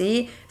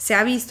 ¿sí? Se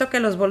ha visto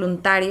que los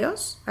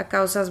voluntarios a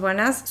causas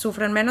buenas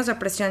sufren menos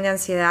depresión y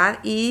ansiedad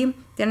y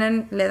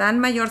le dan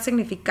mayor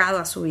significado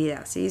a su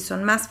vida, ¿sí?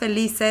 Son más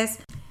felices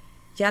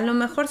y a lo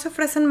mejor se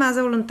ofrecen más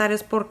de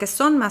voluntarios porque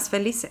son más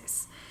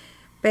felices.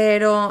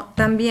 Pero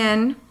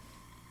también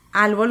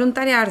al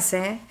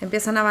voluntariarse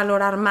empiezan a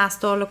valorar más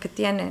todo lo que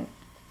tienen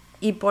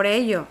y por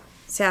ello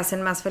se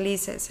hacen más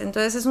felices.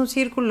 Entonces es un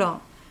círculo.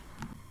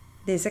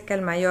 Dice que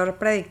el mayor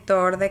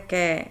predictor de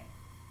que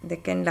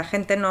la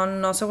gente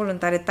no se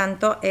voluntarie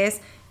tanto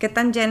es qué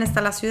tan llena está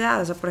la ciudad.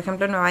 O sea, por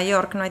ejemplo, en Nueva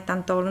York no hay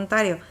tanto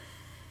voluntario.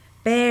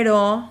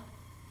 Pero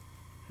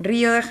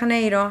Río de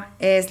Janeiro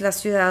es la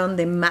ciudad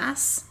donde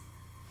más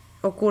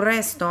ocurre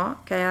esto,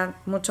 que haya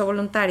mucho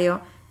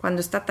voluntario, cuando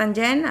está tan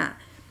llena.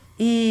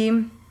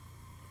 Y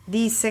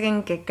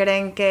dicen que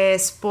creen que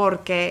es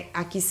porque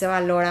aquí se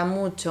valora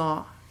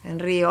mucho en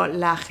Río,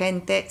 la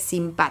gente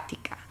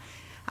simpática.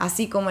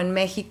 Así como en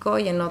México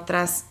y en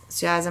otras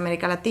ciudades de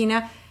América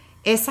Latina,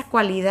 esa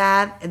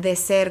cualidad de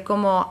ser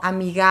como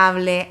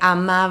amigable,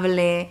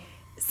 amable,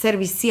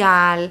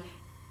 servicial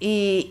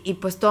y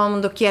pues todo el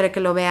mundo quiere que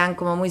lo vean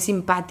como muy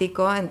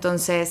simpático,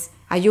 entonces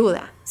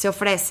ayuda, se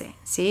ofrece,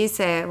 ¿sí?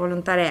 Se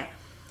voluntarea.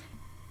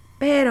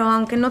 Pero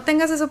aunque no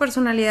tengas esa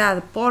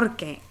personalidad,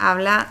 porque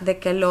habla de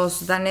que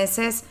los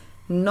daneses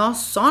no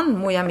son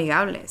muy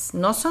amigables,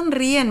 no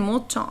sonríen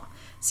mucho,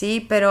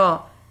 ¿sí?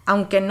 Pero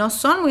aunque no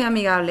son muy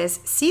amigables,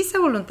 sí se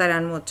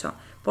voluntarian mucho,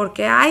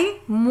 porque hay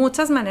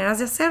muchas maneras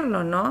de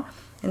hacerlo, ¿no?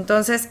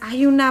 Entonces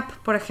hay una app,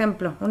 por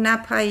ejemplo, una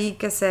app ahí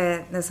que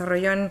se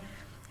desarrolló en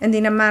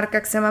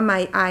Dinamarca que se llama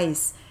My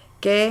Eyes,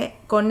 que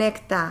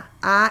conecta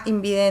a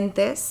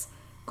invidentes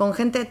con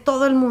gente de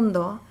todo el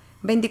mundo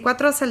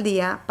 24 horas al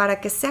día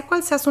para que sea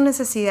cual sea su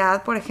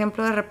necesidad. Por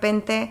ejemplo, de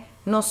repente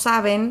no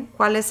saben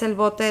cuál es el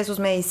bote de sus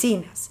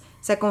medicinas,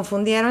 se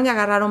confundieron y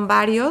agarraron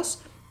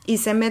varios y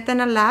se meten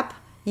al app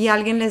y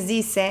alguien les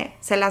dice,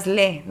 se las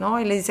lee,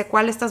 ¿no? Y les dice,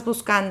 ¿cuál estás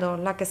buscando?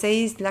 La que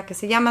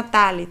se llama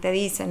tal, y te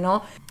dice,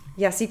 ¿no?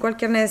 Y así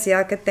cualquier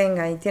necesidad que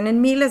tenga. Y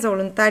tienen miles de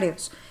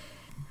voluntarios.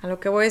 A lo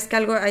que voy es que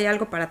hay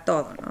algo para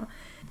todo, ¿no?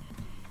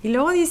 Y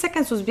luego dice que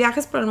en sus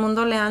viajes por el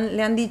mundo le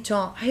han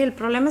dicho, ay, el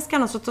problema es que a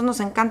nosotros nos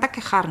encanta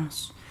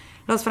quejarnos.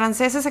 Los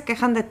franceses se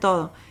quejan de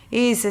todo.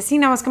 Y dice, sí,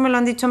 nada más que me lo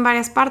han dicho en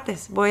varias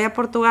partes. Voy a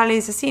Portugal y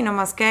dice, sí, nada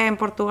más que en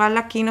Portugal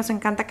aquí nos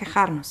encanta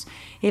quejarnos.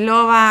 Y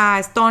luego va a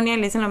Estonia y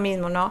le dicen lo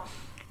mismo, ¿no?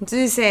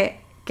 Entonces dice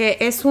que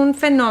es un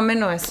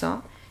fenómeno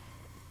eso,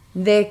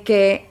 de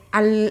que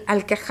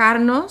al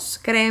quejarnos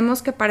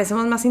creemos que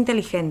parecemos más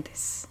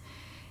inteligentes.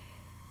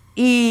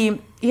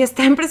 Y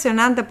está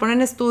impresionante,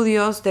 ponen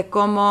estudios de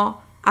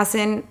cómo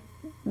hacen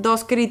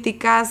dos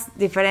críticas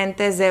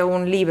diferentes de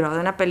un libro, de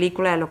una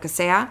película, de lo que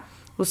sea,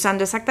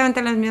 usando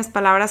exactamente las mismas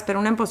palabras, pero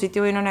una en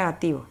positivo y una en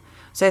negativo.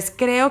 O sea,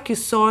 creo que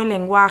usó el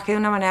lenguaje de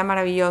una manera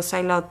maravillosa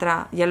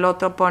y el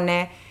otro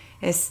pone,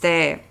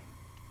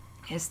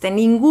 en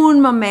ningún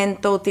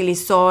momento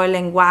utilizó el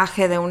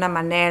lenguaje de una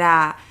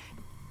manera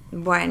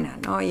buena,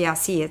 ¿no? Y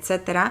así,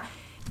 etcétera.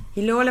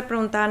 Y luego le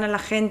preguntaban a la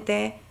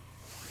gente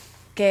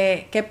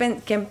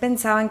 ¿qué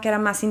pensaban que era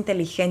más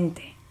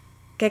inteligente?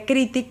 ¿Qué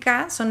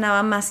crítica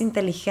sonaba más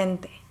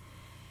inteligente?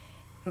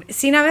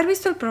 Sin haber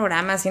visto el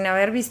programa, sin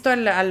haber visto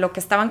a lo que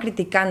estaban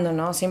criticando,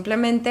 ¿no?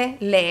 Simplemente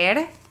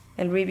leer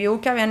el review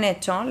que habían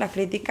hecho, la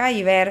crítica,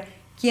 y ver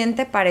quién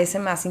te parece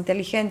más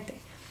inteligente.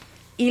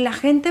 Y la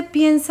gente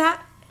piensa,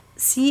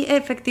 sí,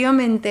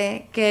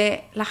 efectivamente,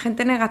 que la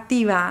gente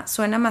negativa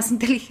suena más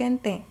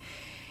inteligente.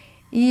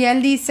 Y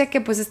él dice que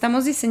pues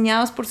estamos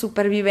diseñados por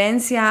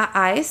supervivencia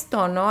a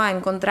esto, ¿no? A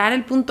encontrar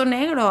el punto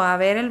negro, a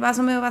ver el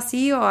vaso medio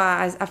vacío,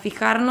 a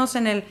fijarnos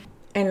en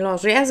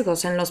los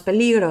riesgos, en los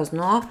peligros,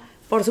 ¿no?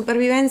 Por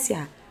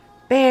supervivencia.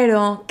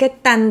 Pero, ¿qué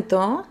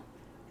tanto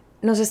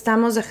nos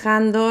estamos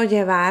dejando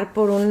llevar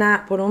por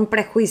un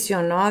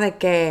prejuicio, ¿no? De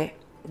que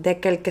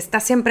el que está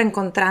siempre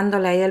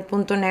encontrándole ahí el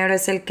punto negro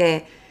es el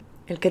que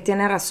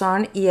tiene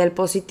razón, y el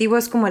positivo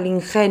es como el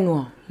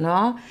ingenuo,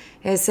 ¿no?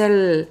 Es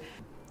el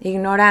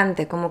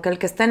ignorante, como que el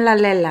que está en la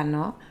lela,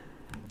 ¿no?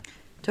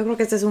 Yo creo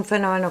que este es un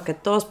fenómeno que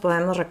todos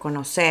podemos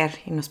reconocer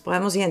y nos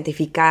podemos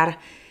identificar,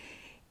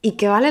 y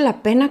que vale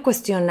la pena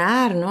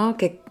cuestionar, ¿no?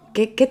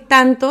 ¿Qué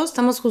tanto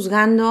estamos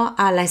juzgando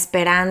a la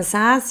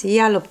esperanza, ¿sí?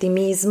 Al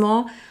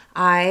optimismo,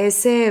 a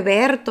ese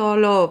ver todo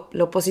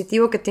lo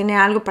positivo que tiene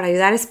algo para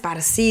ayudar a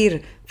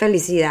esparcir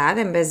felicidad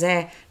en vez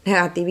de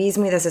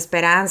negativismo y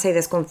desesperanza y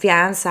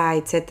desconfianza,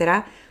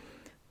 etcétera?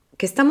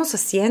 ¿Qué estamos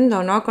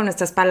haciendo, no? Con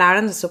nuestras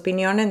palabras, nuestras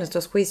opiniones,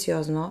 nuestros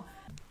juicios, ¿no?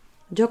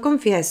 Yo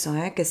confieso,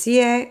 que sí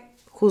he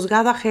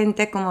juzgado a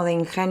gente como de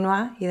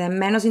ingenua y de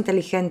menos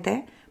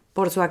inteligente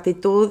por su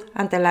actitud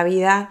ante la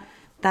vida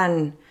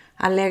tan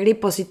alegre y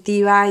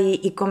positiva,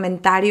 y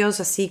comentarios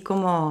así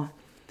como,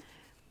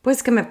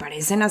 pues que me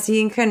parecen así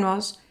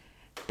ingenuos,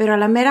 pero a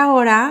la mera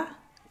hora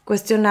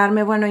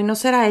cuestionarme, bueno, ¿y no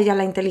será ella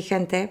la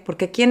inteligente?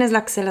 Porque ¿quién es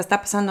la que se la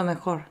está pasando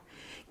mejor?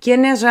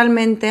 ¿Quién es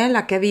realmente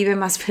la que vive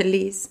más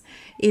feliz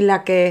y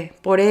la que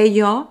por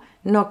ello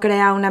no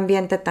crea un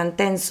ambiente tan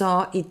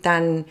tenso y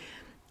tan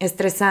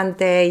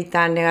estresante y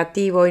tan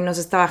negativo, y nos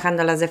está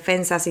bajando las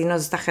defensas y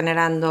nos está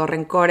generando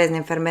rencores,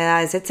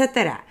 enfermedades,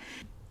 etcétera?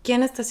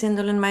 ¿Quién está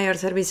haciéndole un mayor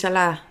servicio a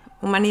la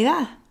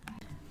humanidad?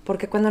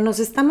 Porque cuando nos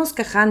estamos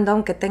quejando,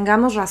 aunque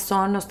tengamos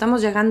razón, no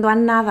estamos llegando a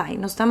nada, y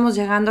no estamos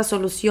llegando a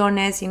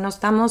soluciones, y no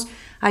estamos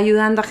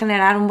ayudando a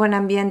generar un buen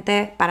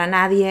ambiente para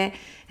nadie.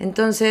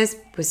 Entonces,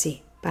 pues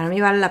sí, para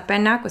mí vale la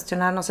pena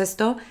cuestionarnos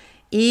esto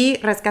y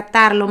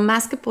rescatar lo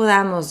más que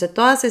podamos de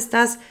todas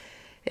estas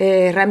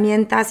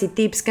herramientas y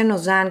tips que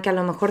nos dan, que a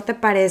lo mejor te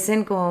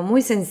parecen como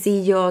muy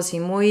sencillos y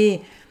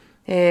muy,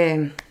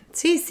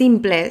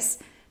 simples,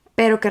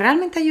 pero que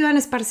realmente ayudan a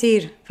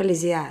esparcir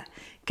felicidad,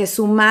 que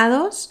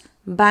sumados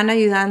van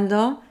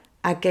ayudando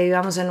a que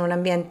vivamos en un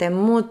ambiente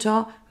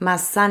mucho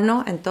más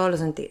sano en todos los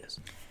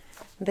sentidos.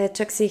 De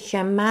hecho,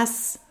 exige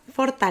más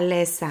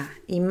fortaleza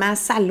y más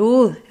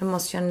salud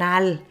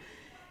emocional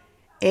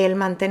el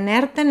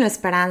mantenerte en la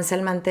esperanza,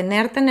 el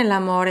mantenerte en el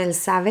amor, el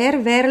saber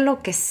ver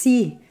lo que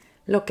sí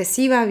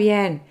va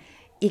bien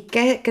y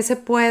qué se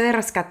puede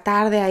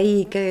rescatar de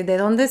ahí, de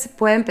dónde se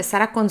puede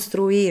empezar a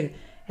construir.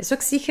 Eso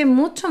exige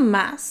mucho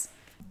más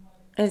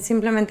el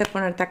simplemente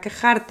ponerte a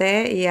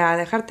quejarte y a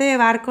dejarte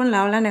llevar con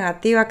la ola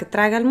negativa que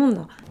traiga el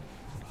mundo.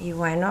 Y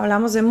bueno,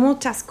 hablamos de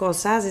muchas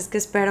cosas, es que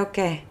espero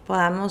que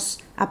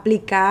podamos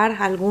aplicar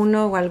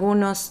alguno o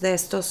algunos de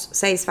estos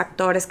 6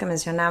 factores que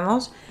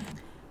mencionamos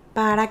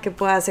para que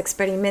puedas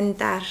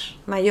experimentar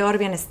mayor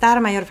bienestar,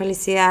 mayor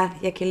felicidad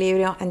y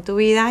equilibrio en tu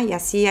vida y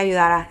así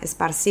ayudar a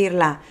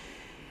esparcirla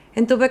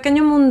en tu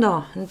pequeño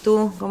mundo, en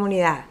tu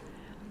comunidad.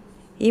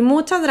 Y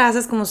muchas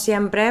gracias como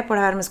siempre por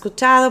haberme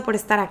escuchado, por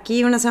estar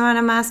aquí una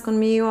semana más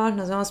conmigo.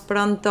 Nos vemos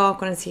pronto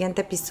con el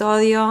siguiente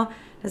episodio.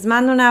 Les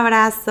mando un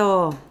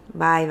abrazo.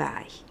 Bye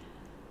bye.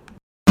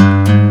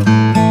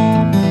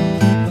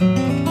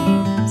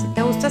 Si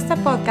te gustó este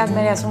podcast, me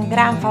harías un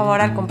gran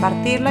favor al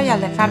compartirlo y al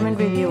dejarme un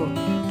review.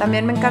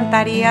 También me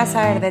encantaría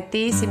saber de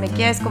ti, si me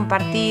quieres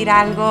compartir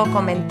algo,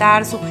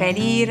 comentar,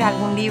 sugerir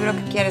algún libro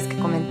que quieres que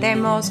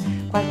comentemos.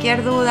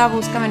 Cualquier duda,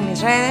 búscame en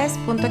mis redes,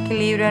 Punto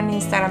Equilibrio en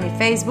Instagram y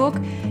Facebook,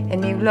 en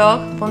mi blog,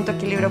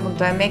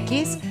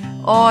 puntoequilibrio.mx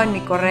o en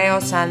mi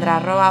correo,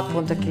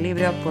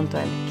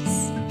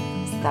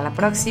 sandra@puntoequilibrio.mx. Hasta la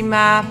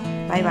próxima.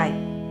 Bye bye.